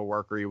bad of a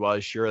worker he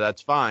was, sure,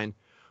 that's fine,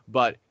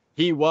 but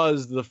he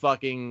was the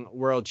fucking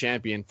world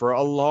champion for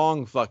a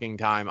long fucking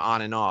time,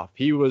 on and off.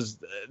 He was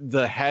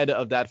the head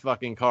of that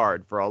fucking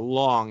card for a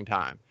long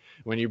time.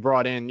 When you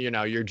brought in, you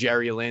know, your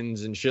Jerry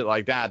Lynn's and shit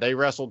like that, they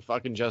wrestled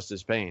fucking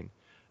Justice Payne.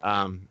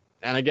 And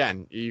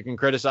again, you can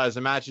criticize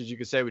the matches, you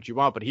can say what you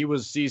want, but he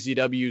was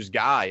CZW's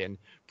guy and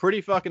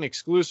pretty fucking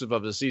exclusive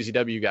of the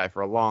CZW guy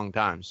for a long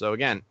time. So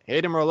again,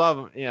 hate him or love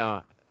him, you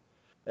know,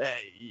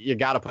 you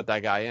got to put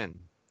that guy in.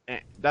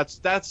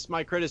 That's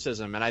my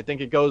criticism, and I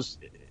think it goes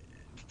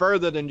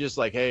further than just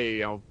like, hey,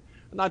 you know,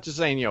 I'm not just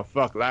saying, you know,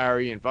 fuck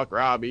Larry and fuck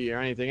Robbie or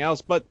anything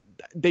else, but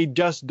they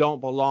just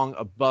don't belong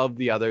above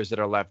the others that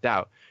are left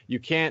out. You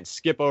can't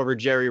skip over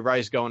Jerry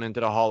Rice going into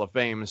the Hall of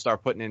Fame and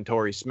start putting in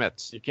Torrey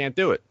Smiths. You can't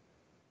do it.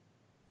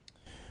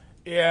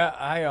 Yeah,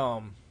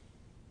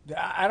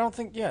 I don't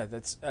think. Yeah,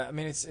 that's. I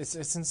mean,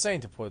 it's insane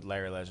to put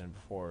Larry Legend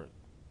before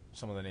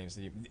some of the names.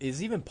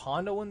 Is even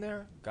Pondo in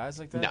there? Guys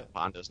like that? No,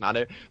 Pondo's not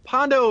there.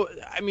 Pondo,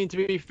 I mean,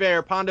 to be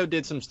fair, Pondo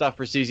did some stuff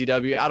for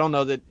CZW. I don't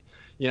know that,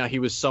 you know, he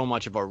was so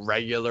much of a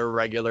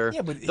regular.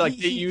 Yeah, but like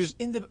he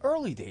used in the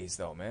early days,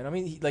 though, man. I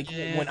mean,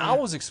 when I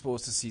was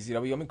exposed to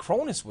CZW, I mean,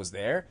 Cronus was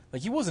there.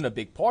 Like, he wasn't a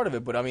big part of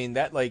it, but I mean,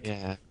 that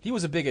he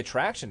was a big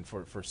attraction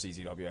for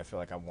CZW. I feel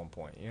like at one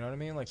point, you know what I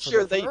mean? Like,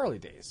 for the early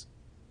days,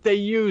 they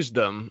used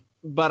them,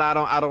 but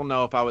I don't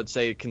know if I would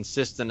say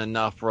consistent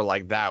enough where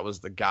like that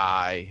was the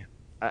guy.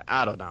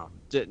 I don't know.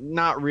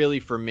 Not really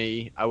for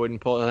me. I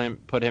wouldn't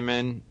put him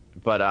in,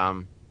 but I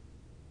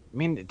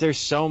mean, there's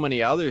so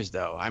many others,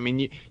 though. I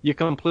mean, you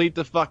complete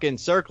the fucking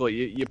circle.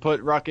 You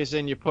put Ruckus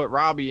in, you put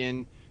Robbie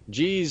in.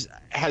 G's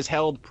has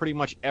held pretty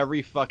much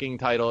every fucking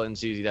title in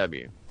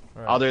CZW,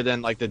 right, other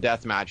than, like, the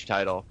deathmatch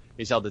title.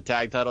 He's held the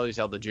tag title, he's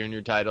held the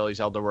junior title, he's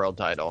held the world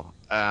title.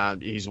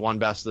 He's won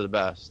best of the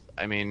best.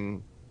 I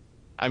mean,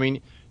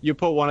 you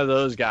put one of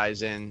those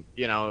guys in,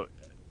 you know,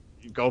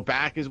 you go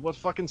back is what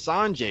fucking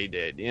Sanjay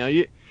did. You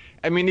know,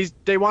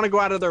 they want to go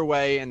out of their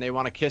way and they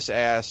want to kiss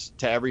ass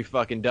to every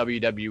fucking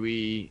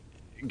WWE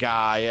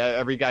guy,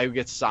 every guy who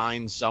gets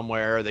signed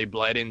somewhere. They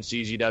bled in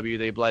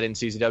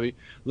CZW.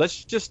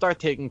 Let's just start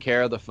taking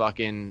care of the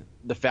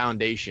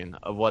foundation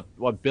of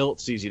what built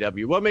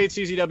CZW, what made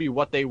CZW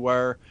what they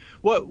were,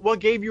 what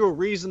gave you a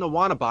reason to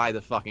want to buy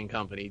the fucking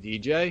company,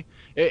 DJ.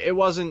 It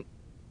wasn't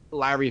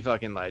Larry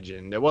fucking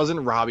Legend. It wasn't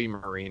Robbie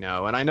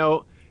Marino. And I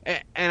know,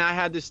 and I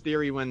had this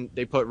theory when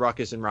they put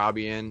Ruckus and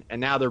Robbie in,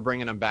 and now they're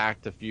bringing them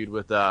back to feud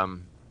with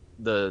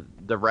the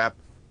rep.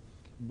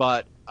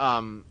 But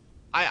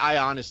I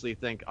honestly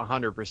think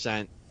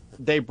 100%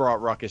 they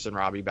brought Ruckus and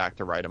Robbie back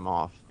to write them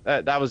off.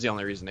 That was the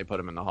only reason they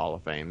put him in the Hall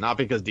of Fame. Not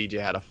because DJ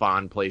had a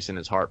fond place in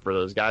his heart for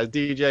those guys.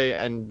 DJ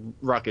and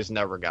Ruckus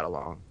never got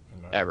along,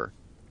 ever.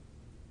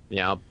 You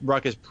know,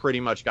 Ruckus pretty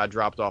much got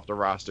dropped off the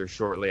roster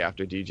shortly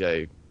after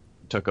DJ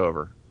took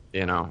over,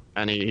 you know,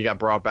 and he got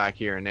brought back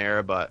here and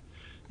there, but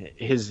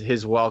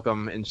his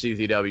welcome in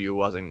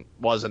CZW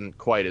wasn't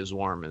quite as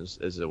warm as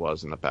it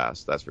was in the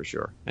past, that's for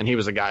sure. And he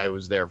was a guy who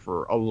was there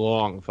for a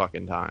long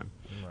fucking time.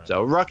 Right.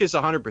 So Ruckus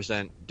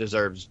 100%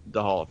 deserves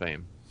the Hall of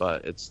Fame,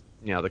 but it's,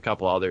 you know, the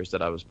couple others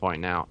that I was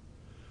pointing out.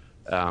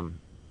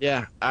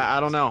 Yeah, I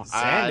don't know.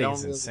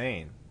 Zandig's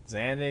insane.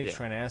 Zandig,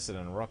 Trent Acid,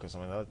 and Ruckus. I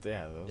mean, those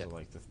are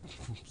like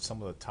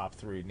some of the top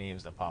three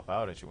names that pop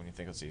out at you when you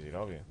think of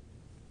CZW.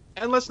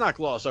 And let's not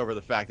gloss over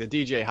the fact that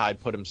DJ Hyde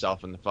put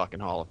himself in the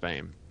fucking Hall of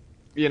Fame.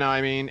 You know what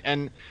I mean?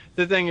 And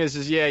the thing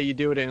is yeah, you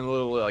do it in a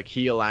little like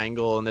heel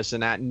angle and this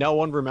and that. No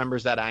one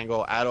remembers that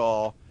angle at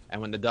all.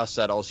 And when the dust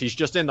settles, he's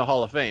just in the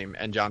Hall of Fame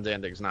and John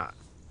Zandig's not.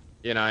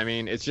 You know what I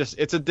mean? It's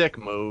a dick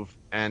move.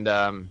 And,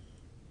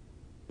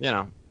 you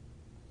know,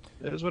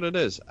 it is what it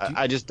is.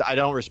 I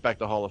don't respect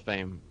the Hall of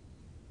Fame,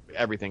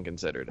 everything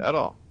considered, at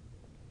all.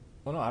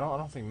 Well, no, I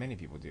don't think many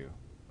people do.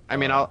 I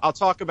mean, I'll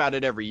talk about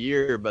it every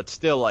year, but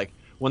still, like,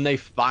 when they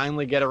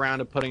finally get around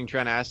to putting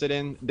Trent Acid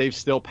in, they've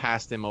still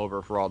passed him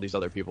over for all these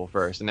other people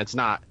first, and it's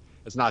not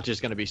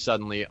just going to be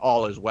suddenly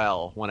all is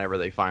well whenever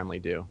they finally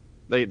do.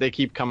 They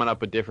keep coming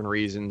up with different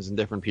reasons and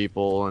different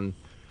people, and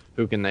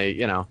who can they,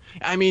 you know?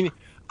 I mean,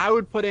 I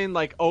would put in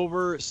like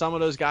over some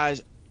of those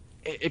guys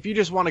if you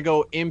just want to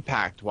go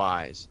impact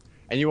wise.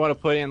 and you want to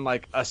put in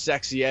like a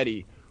Sexy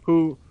Eddie,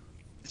 who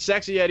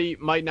Sexy Eddie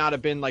might not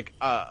have been like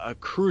a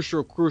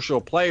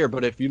crucial player,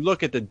 but if you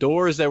look at the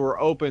doors that were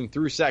open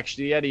through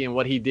Sexy Eddie and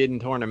what he did in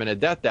Tournament of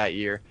Death that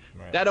year,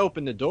 that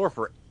opened the door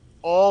for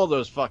all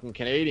those fucking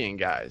Canadian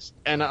guys.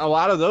 And a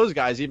lot of those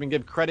guys even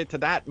give credit to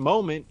that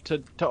moment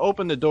to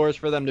open the doors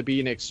for them to be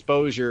an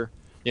exposure,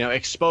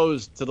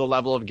 exposed to the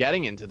level of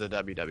getting into the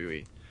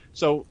WWE.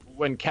 So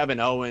when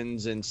Kevin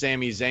Owens and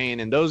Sami Zayn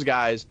and those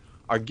guys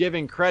are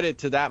giving credit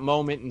to that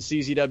moment in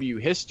CZW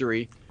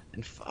history,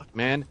 and fuck,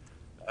 man,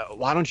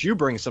 why don't you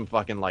bring some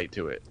fucking light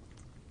to it?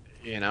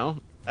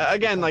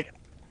 Again, like,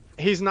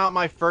 he's not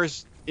my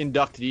first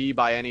inductee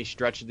by any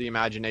stretch of the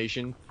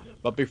imagination,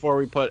 but before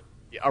we put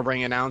a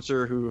ring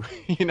announcer who,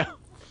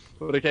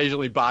 would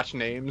occasionally botch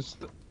names,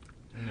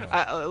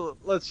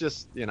 let's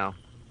just, And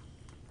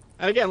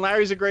again,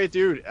 Larry's a great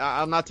dude.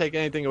 I'm not taking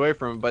anything away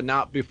from him, but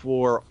not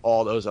before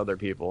all those other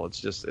people. It's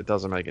just, it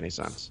doesn't make any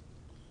sense.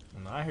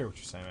 No, I hear what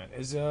you're saying,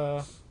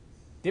 man.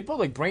 They put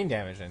like brain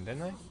damage in,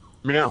 didn't they?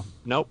 No,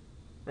 nope.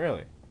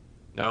 Really?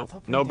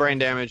 No brain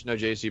damage, no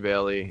JC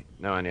Bailey,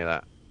 no any of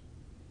that.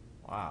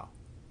 Wow.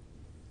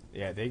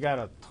 Yeah, they got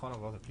a ton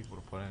of other people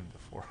to put in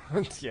before.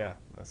 Yeah,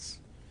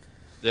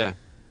 Yeah.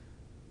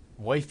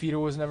 Wife Beater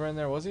was never in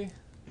there, was he?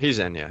 He's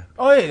in, yeah.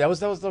 Oh yeah, that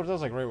was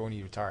like right when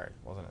he retired,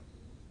 wasn't it?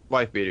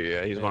 Wife Beater,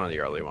 yeah. He's one of the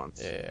early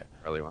ones. Yeah.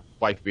 Early one.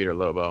 Wife Beater,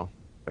 Lobo,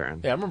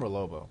 Baron. Yeah, I remember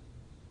Lobo.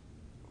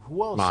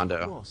 Who else?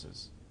 Mondo. Who else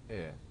is?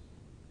 Yeah.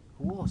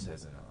 Who else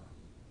is in?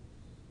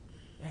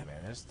 Yeah,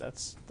 man, that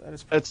is pretty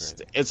crazy.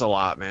 It's a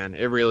lot, man.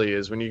 It really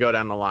is. When you go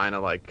down the line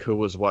of like who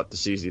was what to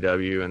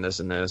CZW and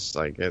this,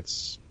 like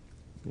it's,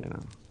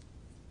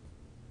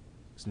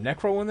 Is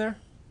Necro in there?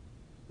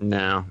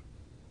 No.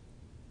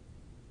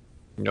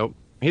 Nope.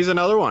 He's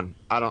another one.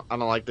 I don't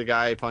like the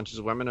guy who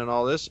punches women and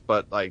all this,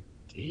 but like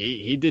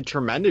he did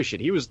tremendous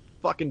shit. He was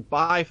fucking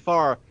by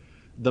far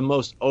the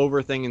most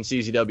over thing in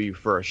CZW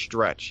for a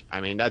stretch.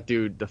 I mean, that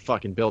dude, the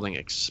fucking building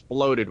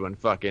exploded when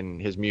fucking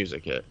his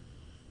music hit.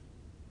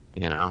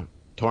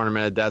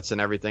 Tournament of Deaths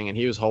and everything, and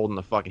he was holding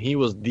he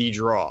was the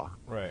draw.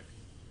 Right.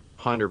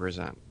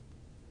 100%.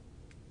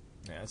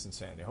 Yeah, that's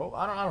insane.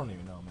 I don't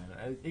even know,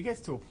 man. It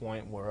gets to a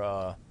point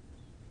where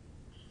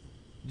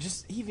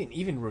just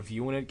even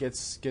reviewing it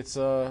gets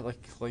like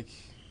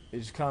it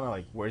just kind of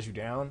like wears you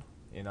down.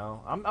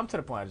 I'm to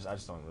the point I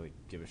just don't really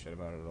give a shit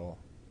about it at all.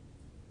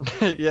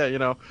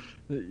 Yeah,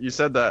 you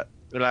said that,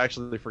 and I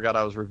actually forgot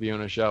I was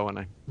reviewing a show, and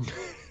I.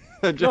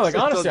 No, like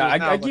honestly,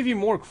 I give you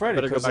more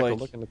credit because like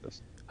looking at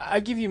this. I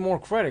give you more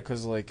credit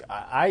because like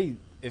I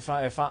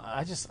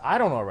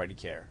don't already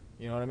care.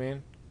 You know what I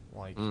mean?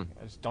 Like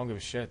I just don't give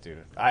a shit,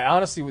 dude. I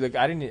honestly like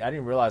I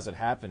didn't realize it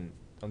happened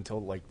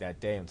until like that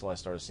day, until I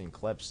started seeing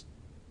clips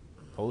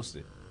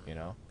posted.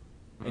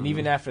 And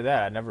even after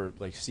that, I never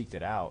like seeked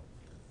it out.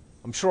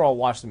 I'm sure I'll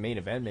watch the main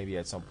event maybe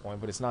at some point,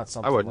 but it's not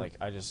something like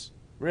I just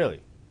really.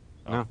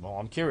 No. Well,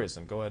 I'm curious,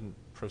 and go ahead and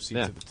proceed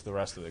to the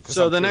rest of it.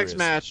 So the next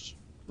match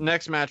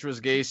was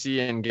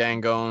Gacy and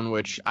Gangone,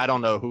 which I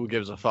don't know who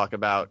gives a fuck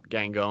about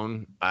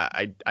Gangone.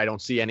 I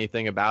don't see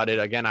anything about it.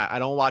 Again, I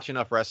don't watch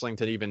enough wrestling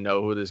to even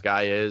know who this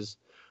guy is,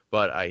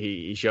 but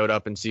he showed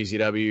up in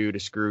CZW to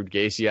screw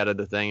Gacy out of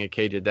the thing at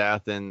Cage of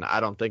Death, and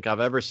I don't think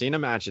I've ever seen a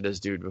match of this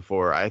dude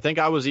before. I think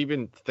I was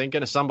even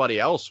thinking of somebody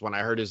else when I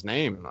heard his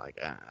name. Like,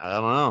 I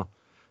don't know.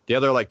 The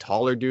other, like,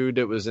 taller dude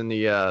that was in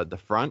the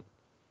front,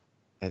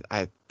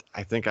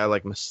 I think I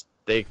like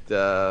mistaked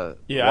I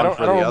don't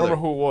remember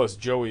who it was.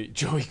 Joey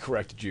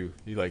corrected you.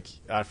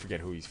 I forget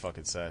who he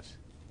fucking said,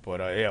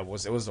 but it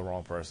was the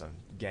wrong person.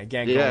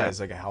 Gang is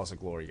like a House of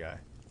Glory guy.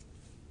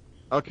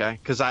 Okay,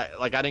 because I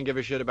didn't give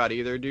a shit about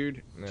either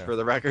dude for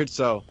the record.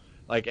 So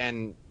like,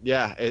 and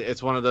yeah,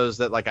 it's one of those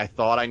that like I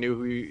thought I knew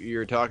who you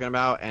were talking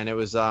about, and it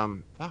was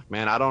fuck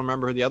man, I don't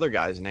remember the other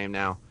guy's name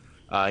now.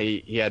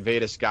 He had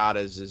Veda Scott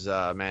as his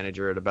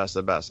manager at the Best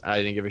of the Best. I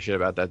didn't give a shit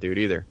about that dude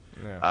either.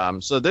 Yeah.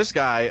 So this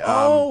guy.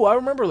 I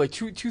remember like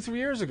 2-3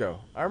 years ago.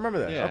 I remember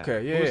that. Yeah.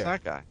 Okay, yeah. Who was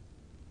that guy?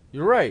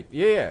 You're right.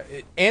 Yeah.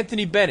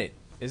 Anthony Bennett.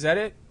 Is that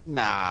it?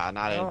 Nah,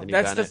 not Anthony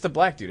Bennett. That's the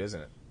black dude, isn't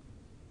it?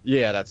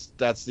 Yeah,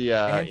 that's the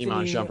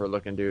Iman Shumpert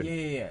looking dude.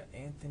 Yeah.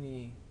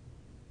 Anthony.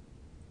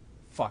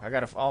 Fuck, we'll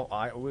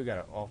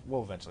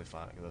eventually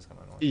find it because that's kind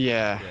of annoying.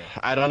 Yeah,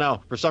 I don't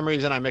know. For some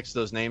reason, I mixed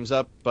those names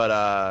up, but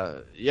I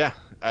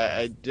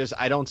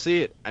don't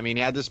see it. I mean,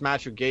 he had this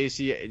match with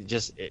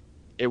Gacy.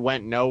 It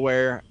went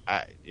nowhere.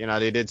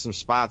 They did some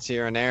spots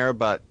here and there,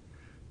 but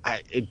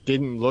it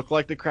didn't look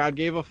like the crowd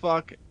gave a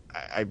fuck.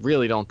 I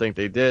really don't think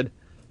they did.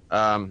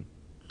 So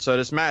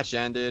this match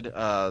ended.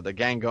 The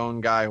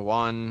Gangone guy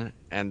won,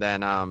 and then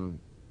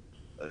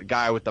the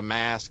guy with the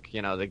mask, the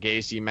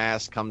Gacy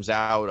mask, comes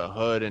out, a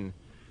hood,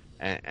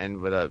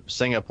 and with a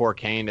Singapore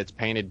cane that's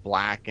painted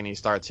black, and he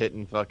starts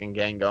hitting fucking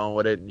Gangone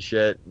with it and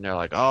shit. And they're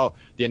like, oh,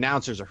 the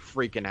announcers are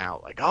freaking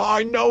out. Like, oh,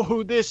 I know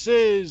who this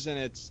is. And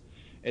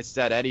it's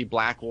that Eddie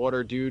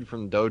Blackwater dude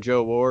from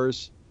Dojo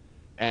Wars.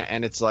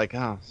 And it's like,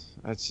 oh,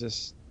 that's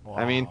just,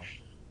 wow.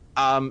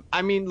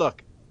 I mean,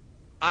 look,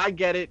 I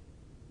get it.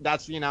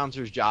 That's the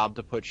announcer's job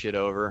to put shit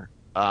over.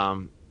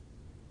 I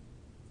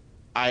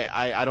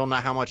don't know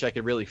how much I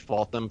could really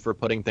fault them for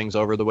putting things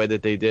over the way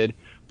that they did,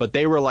 but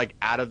they were like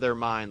out of their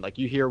mind. Like,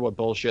 you hear what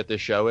bullshit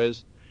this show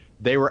is.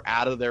 They were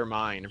out of their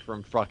mind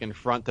from fucking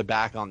front to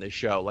back on this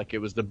show. Like, it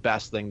was the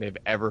best thing they've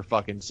ever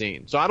fucking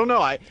seen. So I don't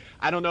know. I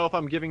don't know if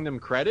I'm giving them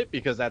credit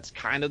because that's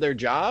kind of their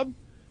job,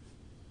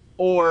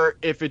 or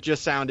if it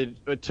just sounded,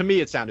 to me,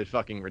 it sounded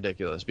fucking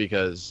ridiculous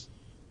because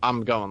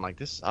I'm going like,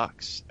 this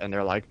sucks. And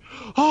they're like,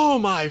 oh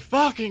my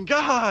fucking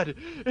God,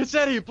 it's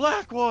Eddie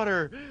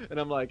Blackwater. And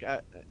I'm like,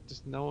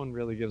 just no one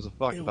really gives a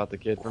fuck about the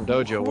kid from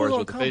Dojo Wars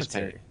with the face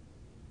paint.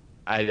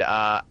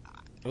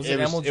 Was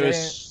it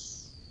MLJ?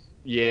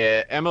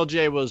 Yeah,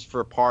 MLJ was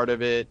for part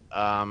of it.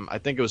 I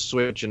think it was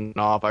switching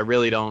off. I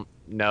really don't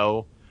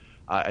know.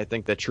 I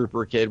think the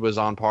Trooper kid was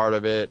on part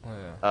of it.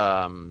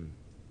 Oh,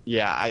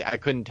 yeah. I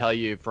couldn't tell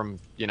you from,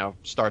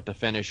 start to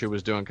finish who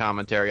was doing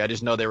commentary. I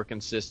just know they were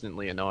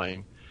consistently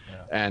annoying.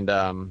 Yeah.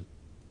 And,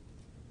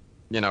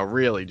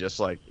 really just,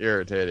 like,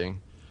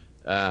 irritating.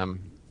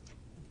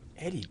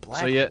 Eddie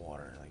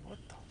Blackwater.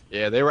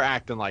 Yeah, they were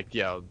acting like,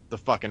 the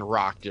fucking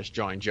Rock just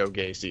joined Joe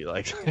Gacy.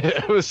 Like,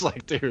 it was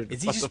like, dude.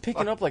 Is he just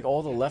picking up, like,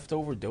 all the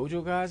leftover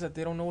dojo guys that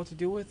they don't know what to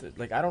do with?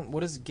 Like,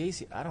 what is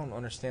Gacy? I don't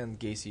understand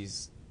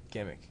Gacy's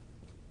gimmick.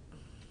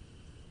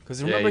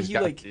 Because remember,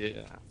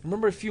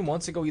 remember a few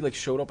months ago, he, like,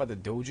 showed up at the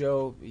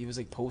dojo. He was,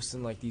 like,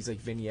 posting, like, these, like,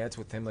 vignettes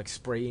with him, like,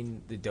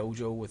 spraying the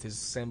dojo with his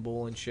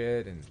symbol and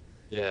shit. And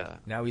yeah.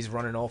 Now he's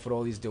running off with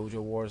all these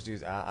dojo wars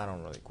dudes. I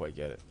don't really quite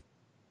get it.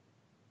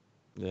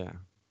 Yeah.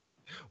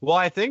 Well,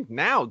 I think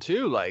now,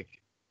 too, like,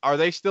 are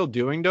they still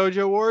doing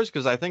Dojo Wars?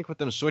 Because I think with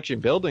them switching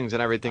buildings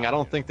and everything, I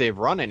don't think they've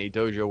run any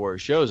Dojo Wars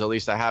shows. At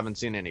least I haven't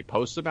seen any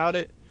posts about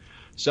it.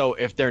 So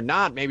if they're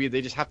not, maybe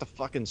they just have to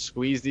fucking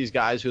squeeze these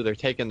guys who they're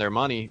taking their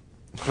money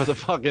for the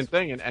fucking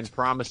thing and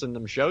promising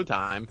them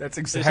showtime. That's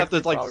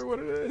exactly probably what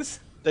it is.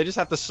 They just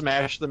have to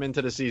smash them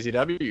into the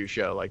CZW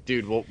show. Like,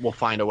 dude, we'll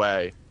find a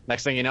way.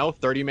 Next thing you know,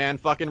 30-man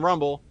fucking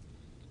Rumble.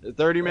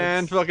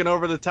 30-man fucking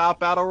over-the-top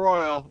Battle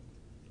Royal.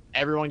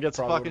 Everyone gets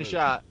a fucking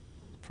shot.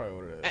 Probably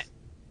what it is.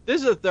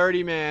 This is a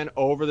 30-man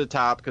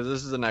over-the-top, because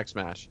this is the next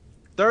match.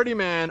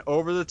 30-man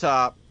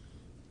over-the-top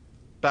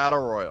Battle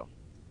Royal.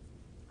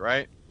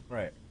 Right?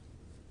 Right.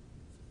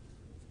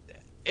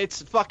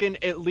 It's fucking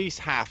at least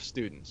half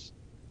students.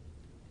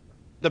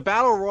 The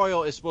Battle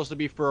Royal is supposed to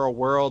be for a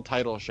world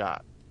title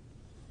shot.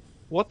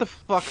 What the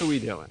fuck are we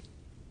doing?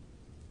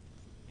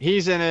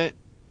 He's in it.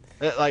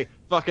 Like,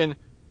 fucking,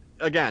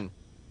 again,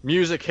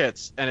 music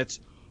hits, and it's,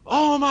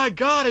 oh my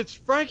God, it's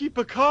Frankie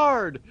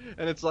Picard!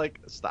 And it's like,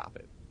 stop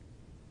it.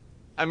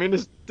 I mean,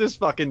 this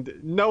fucking,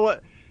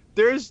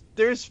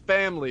 there's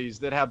families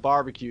that have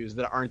barbecues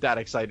that aren't that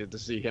excited to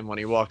see him when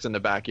he walks in the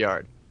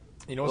backyard.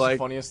 You know what's the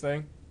funniest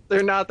thing?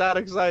 They're not that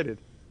excited.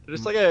 They're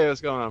just like, hey,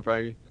 what's going on,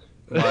 Frankie?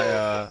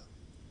 I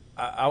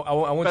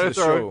went to the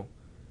show.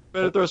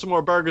 Better throw some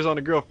more burgers on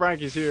the grill.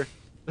 Frankie's here.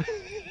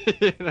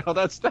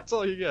 That's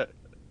all you get.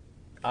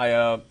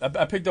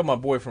 I picked up my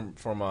boy from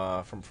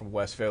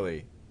West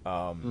Philly,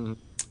 and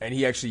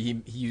he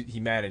actually he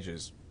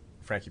manages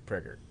Frankie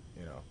Prickard.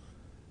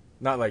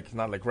 Not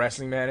like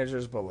wrestling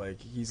managers, but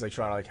like he's like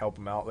trying to like help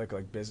him out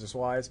like business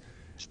wise.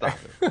 Stop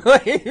it.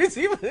 Like it's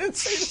even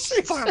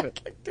stop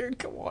it, dude.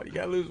 Come on, you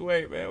gotta lose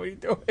weight, man. What are you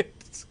doing?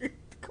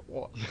 Come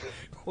on, you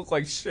look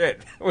like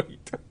shit. What are you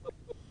doing?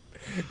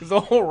 It's the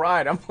whole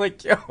ride. I'm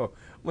like, yo,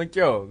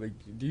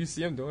 do you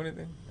see him doing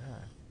anything?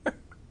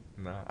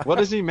 Nah. What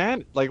does he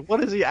manage? Like,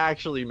 what does he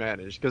actually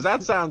manage? Because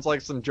that sounds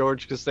like some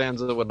George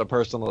Constanza with a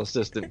personal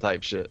assistant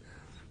type shit.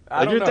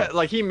 I don't know.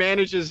 Like he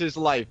manages his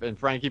life, and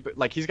Frankie,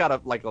 like he's got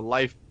a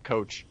life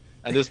coach,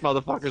 and this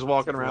motherfucker's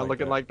walking around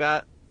looking like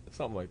that.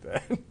 Something like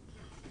that.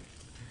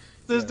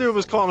 This dude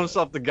was calling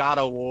himself the God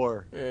of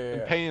War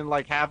and painting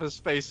like half his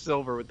face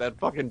silver with that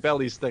fucking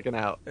belly sticking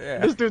out. Yeah.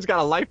 This dude's got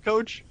a life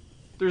coach.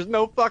 There's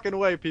no fucking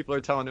way people are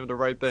telling him the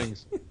right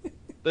things.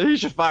 He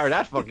should fire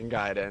that fucking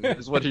guy then,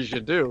 is what he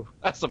should do.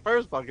 That's the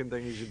first fucking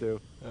thing he should do.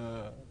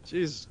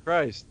 Jesus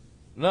Christ.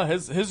 No,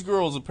 his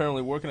girl's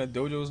apparently working at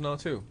dojos now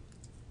too.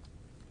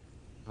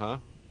 Huh?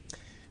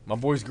 My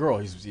boy's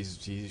girl,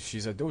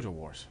 she's at Dojo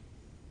Wars.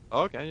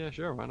 Okay, yeah,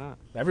 sure, why not?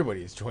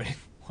 Everybody is joining.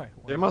 Why?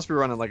 They must be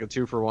running like a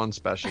 2-for-1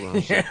 special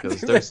and yeah,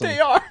 shit,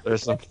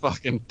 there's some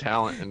fucking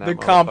talent in that. The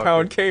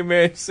compound came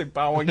in, said,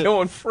 "Buy one, get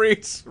one free."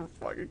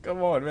 Fucking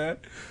come on, man.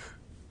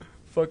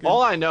 Fucking.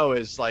 All I know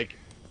is like,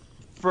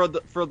 for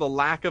the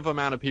lack of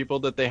amount of people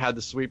that they had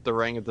to sweep the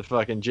ring at the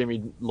fucking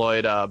Jimmy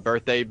Lloyd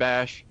birthday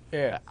bash.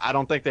 Yeah. I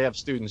don't think they have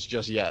students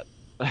just yet.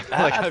 I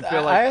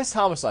feel like I asked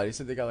Homicide. He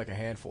said they got like a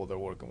handful they're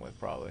working with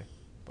probably,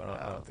 but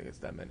I don't think it's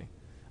that many.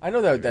 I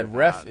know that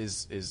ref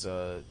is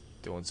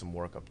doing some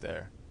work up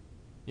there.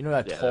 You know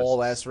that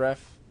tall ass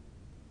ref?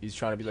 He's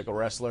trying to be like a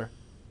wrestler.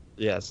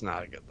 Yeah, it's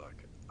not a good look.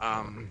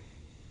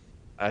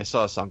 I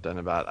saw something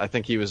about. I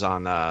think he was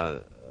on.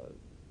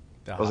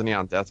 Wasn't he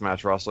on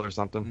Deathmatch Wrestler or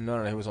something?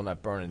 No, he was on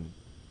that burning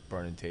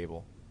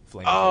table.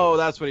 Oh,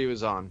 that's what he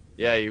was on.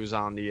 Yeah, he was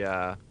on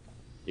the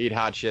Eat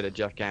Hot Shit at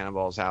Jeff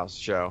Cannonball's house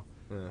show.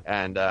 Yeah.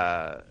 And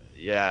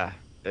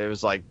it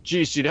was like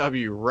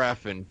GCW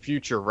ref and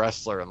future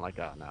wrestler. I'm like,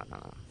 oh,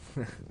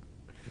 no.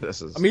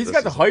 This is. I mean, he's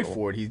got the height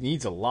for it. He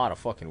needs a lot of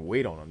fucking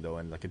weight on him though,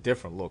 and like a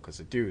different look. Cause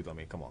a dude, I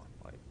mean, come on,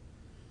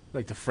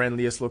 like the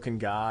friendliest looking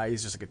guy.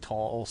 He's just like a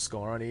tall,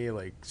 scrawny,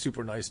 like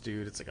super nice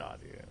dude. It's like, oh,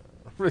 dude,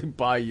 I really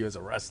buy you as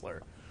a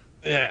wrestler.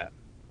 Yeah.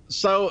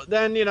 So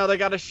then, they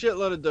got a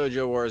shitload of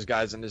Dojo Wars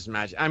guys in this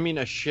match. I mean,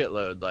 a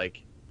shitload,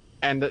 like,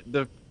 and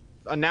the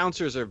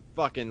announcers are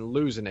fucking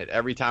losing it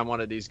every time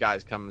one of these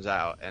guys comes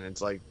out, and it's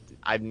like,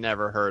 I've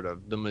never heard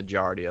of the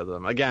majority of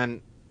them.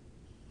 Again,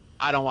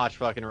 I don't watch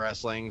fucking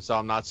wrestling, so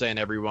I'm not saying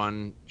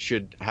everyone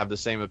should have the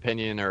same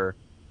opinion or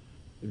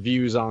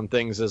views on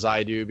things as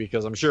I do,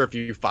 because I'm sure if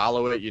you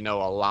follow it, you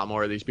know a lot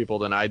more of these people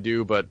than I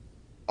do, but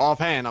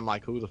offhand, I'm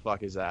like, who the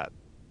fuck is that?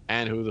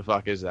 And who the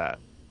fuck is that?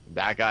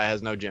 That guy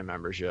has no gym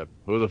membership.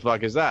 Who the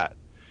fuck is that?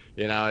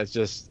 It's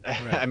just,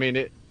 right. I mean,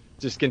 it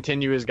just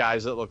continuous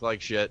guys that look like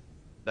shit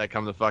that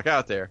come the fuck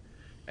out there.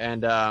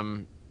 And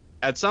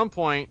at some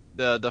point,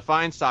 the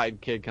Fine Side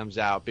kid comes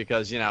out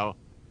because,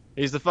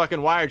 he's the fucking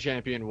Wire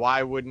champion.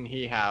 Why wouldn't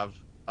he have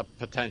a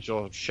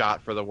potential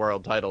shot for the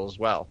world title as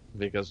well?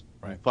 Because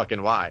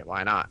fucking why?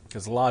 Why not?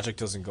 Because logic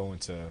doesn't go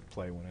into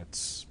play when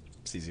it's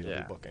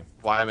CZW booking.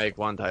 Why make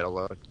one title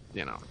look,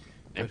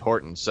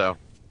 important? So,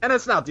 and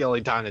it's not the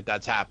only time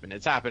that's happened.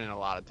 It's happened a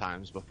lot of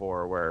times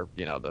before where,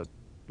 the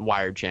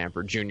Wire champ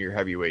or junior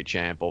heavyweight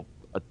champ will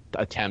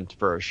attempt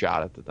for a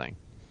shot at the thing.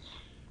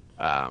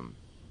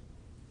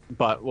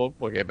 But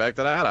we'll get back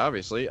to that,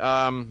 obviously.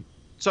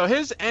 So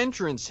his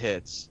entrance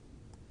hits,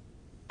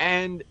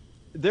 and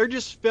they're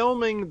just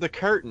filming the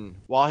curtain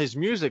while his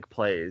music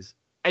plays.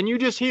 And you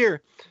just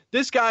hear,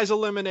 this guy's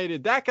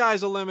eliminated, that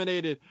guy's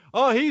eliminated,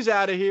 oh, he's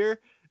out of here.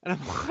 And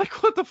I'm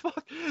like, what the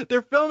fuck?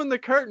 They're filming the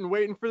curtain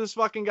waiting for this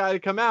fucking guy to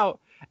come out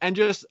and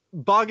just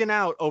bugging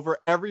out over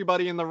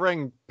everybody in the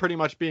ring pretty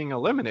much being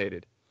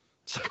eliminated.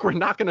 It's like, we're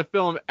not going to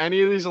film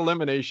any of these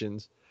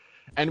eliminations,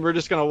 and we're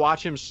just going to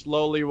watch him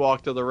slowly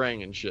walk to the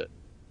ring and shit.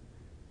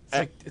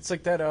 It's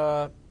like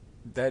that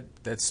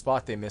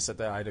spot they missed at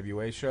the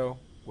IWA show.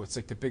 Where it's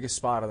like the biggest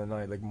spot of the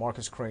night. Like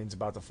Marcus Crane's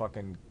about to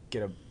fucking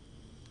get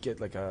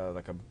like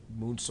a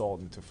moonsault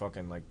into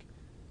fucking like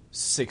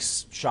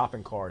 6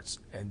 shopping carts,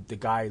 and the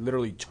guy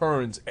literally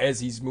turns as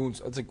he's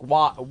moons. It's like,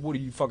 what are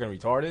you fucking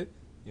retarded?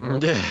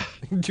 Yeah.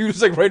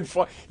 Dude's like right in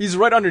front. He's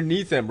right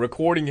underneath him,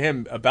 recording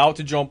him about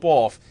to jump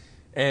off,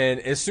 and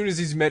as soon as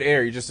he's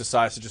mid-air, he just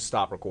decides to just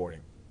stop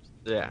recording.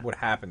 Yeah. What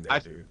happened there,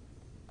 dude?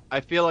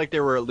 I feel like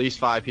there were at least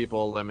 5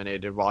 people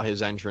eliminated while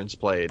his entrance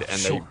played,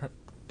 and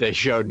they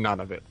showed none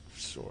of it.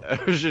 Sure.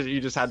 It was just, you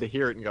just had to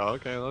hear it and go,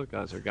 okay, those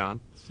guys are gone.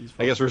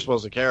 I guess we're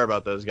supposed to care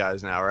about those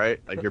guys now,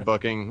 right? Like, you're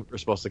booking, we're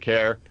supposed to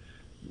care.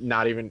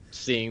 Not even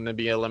seeing them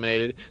be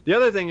eliminated. The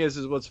other thing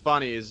is what's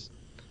funny is,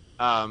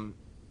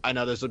 I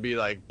know this would be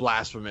like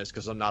blasphemous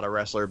because I'm not a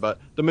wrestler, but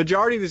the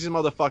majority of these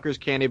motherfuckers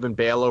can't even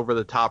bail over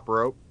the top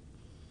rope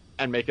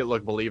and make it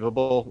look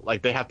believable.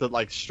 Like, they have to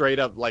like straight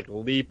up like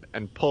leap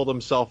and pull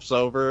themselves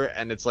over,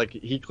 and it's like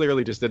he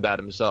clearly just did that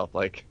himself.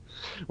 Like,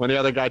 when the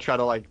other guy tried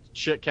to like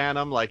shit can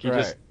him, like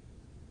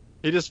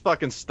he just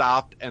fucking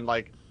stopped and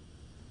like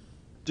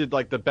did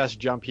like the best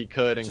jump he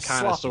could and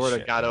kind of sort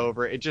of got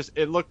over it.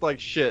 It looked like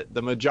shit.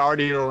 The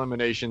majority of the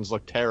eliminations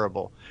looked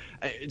terrible.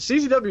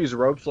 CZW's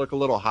ropes look a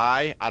little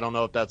high. I don't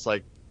know if that's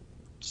like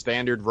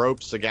standard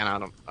ropes. Again,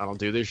 I don't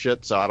do this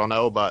shit, so I don't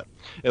know, but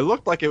it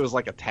looked like it was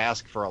like a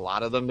task for a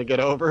lot of them to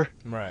get over.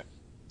 Right.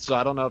 So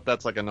I don't know if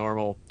that's like a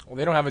normal. Well,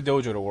 they don't have a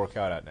dojo to work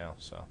out at now,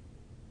 so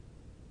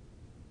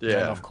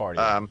yeah. Enough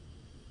cardio.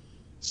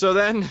 So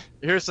then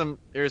here's some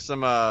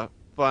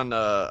fun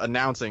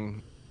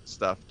announcing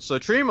stuff. So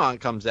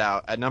Tremont comes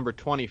out at number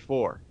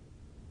 24.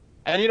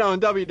 And, in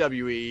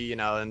WWE,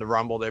 in the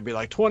Rumble, they'd be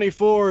like,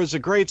 24 is a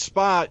great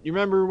spot. You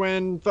remember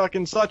when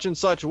fucking such and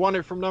such won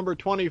it from number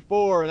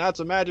 24, and that's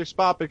a magic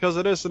spot because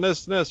of this and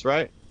this and this,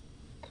 right?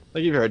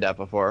 Like, you've heard that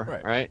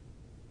before, right?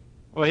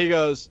 Well, he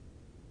goes,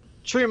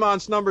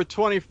 Tremont's number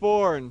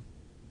 24, and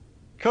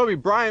Kobe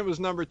Bryant was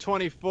number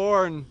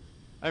 24, and,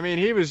 I mean,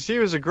 he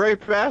was a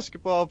great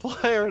basketball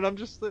player, and I'm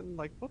just sitting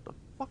like, what the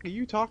fuck are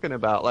you talking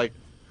about? Like,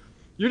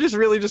 you're just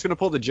really just going to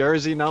pull the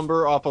jersey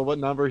number off of what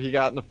number he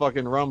got in the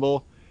fucking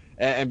Rumble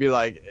and be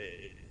like,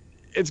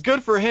 it's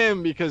good for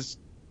him because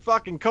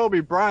fucking Kobe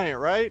Bryant,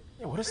 right?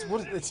 Yeah, what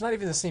it's not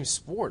even the same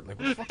sport. Like,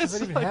 what the fuck does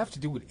that even have to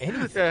do with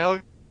anything? Yeah,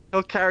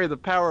 he'll carry the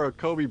power of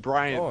Kobe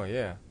Bryant. Oh,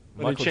 yeah.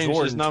 When Michael he changed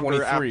Jordan, his number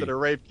 23. After the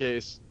rape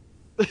case.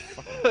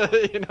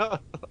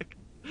 Like,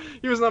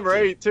 he was number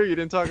 8, too. You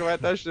didn't talk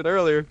about that shit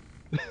earlier.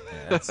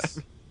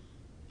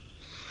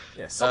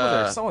 Yeah,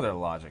 some of their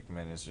logic,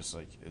 man, is just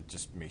like, it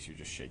just makes you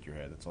just shake your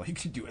head. That's all you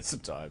can do it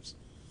sometimes.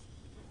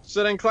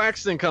 So then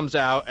Claxton comes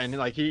out, and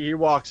like he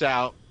walks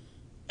out,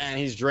 and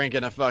he's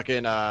drinking a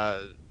fucking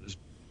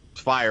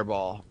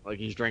Fireball. Like,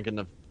 he's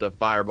drinking the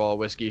Fireball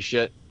whiskey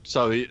shit.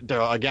 So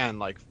they're again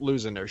like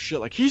losing their shit.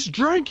 Like, he's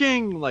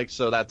drinking. Like,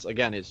 so that's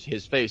again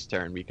his face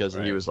turn because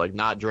he was like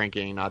not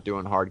drinking, not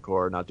doing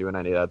hardcore, not doing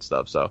any of that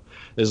stuff. So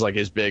this is like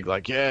his big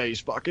like, yeah, he's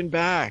fucking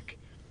back.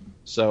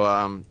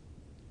 So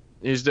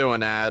He's doing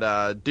that.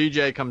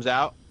 DJ comes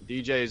out.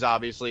 DJ is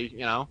obviously,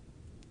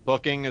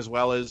 booking as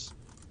well as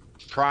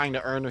trying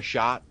to earn a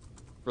shot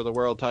for the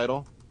world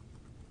title.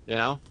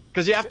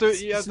 Because you have to.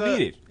 It's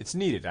needed. It's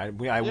needed.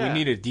 We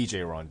need a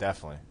DJ run,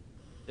 definitely.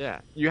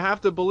 Yeah, you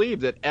have to believe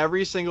that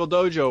every single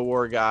Dojo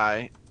War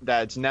guy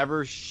that's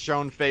never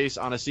shown face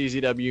on a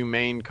CZW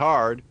main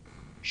card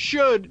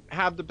should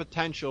have the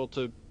potential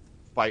to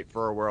fight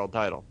for a world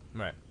title.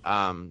 Right.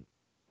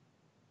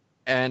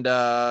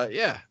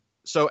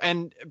 So,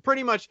 and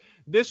pretty much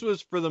this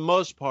was, for the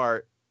most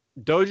part,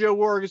 Dojo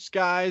Wars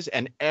guys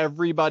and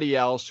everybody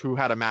else who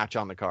had a match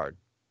on the card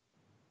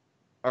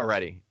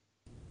already.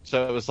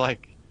 So it was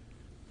like,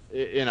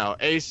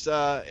 Ace,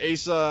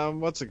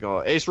 what's it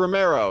called? Ace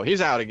Romero,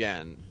 he's out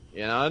again.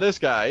 This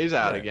guy, he's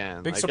out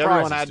again. Big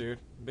surprises, dude.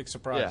 Big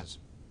surprises.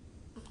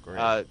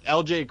 Yeah.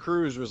 LJ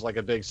Cruz was like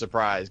a big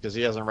surprise because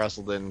he hasn't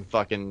wrestled in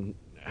fucking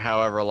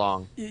however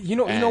long. You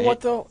know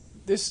what though?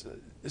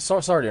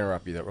 Sorry to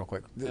interrupt you there real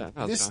quick.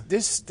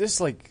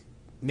 This like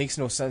makes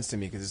no sense to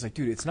me because it's like,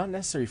 dude, it's not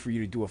necessary for you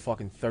to do a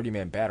fucking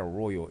 30-man battle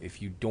royal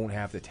if you don't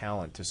have the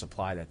talent to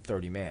supply that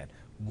 30-man.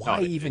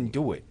 Why even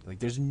do it? Like,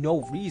 there's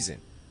no reason.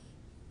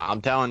 I'm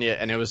telling you,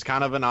 and it was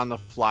kind of an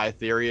on-the-fly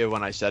theory of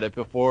when I said it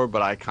before,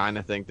 but I kind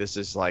of think this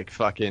is like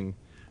fucking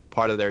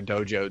part of their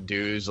dojo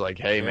dues. Like,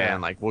 hey, man,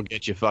 like, we'll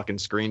get you fucking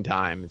screen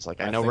time. It's like,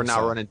 I know we're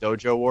not running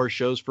Dojo War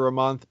shows for a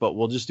month, but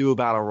we'll just do a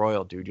Battle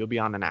Royal, dude. You'll be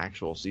on an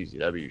actual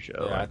CZW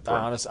show. Yeah,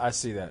 honestly, I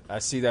see that. I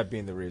see that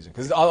being the reason.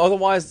 Because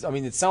otherwise, I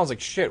mean, it sounds like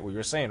shit what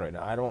you're saying right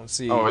now. I don't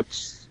see the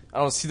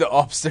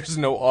ups. There's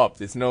no up.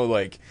 There's no,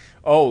 like,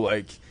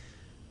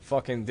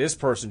 fucking this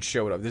person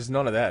showed up. There's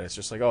none of that. It's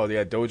just like, they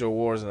had Dojo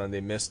Wars and then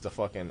they missed the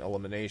fucking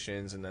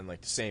eliminations and then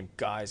like the same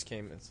guys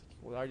came. It's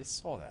like, well, I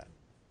just saw that.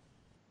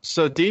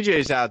 So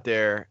DJ's out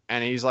there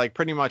and he's like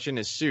pretty much in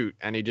his suit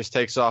and he just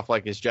takes off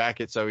like his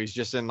jacket, so he's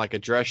just in like a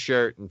dress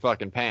shirt and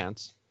fucking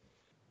pants.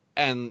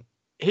 And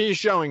he's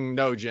showing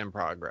no gym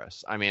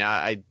progress. I mean,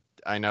 I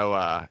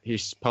know he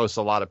posts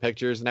a lot of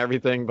pictures and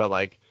everything, but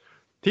like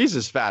he's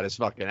as fat as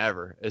fucking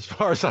ever as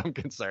far as I'm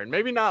concerned.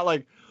 Maybe not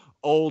like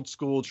old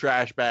school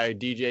trash bag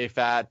DJ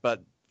fat,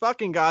 but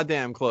fucking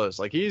goddamn close.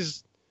 Like he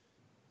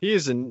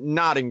is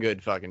not in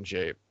good fucking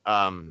shape.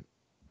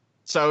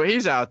 So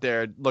he's out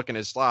there looking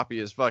as sloppy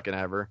as fucking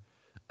ever.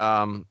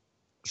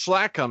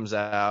 Schlack comes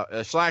out.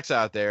 Schlack's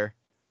out there.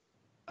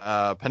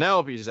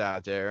 Penelope's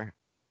out there.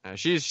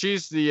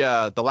 She's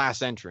the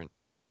last entrant.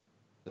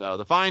 So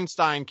the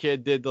Feinstein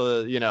kid did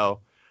the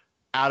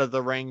out of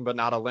the ring but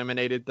not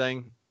eliminated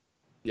thing.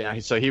 Yeah,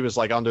 so he was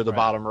like under the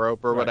bottom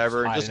rope or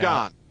whatever, and just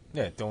gone.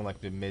 Yeah, doing like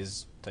the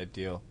Miz type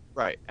deal.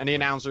 Right, and the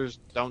announcers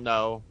don't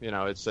know.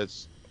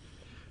 It's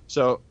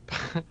so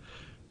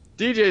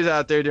DJ's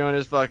out there doing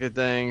his fucking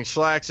thing.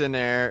 Schlack's in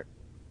there.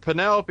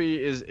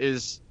 Penelope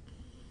is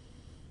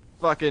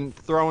fucking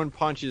throwing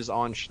punches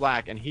on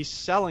Schlack, and he's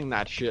selling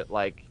that shit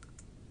like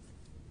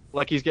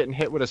he's getting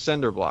hit with a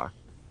cinder block.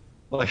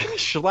 Like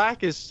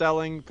Schlack is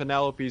selling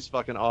Penelope's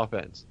fucking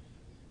offense.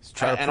 He's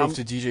trying to prove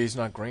to DJ he's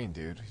not green,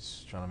 dude.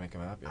 He's trying to make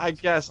him happy. I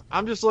guess.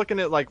 I'm just looking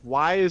at, like,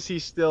 why is he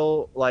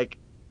still, like,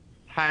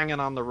 hanging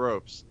on the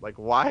ropes? Like,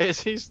 why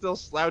is he still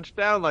slouched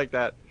down like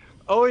that?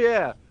 Oh,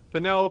 yeah,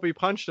 Penelope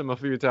punched him a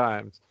few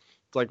times.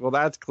 It's like, well,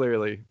 that's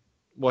clearly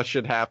what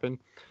should happen.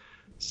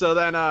 So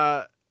then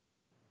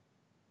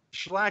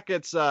Schlack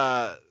gets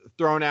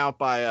thrown out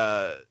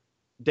by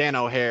Dan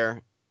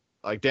O'Hare.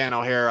 Like, Dan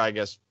O'Hare, I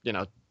guess,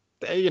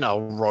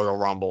 Royal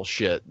Rumble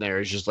shit. There,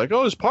 he's just like,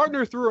 his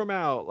partner threw him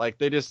out. Like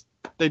they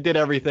did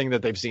everything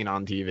that they've seen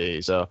on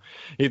TV. So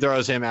he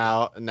throws him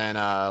out, and then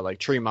like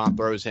Tremont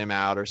throws him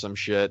out or some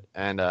shit,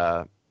 and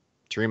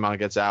Tremont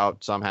gets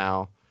out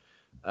somehow.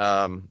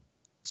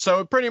 So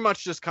it pretty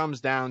much just comes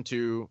down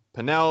to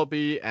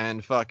Penelope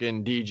and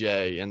fucking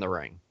DJ in the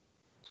ring.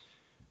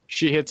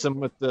 She hits him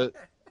with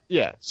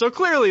so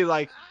clearly,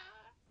 like,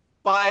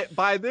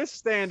 by this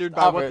standard,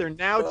 by what they're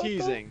now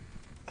teasing,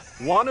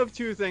 one of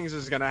two things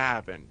is going to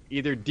happen.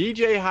 Either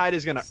DJ Hyde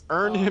is going to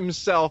earn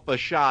himself a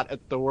shot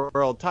at the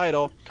world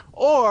title,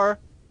 or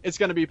it's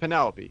going to be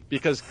Penelope,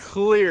 because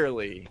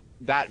clearly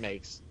that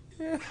makes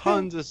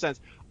tons of sense.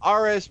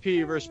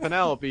 RSP versus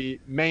Penelope,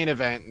 main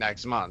event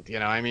next month.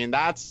 I mean,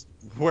 that's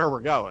where we're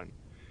going.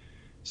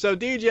 So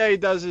DJ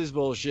does his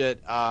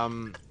bullshit.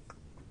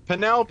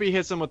 Penelope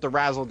hits him with the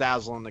razzle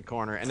dazzle in the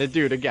corner, and the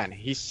dude, again,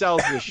 he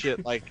sells this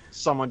shit like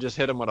someone just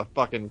hit him with a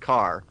fucking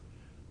car.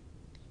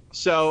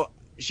 So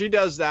she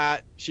does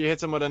that. She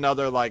hits him with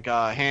another like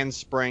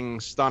handspring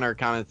stunner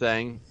kind of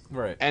thing,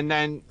 right? And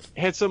then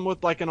hits him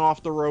with like an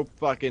off the rope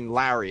fucking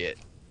lariat,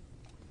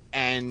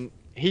 and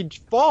he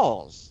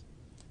falls.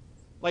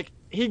 Like,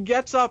 he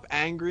gets up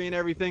angry and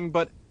everything,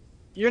 but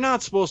you're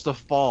not supposed to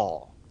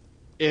fall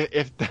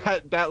if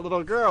that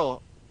little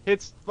girl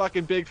hits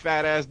fucking big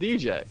fat ass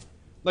DJ.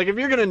 Like, if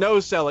you're gonna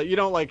no sell it, you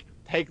don't like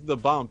take the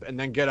bump and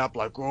then get up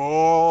like,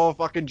 oh,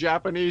 fucking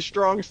Japanese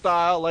strong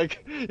style.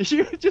 Like,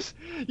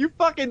 you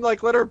fucking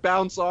like let her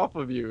bounce off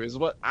of you is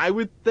what I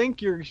would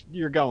think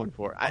you're going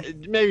for.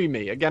 Maybe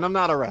me. Again, I'm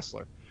not a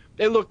wrestler.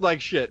 It looked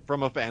like shit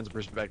from a fan's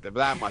perspective.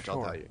 That much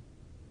I'll tell you.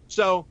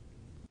 So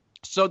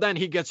then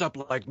he gets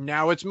up like,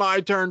 now it's my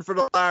turn for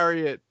the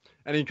lariat.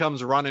 And he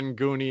comes running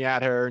Goonie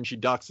at her, and she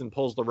ducks and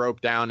pulls the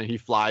rope down, and he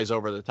flies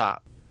over the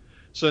top.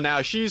 So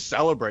now she's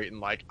celebrating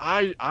like,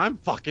 I'm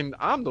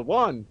the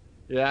one.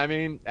 You know what I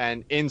mean?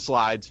 And in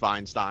slides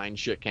Feinstein,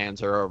 shit cans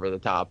her over the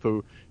top,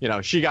 who, you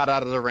know, she got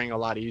out of the ring a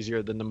lot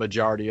easier than the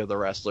majority of the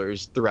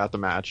wrestlers throughout the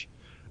match.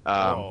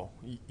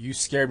 You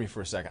scared me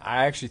for a second.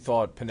 I actually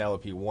thought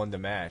Penelope won the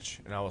match,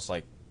 and I was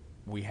like,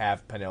 we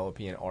have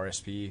Penelope and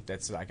RSP.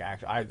 That's like,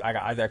 I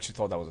actually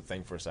thought that was a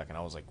thing for a second.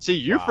 I was like, see,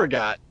 you wow.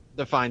 forgot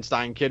the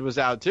Feinstein kid was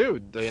out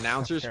too. The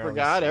announcers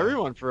forgot.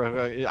 Everyone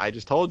I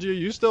just told you.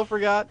 You still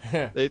forgot.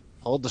 They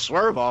pulled the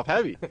swerve off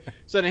heavy.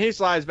 So then he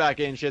slides back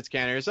in, shits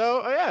canner.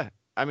 So yeah,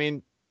 I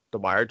mean, the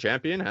Wire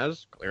champion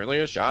has clearly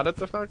a shot at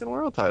the fucking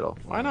world title.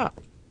 Why not?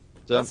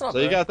 So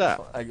you got that.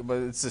 But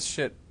it's a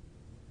shit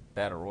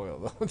battle royal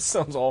though. It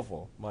sounds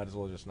awful. Might as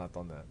well just not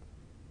done that.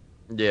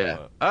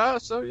 Yeah.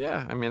 So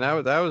yeah, I mean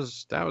that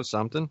was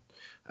something.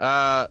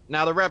 Now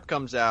the rep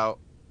comes out,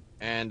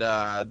 and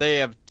they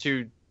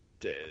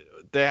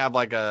have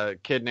like a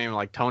kid named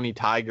like Tony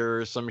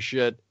Tiger or some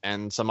shit,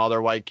 and some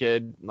other white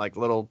kid, like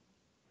little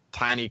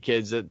tiny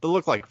kids that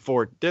look like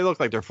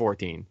they're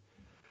 14.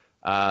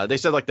 They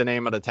said like the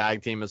name of the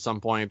tag team at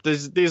some point.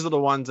 These are the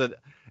ones that,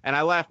 and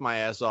I laughed my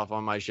ass off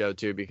on my show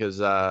too,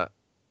 because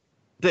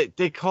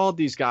they called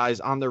these guys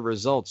on their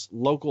results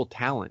local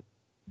talent.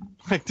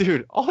 Like,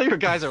 dude, all your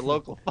guys are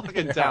local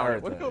fucking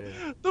talent. What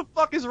the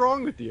fuck is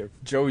wrong with you?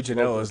 Joey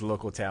Janela is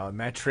local talent.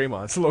 Matt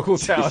Tremont's local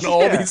talent.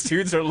 All these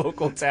dudes are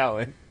local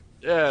talent.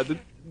 Yeah,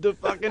 the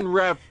fucking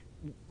rep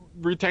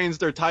retains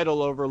their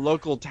title over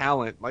local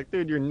talent. Like,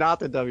 dude, you're not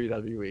the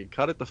WWE.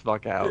 Cut it the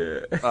fuck out.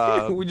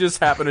 Yeah. We just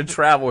happened to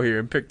travel here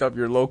and picked up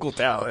your local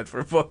talent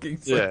for fucking...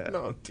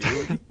 No,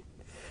 dude.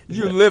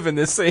 You live in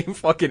the same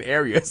fucking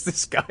area as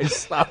this guy.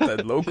 Stop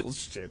that local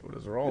shit. What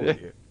is wrong with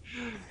you?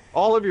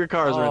 All of your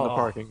cars are in the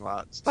parking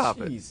lot. Stop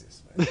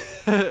Jesus,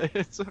 it.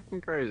 It's fucking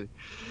crazy.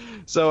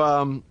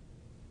 So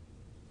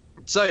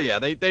yeah,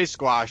 they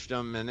squashed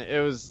him, and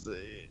it was,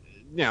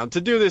 you know, to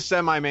do this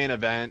semi-main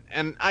event,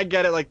 and I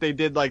get it, like they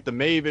did like the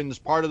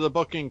Mavens part of the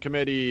booking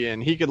committee,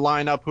 and he could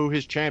line up who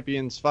his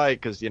champions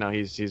fight, because, you know,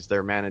 he's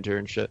their manager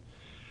and shit.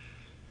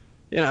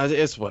 You know,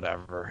 it's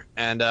whatever.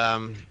 And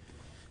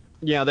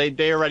you know,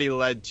 they already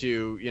led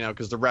to, you know,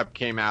 because the rep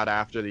came out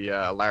after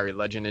the Larry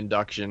Legend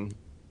induction,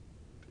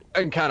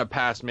 and kind of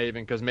past Maven,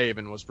 because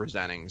Maven was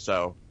presenting,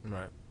 so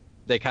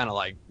they kind of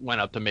like went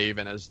up to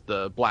Maven as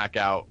the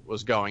Blackout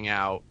was going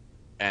out,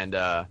 and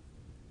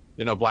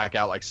you know,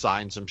 Blackout like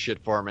signed some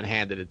shit for him and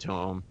handed it to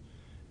him,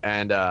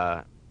 and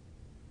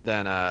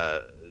then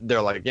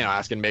they're like, you know,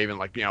 asking Maven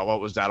like, you know, what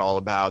was that all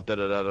about,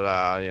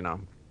 you know.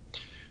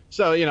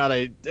 So, you know,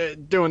 they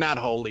doing that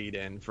whole lead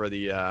in for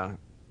the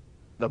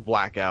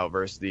Blackout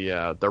versus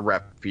the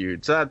rep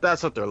feud. So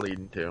that's what they're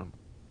leading to.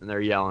 And they're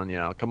yelling, you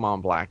know, come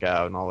on,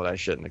 Blackout, and all of that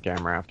shit in the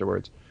camera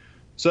afterwards.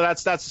 So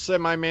that's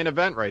my main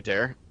event right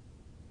there.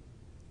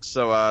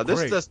 So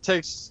this just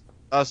takes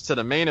us to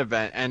the main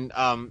event, and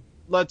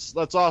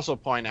let's also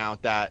point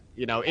out that,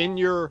 you know, in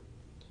your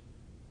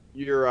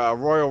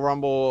Royal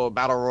Rumble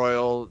Battle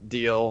Royal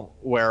deal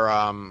where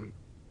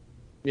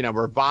you know,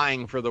 we're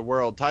vying for the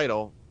world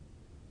title,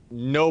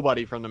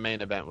 nobody from the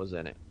main event was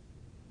in it.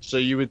 So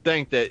you would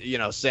think that, you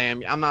know,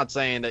 Sam, I'm not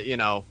saying that, you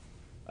know,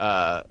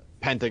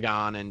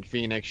 Pentagon and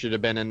Phoenix should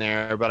have been in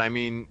there, but I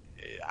mean,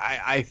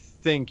 I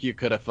think you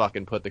could have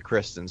fucking put the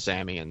Chris and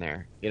Sammy in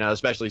there, you know,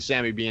 especially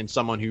Sammy being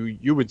someone who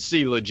you would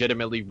see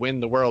legitimately win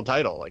the world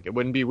title. Like, it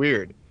wouldn't be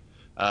weird.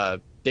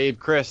 Dave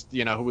Christ,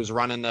 you know, who was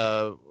running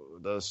the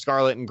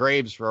Scarlet and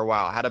Graves for a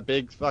while, had a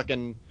big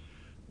fucking,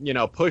 you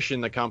know, push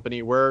in the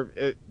company where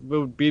it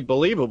would be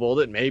believable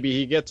that maybe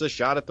he gets a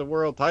shot at the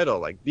world title.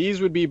 Like,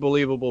 these would be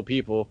believable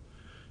people,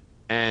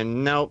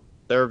 and nope,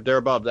 they're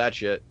above that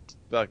shit.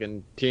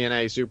 Fucking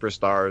TNA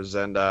superstars,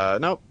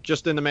 and nope,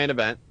 just in the main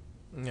event.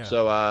 Yeah.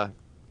 So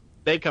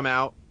they come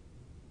out,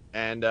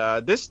 and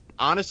this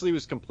honestly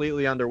was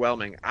completely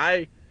underwhelming.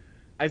 I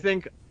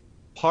think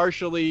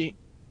partially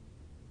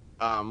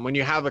when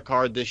you have a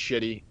card this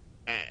shitty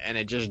and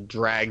it just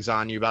drags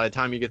on you, by the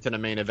time you get to the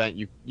main event,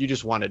 you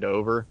just want it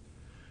over.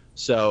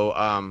 So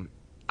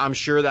I'm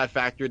sure that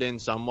factored in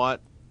somewhat,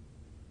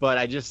 but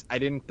I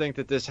didn't think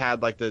that this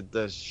had like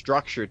the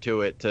structure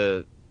to it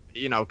to,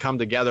 you know, come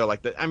together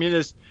like that. I mean,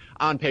 this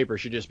on paper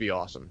should just be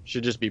awesome.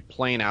 Should just be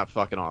plain out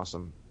fucking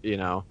awesome. You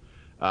know,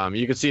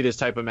 you could see this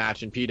type of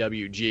match in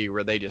PWG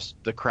where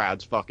the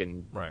crowd's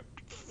fucking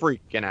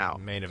freaking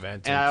out. Main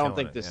event, and I don't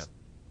think this.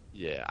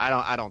 Yeah,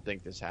 I don't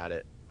think this had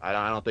it.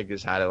 I don't think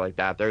this had it like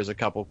that. There's a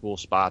couple cool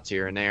spots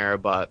here and there,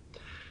 but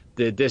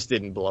this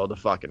didn't blow the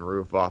fucking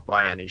roof off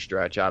by any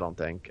stretch, I don't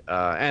think.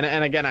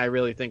 And again, I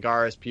really think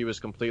RSP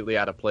was completely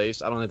out of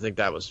place. I don't think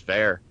that was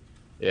fair.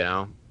 You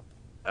know.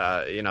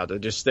 You know, to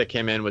just stick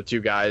him in with two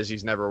guys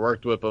he's never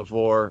worked with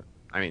before.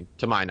 I mean,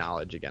 to my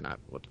knowledge, again,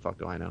 what the fuck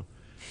do I know?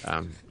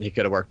 He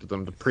could have worked with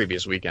them the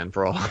previous weekend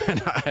for all.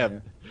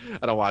 I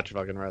don't watch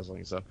fucking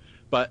wrestling, so.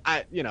 But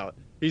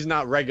he's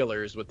not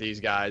regulars with these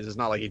guys. It's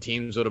not like he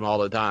teams with them all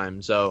the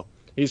time. So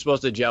he's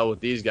supposed to gel with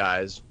these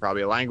guys,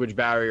 probably a language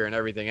barrier and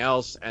everything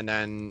else. And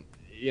then,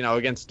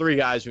 against three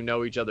guys who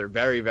know each other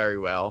very, very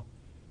well,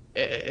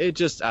 it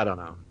just, I don't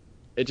know.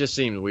 It just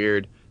seemed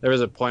weird. There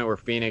was a point where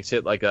Phoenix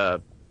hit like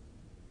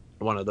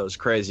one of those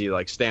crazy,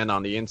 like, stand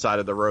on the inside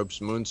of the ropes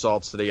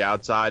moonsaults to the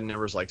outside, and there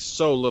was like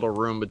so little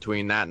room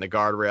between that and the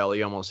guardrail.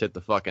 He almost hit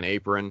the fucking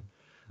apron.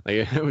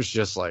 Like, it was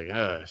just like,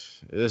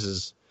 this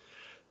is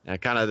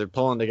kind of, they're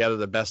pulling together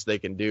the best they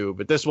can do.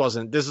 But this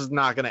is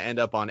not going to end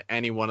up on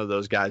any one of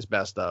those guys'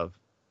 best of,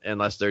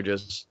 unless they're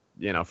just,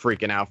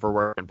 freaking out for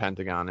work in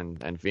Pentagon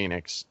and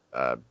Phoenix.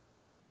 I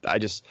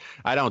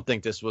don't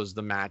think this was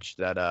the match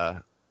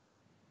that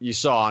you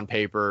saw on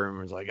paper and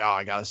was like, oh,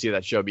 I got to see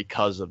that show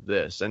because of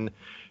this. And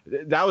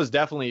that was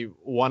definitely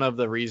one of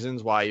the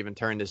reasons why I even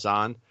turned this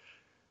on.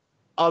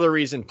 Other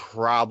reason,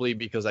 probably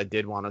because I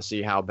did want to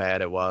see how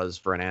bad it was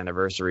for an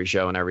anniversary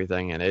show and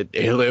everything, and it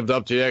lived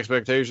up to the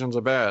expectations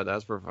of bad.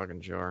 That's for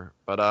fucking sure.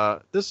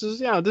 But this is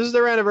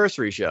their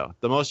anniversary show.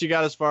 The most you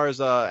got as far as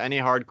any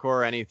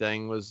hardcore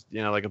anything was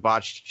like a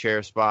botched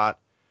chair spot.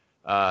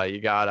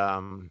 You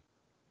got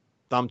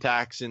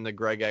thumbtacks in the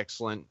Greg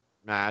Excellent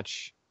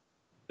match,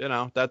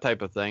 that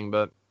type of thing.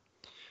 But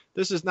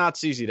this is not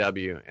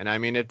CZW, and I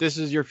mean, if this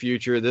is your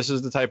future, this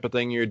is the type of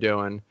thing you're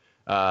doing.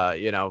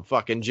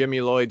 Fucking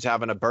Jimmy Lloyd's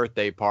having a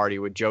birthday party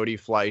with Jody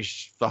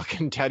Fleisch,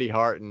 fucking Teddy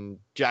Hart, and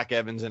Jack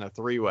Evans in a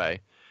three-way.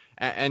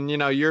 And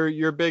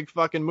your big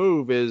fucking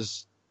move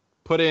is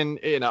put in,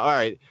 all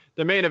right,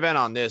 the main event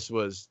on this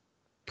was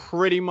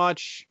pretty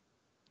much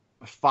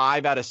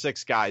 5 out of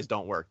 6 guys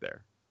don't work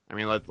there. I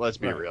mean, let's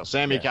be real.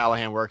 Sami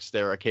Callihan works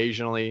there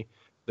occasionally.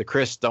 The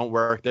Chris don't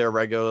work there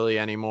regularly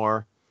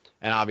anymore.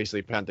 And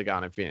obviously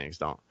Pentagon and Phoenix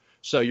don't.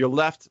 So you're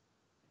left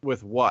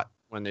with what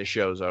when this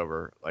show's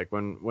over? Like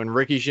when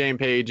Ricky Shane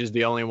Page is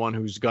the only one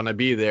who's going to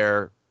be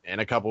there in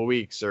a couple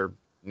weeks, or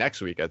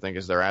next week, I think,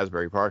 is their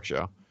Asbury Park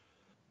show.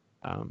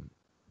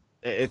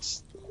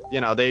 It's,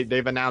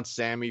 they've announced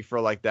Sammy for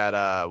like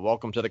that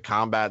Welcome to the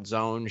Combat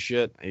Zone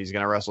shit. He's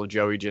going to wrestle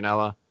Joey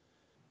Janela.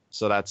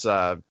 So that's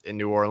in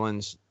New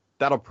Orleans.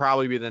 That'll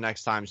probably be the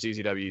next time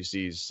CZW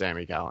sees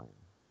Sami Callihan.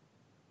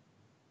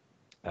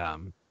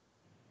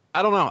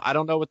 I don't know. I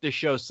don't know what this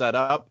show set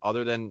up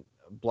other than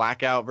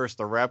Blackout versus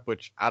the Rep,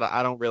 which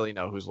I don't really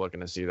know who's looking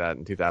to see that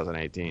in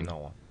 2018.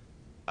 No.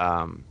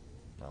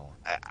 No.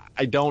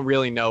 I don't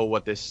really know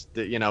what this,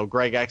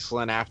 Greg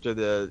Excellent after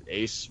the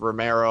Ace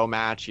Romero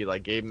match, he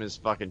like gave him his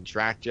fucking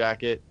track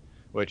jacket,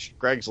 which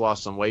Greg's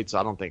lost some weight, so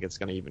I don't think it's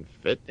going to even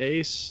fit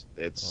Ace.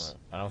 I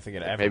don't think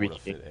it ever would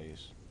have fit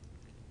Ace.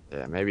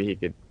 Yeah, maybe he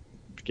could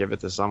give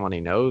it to someone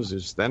he knows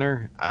who's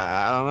thinner.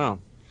 I don't know.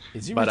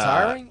 Is he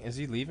retiring? Is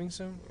he leaving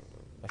soon?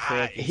 I feel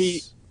like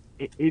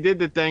he did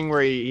the thing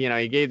where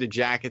he gave the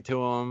jacket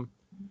to him,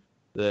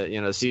 the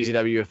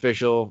CZW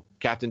official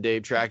Captain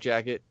Dave track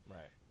jacket,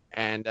 right?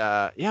 And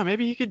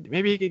maybe he could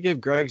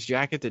give Greg's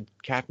jacket to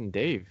Captain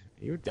Dave.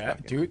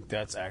 Dude,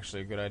 that's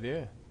actually a good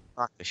idea.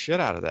 Rock the shit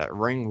out of that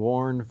ring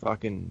worn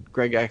fucking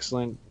Greg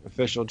Excellent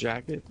official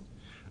jacket.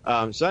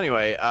 So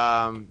anyway,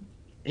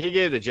 he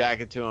gave the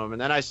jacket to him,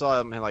 and then I saw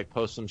him like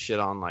post some shit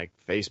on like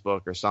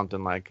Facebook or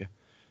something like,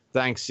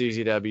 "Thanks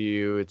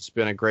CZW, it's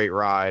been a great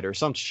ride," or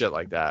some shit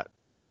like that.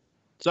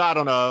 So I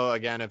don't know,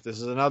 again, if this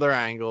is another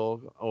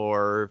angle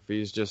or if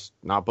he's just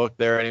not booked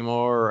there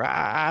anymore.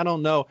 I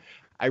don't know.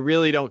 I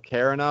really don't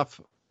care enough.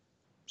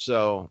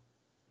 So,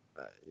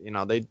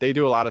 they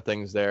do a lot of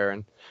things there.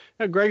 And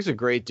Greg's a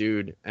great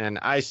dude. And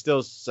I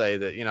still say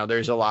that,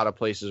 there's a lot of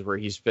places where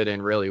he's fit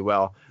in really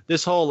well.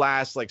 This whole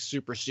last, like,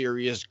 super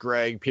serious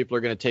Greg, people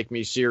are going to take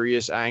me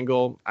serious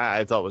angle,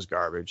 I thought was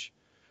garbage.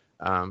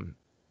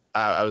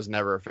 I was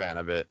never a fan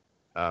of it.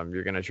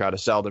 You're going to try to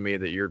sell to me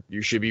that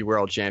you should be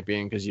world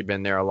champion because you've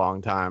been there a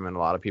long time and a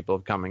lot of people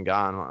have come and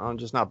gone. I'm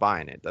just not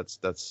buying it.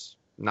 That's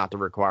not the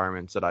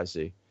requirements that I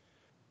see.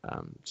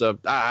 So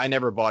I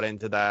never bought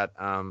into that.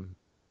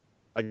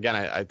 Again,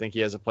 I think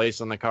he has a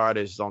place on the card.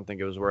 I just don't think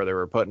it was where they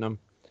were putting him.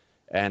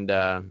 And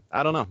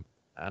I don't know.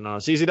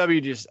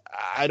 CZW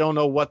I don't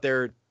know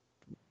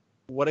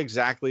what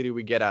exactly do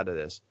we get out of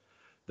this?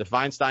 The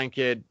Feinstein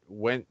kid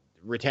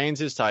retains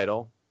his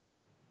title,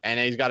 and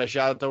he's got a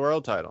shot at the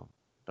world title.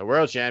 The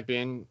world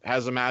champion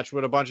has a match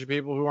with a bunch of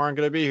people who aren't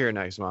going to be here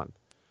next month.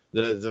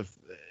 The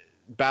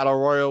Battle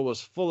Royal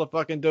was full of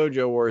fucking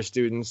Dojo War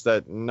students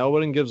that no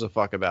one gives a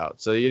fuck about.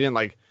 So you didn't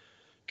like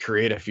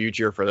create a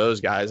future for those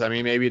guys. I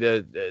mean, maybe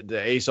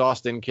the Ace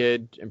Austin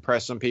kid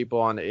impressed some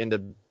people in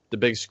the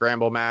big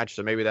scramble match.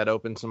 So maybe that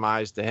opened some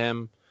eyes to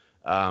him.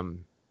 I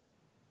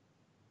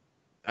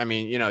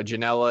mean,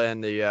 Janela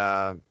and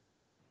the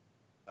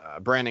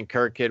Brandon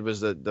Kirk kid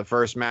was the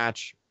first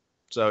match.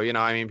 So,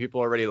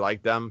 people already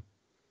like them.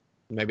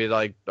 Maybe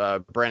like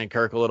Brandon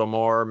Kirk a little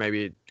more.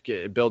 Maybe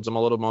it builds them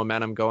a little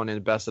momentum going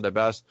into best of the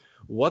best.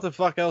 What the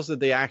fuck else did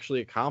they actually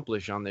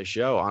accomplish on this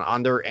show,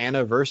 on their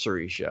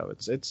anniversary show?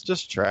 It's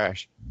just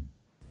trash.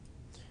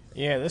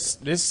 Yeah,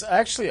 this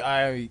actually,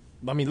 I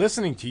mean,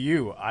 listening to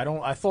you,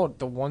 I thought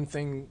the one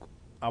thing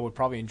I would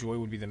probably enjoy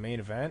would be the main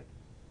event,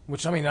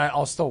 which, I mean,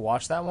 I'll still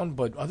watch that one,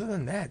 but other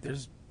than that,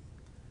 there's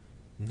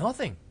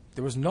nothing.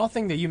 There was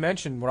nothing that you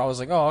mentioned where I was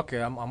like, oh,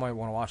 okay, I might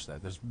want to watch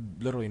that. There's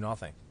literally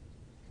nothing.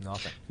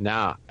 Nothing.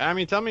 Nah, I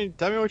mean, tell me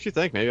what you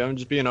think. Maybe I'm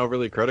just being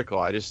overly critical.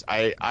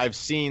 I've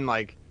seen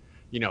like,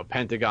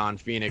 Pentagon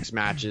Phoenix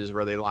matches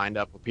where they lined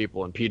up with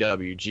people in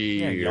PWG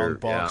Yeah, or Young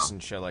Bucks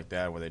and shit like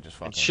that, where they just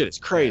fucking shit. It's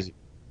crazy.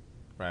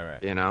 Yeah.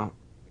 Right.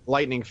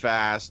 Lightning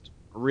fast,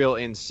 real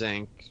in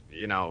sync.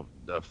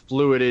 The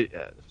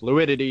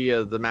fluidity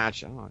of the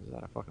match. Oh, is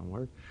that a fucking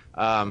word?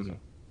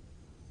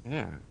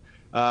 Yeah.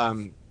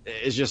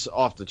 It's just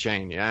off the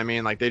chain. Yeah, I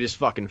mean, like they just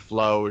fucking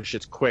flow.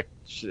 Shit's quick.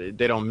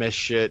 They don't miss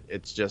shit.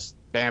 It's just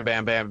bam,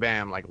 bam, bam,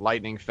 bam, like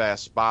lightning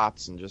fast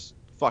spots, and just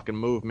fucking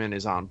movement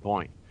is on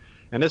point.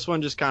 And this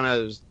one just kind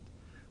of is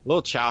a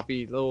little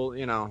choppy, little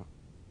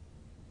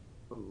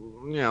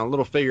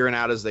little figuring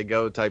out as they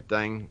go type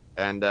thing.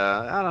 And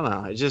I don't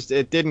know.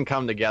 It didn't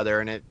come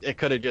together, and it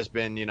could have just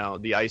been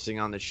the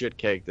icing on the shit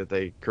cake that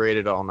they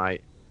created all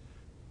night.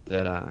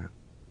 That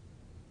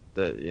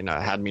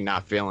had me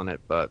not feeling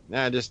it, but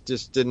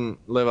just didn't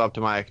live up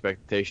to my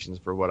expectations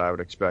for what I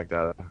would expect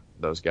out of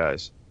those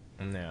guys.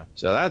 Yeah.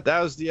 So that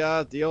was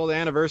the old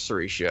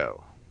anniversary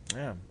show.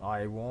 Yeah,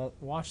 I won't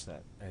watch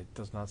that. It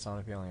does not sound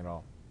appealing at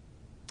all.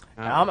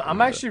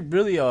 I'm actually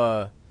really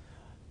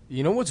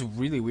what's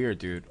really weird,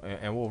 dude,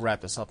 and we'll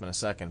wrap this up in a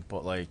second,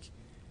 but like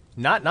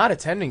not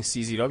attending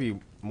CZW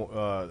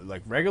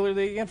like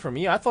regularly again for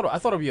me, I thought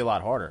it'd be a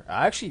lot harder.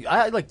 I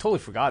like totally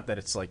forgot that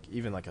it's like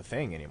even like a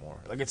thing anymore.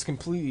 Like it's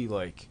completely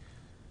like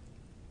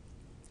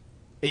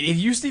it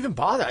used to even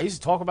bother. I used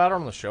to talk about it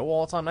on the show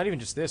all the time. Not even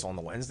just this on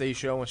the Wednesday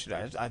show and shit.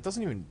 It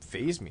doesn't even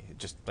faze me. It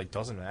just like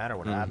doesn't matter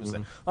what happens.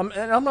 There. And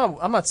I'm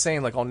not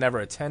saying like I'll never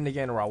attend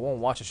again or I won't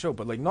watch a show,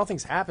 but like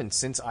nothing's happened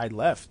since I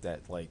left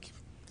that like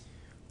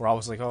where I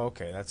was like, oh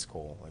okay, that's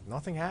cool. Like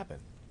nothing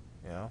happened,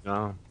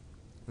 No.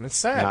 And it's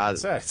sad. Nah,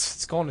 it's sad.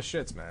 It's going to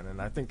shits, man.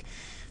 And I think,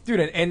 dude,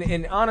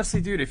 and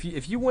honestly, dude,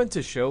 if you went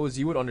to shows,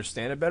 you would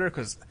understand it better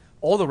because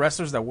all the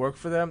wrestlers that work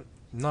for them,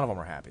 none of them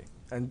are happy,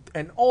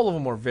 and all of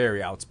them were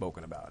very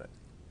outspoken about it.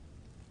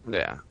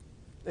 Yeah.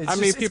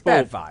 It's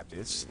bad vibe, dude.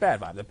 It's just bad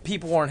vibe. The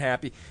people aren't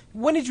happy.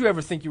 When did you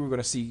ever think you were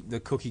going to see the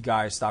cookie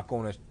guys stop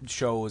going to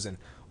shows and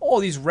all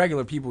these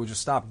regular people would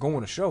just stop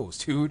going to shows,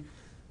 dude?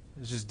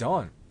 It's just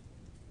done.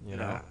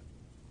 Yeah.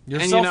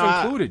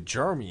 Yourself included,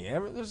 Jeremy.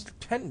 There's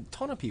a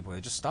ton of people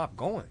that just stopped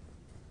going.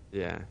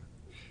 Yeah.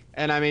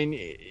 And I mean,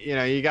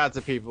 you got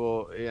the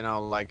people,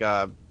 like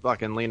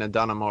fucking Lena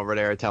Dunham over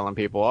there telling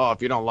people, oh,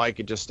 if you don't like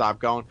it, just stop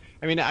going.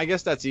 I mean, I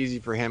guess that's easy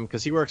for him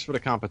because he works for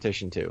the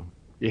competition too.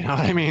 You know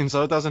what I mean?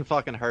 So it doesn't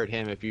fucking hurt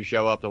him if you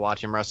show up to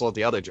watch him wrestle at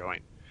the other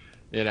joint.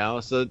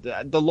 So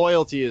the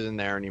loyalty isn't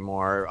there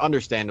anymore,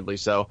 understandably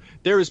so.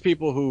 There was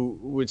people who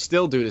would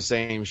still do the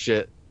same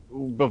shit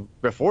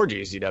before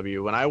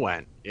GCW when I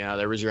went.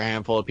 There was your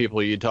handful of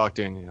people you'd talk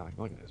to and you're like,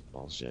 look at this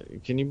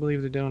bullshit. Can you believe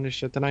they're doing this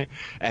shit tonight?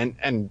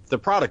 And the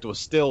product was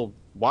still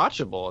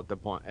watchable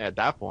at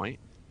that point.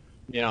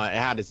 It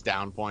had its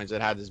down points,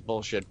 it had this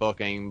bullshit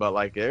booking, but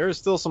like there was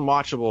still some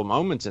watchable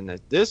moments in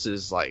it. This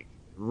is like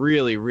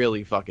really,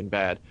 really fucking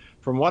bad.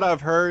 From what I've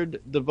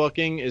heard, the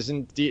booking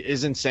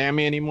isn't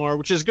Sammy anymore,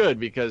 which is good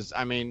because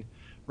I mean,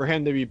 for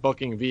him to be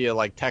booking via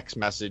like text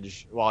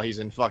message while he's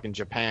in fucking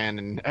Japan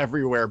and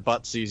everywhere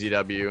but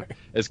CZW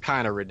is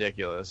kind of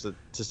ridiculous.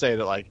 To say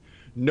that like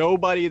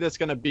nobody that's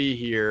gonna be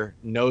here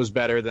knows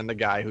better than the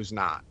guy who's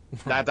not.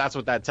 That's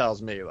what that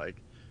tells me. Like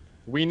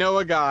we know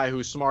a guy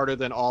who's smarter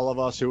than all of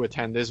us who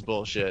attend this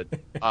bullshit.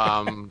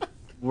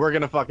 We're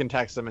gonna fucking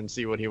text him and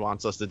see what he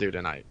wants us to do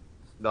tonight.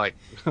 Like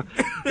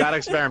that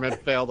experiment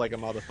failed like a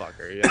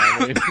motherfucker. You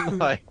know what I mean?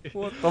 Like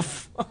what the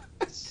fuck?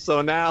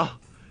 So now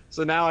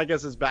I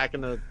guess it's back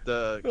in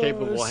the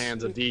capable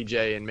hands of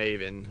DJ and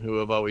Maven, who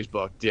have always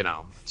booked,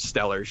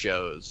 stellar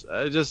shows.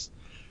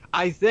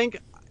 I think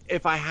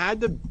if I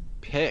had to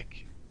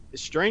pick,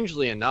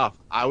 strangely enough,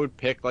 I would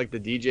pick like the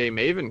DJ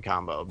Maven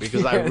combo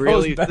because I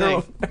really think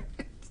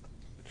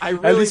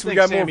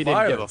Sammy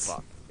didn't give a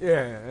fuck.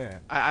 Yeah.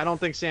 I don't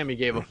think Sammy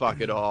gave a fuck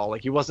at all.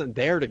 Like he wasn't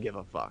there to give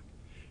a fuck.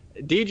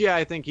 DJ,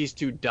 I think he's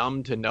too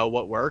dumb to know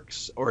what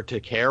works or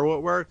to care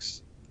what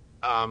works.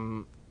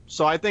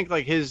 So I think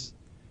like his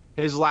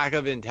lack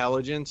of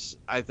intelligence,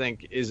 I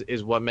think,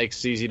 is what makes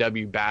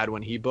CZW bad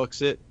when he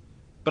books it.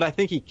 But I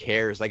think he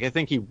cares. Like I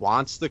think he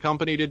wants the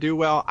company to do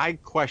well. I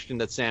question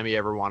that Sammy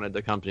ever wanted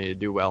the company to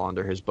do well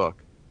under his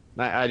book.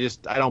 I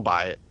don't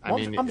buy it. I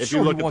mean, if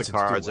you look at the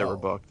cards that were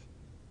booked.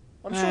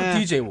 I'm sure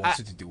DJ wants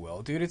it to do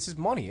well, dude. It's his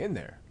money in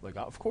there. Like,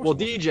 of course. Well,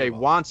 DJ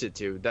wants it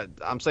to.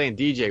 I'm saying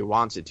DJ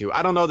wants it to.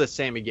 I don't know that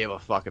Sammy gave a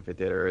fuck if it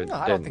did or it didn't.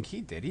 I don't think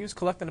he did. He was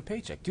collecting a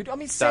paycheck, dude. I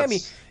mean,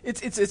 Sammy.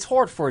 It's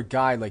hard for a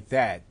guy like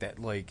that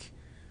like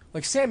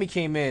Sammy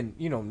came in,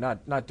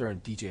 not during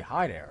DJ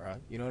Hyde era.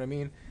 You know what I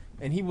mean?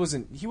 And he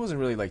wasn't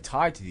really like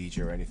tied to DJ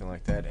or anything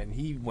like that. And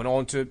he went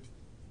on to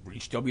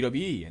reach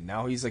WWE, and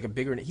now he's like a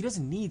bigger. He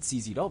doesn't need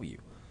CZW.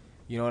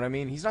 You know what I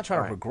mean? He's not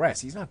trying to progress.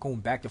 He's not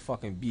going back to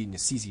fucking being a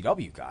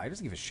CZW guy. He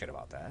doesn't give a shit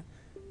about that.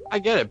 I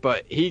get it,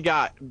 but he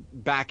got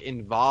back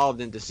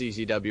involved into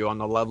CZW on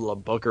the level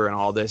of Booker and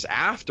all this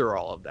after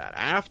all of that,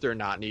 after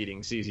not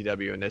needing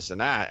CZW and this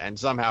and that, and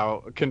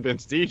somehow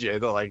convinced DJ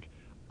that, like,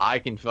 I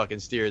can fucking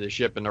steer the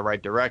ship in the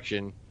right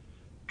direction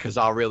because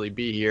I'll really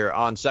be here.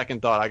 On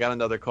second thought, I got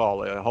another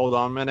call. Hold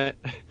on a minute.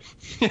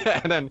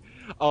 And then,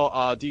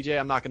 DJ,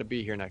 I'm not going to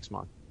be here next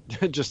month.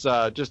 just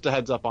a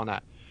heads up on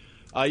that.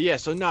 Yeah,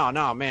 so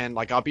no, man,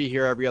 like, I'll be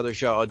here every other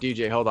show. Oh,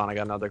 DJ, hold on, I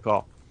got another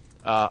call.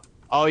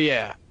 Oh,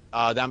 yeah.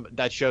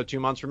 That show 2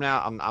 months from now,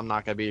 I'm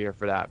not gonna be here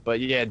for that. But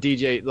yeah,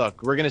 DJ,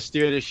 look, we're gonna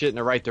steer this shit in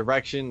the right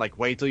direction. Like,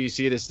 wait till you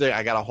see this thing.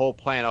 I got a whole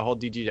plan, a whole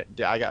DJ.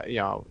 I got,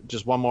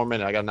 just one more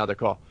minute. I got another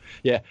call.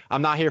 Yeah,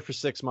 I'm not here for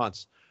 6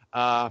 months.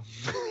 That's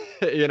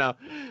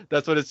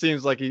what it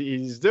seems like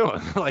he's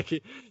doing.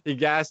 Like he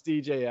gassed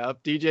DJ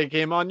up. DJ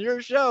came on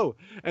your show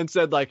and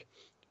said, like,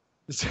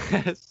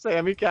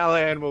 Sami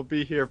Callihan will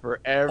be here for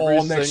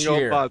every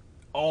single month,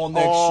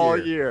 all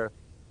year.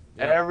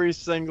 Yep. Every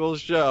single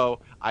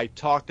show. I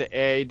talked to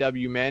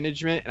AAW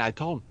management and I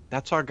told them,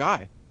 that's our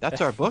guy. That's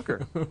our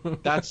booker.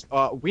 That's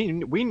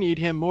we need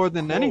him more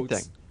than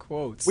anything.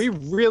 Quotes. We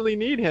really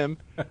need him.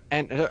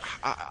 And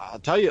I'll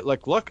tell you,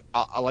 like, look,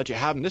 I'll let you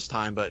have him this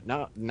time, but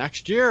no,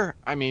 next year,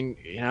 I mean,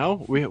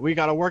 we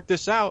got to work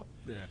this out.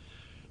 Yeah.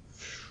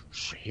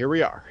 Here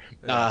we are.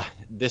 Yeah.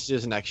 This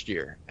is next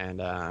year,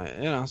 and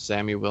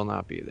Sammy will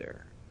not be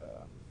there.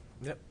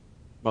 Yep.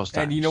 Most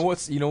times. And you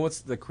know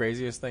what's the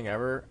craziest thing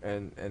ever?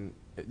 And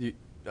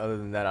other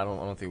than that, I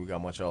don't think we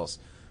got much else.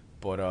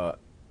 But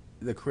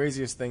the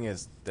craziest thing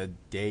is the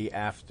day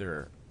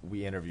after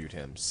we interviewed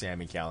him,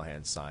 Sami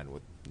Callihan signed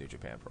with New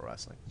Japan Pro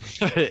Wrestling.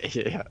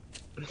 Yeah.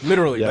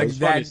 Literally, like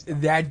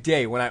that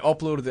day when I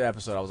uploaded the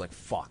episode, I was like,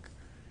 "Fuck."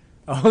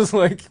 I was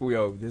like,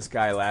 "Yo, this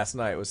guy last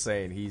night was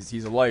saying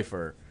he's a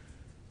lifer.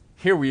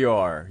 Here we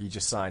are. He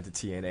just signed to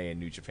TNA and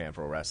New Japan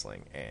Pro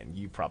Wrestling, and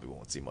you probably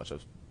won't see much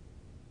of,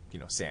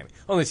 Sammy,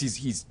 unless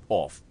he's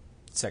off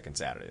second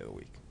Saturday of the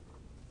week."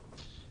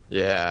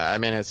 Yeah, I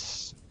mean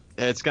it's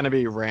going to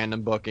be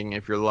random booking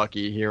if you're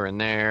lucky here and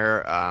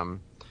there.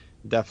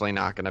 Definitely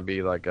not going to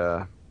be like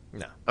a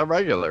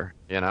regular,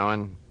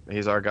 and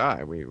he's our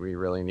guy. We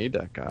really need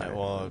that guy. Yeah,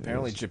 well,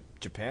 apparently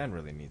Japan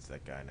really needs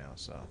that guy now.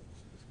 So,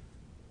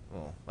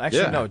 well,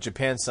 actually, no,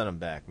 Japan sent him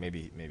back.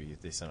 Maybe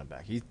they sent him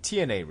back.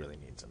 TNA really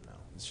needs him now.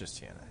 It's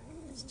just TNA.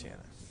 It's TNA.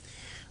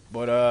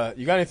 But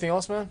you got anything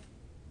else, man?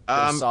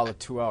 A solid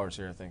 2 hours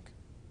here, I think.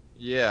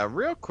 Yeah,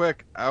 real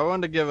quick, I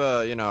wanted to give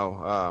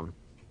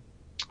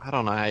I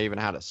don't know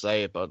how to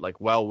say it, but like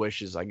well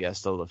wishes, I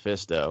guess, to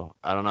LuFisto.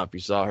 I don't know if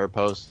you saw her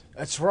post.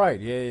 That's right.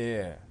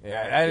 Yeah.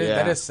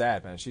 That is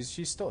sad, man.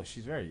 She's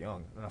very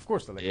young, and of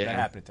course, that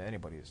happening to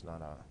anybody is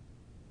not.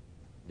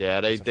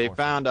 Yeah, they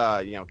found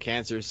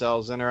cancer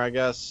cells in her, I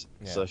guess.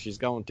 Yeah. So she's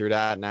going through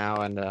that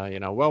now, and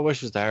well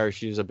wishes to her.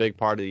 She's a big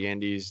part of the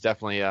Indies.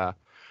 Definitely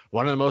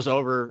one of the most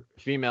over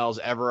females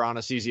ever on a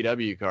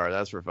CZW card.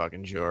 That's for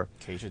fucking sure.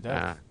 Cage of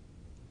Death.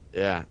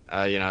 Yeah,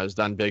 has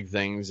done big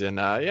things and,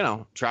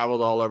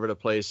 traveled all over the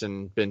place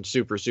and been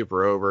super,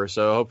 super over.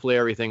 So hopefully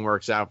everything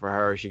works out for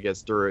her. She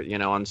gets through it,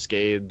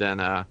 unscathed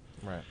and,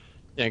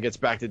 gets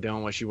back to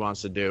doing what she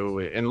wants to do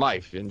in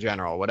life in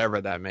general,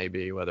 whatever that may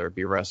be, whether it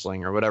be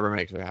wrestling or whatever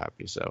makes her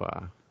happy.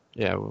 So,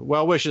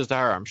 well wishes to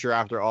her. I'm sure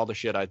after all the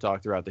shit I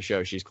talked throughout the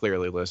show, she's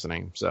clearly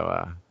listening.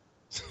 So,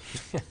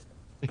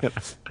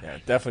 yeah,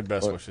 definitely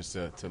best wishes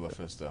to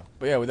LuFisto.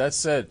 But yeah, with that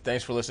said,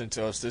 thanks for listening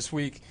to us this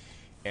week.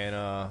 And,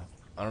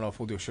 I don't know if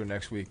we'll do a show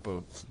next week,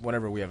 but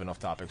whenever we have enough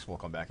topics, we'll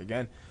come back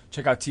again.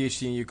 Check out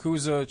THT and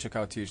Yakuza. Check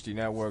out THT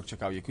Network.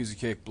 Check out Yakuza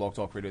Kick,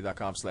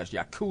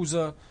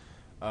 blogtalkradio.com/Yakuza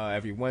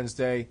every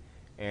Wednesday.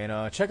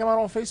 And check him out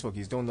on Facebook.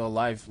 He's doing the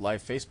live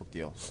Facebook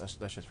deal.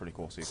 That's just pretty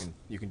cool. So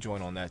you can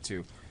join on that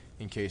too.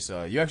 In case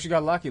you actually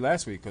got lucky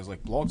last week because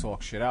like Blog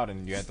Talk shit out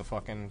and you had the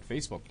fucking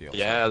Facebook deal.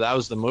 Yeah, that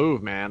was the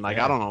move, man. Like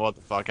I don't know what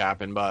the fuck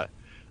happened, but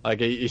like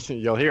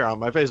you'll hear on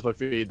my Facebook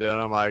feed,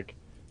 and I'm like,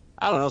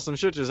 I don't know, some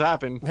shit just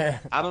happened.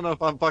 I don't know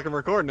if I'm fucking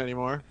recording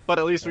anymore, but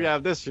at least we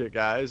have this shit,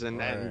 guys. And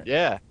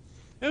yeah,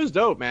 it was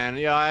dope, man.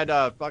 I had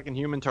a fucking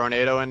Human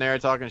Tornado in there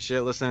talking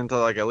shit, listening to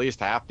like at least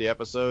half the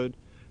episode.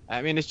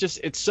 I mean,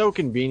 it's so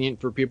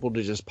convenient for people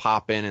to just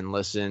pop in and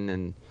listen.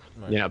 And,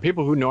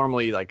 people who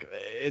normally like,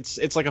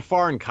 it's like a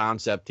foreign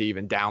concept to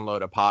even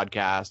download a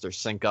podcast or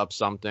sync up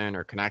something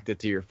or connect it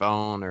to your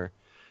phone or,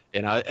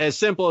 as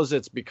simple as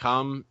it's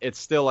become, it's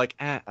still like,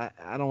 I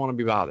don't want to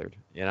be bothered,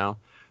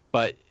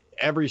 but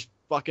every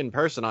fucking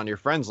person on your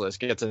friends list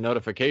gets a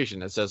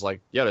notification that says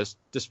like, yeah,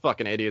 this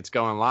fucking idiot's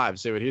going live.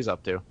 See what he's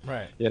up to.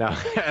 Right.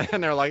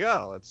 And they're like,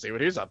 oh, let's see what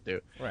he's up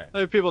to. Right.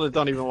 There are people that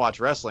don't even watch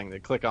wrestling. They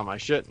click on my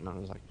shit and I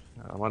was like,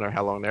 I wonder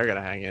how long they're going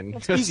to hang in.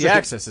 It's easy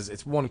access.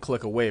 It's one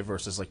click away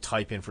versus like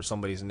type in for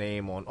somebody's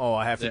name on,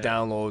 I have to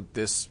download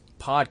this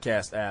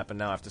podcast app and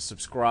now I have to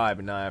subscribe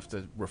and now I have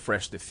to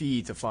refresh the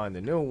feed to find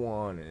the new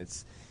one.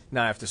 And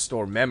now I have to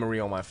store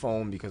memory on my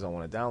phone because I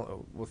want to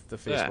download. With the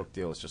Facebook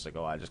deal, it's just like,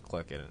 I just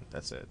click it and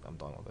that's it. I'm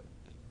done with it.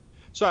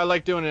 So I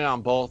like doing it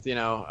on both.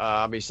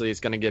 Obviously it's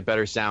going to get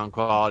better sound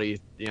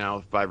quality.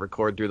 If I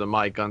record through the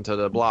mic onto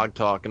the blog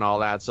talk and all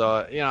that. So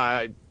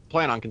I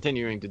plan on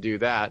continuing to do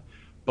that.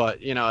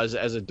 But as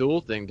a dual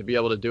thing, to be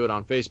able to do it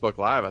on Facebook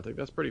Live, I think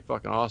that's pretty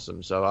fucking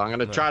awesome. So I'm going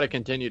to try to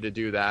continue to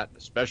do that,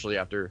 especially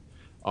after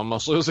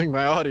almost losing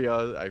my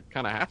audio. I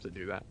kind of have to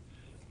do that.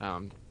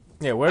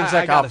 Yeah, we're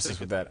exact opposites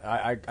with that.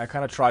 I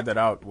kind of tried that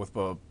out with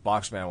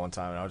Boxman one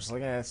time, and I was just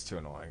like, it's too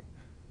annoying,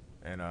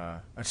 and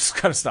I just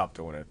kind of stopped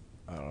doing it.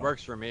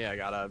 Works for me. I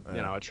got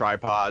a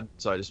tripod,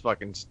 so I just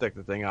fucking stick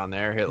the thing on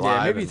there, hit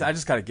live. Yeah, maybe I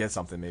just gotta get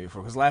something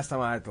because last time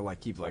I had to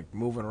keep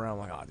moving around.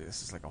 I'm like, oh, dude,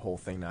 this is a whole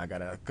thing now. I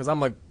gotta, because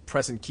I'm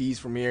pressing keys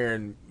from here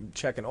and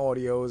checking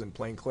audios and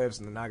playing clips,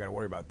 and then now I gotta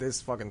worry about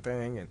this fucking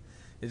thing, and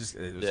it was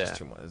just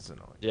too much. It's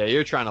annoying. Yeah,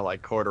 you're trying to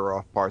quarter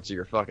off parts of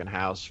your fucking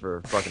house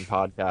for fucking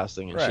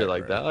podcasting and shit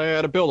like that. I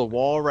gotta build a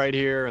wall right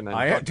here, and then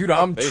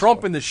I'm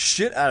trumping the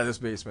shit out of this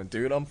basement,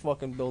 dude. I'm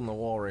fucking building a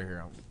wall right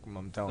here.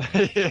 I'm telling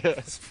you.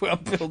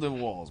 I'm building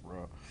walls,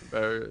 bro.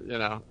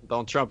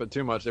 Don't trump it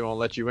too much. They won't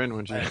let you in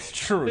when you. That's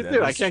true.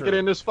 Dude, I can't get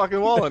in this fucking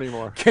wall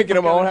anymore. Can't get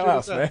in my own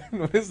house, man.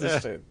 What is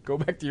this shit? Go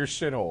back to your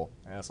shithole,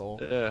 asshole.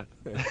 Yeah.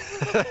 All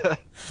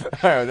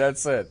right,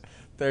 that's it.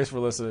 Thanks for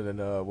listening, and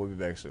we'll be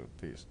back soon.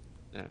 Peace.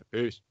 Yeah,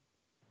 peace.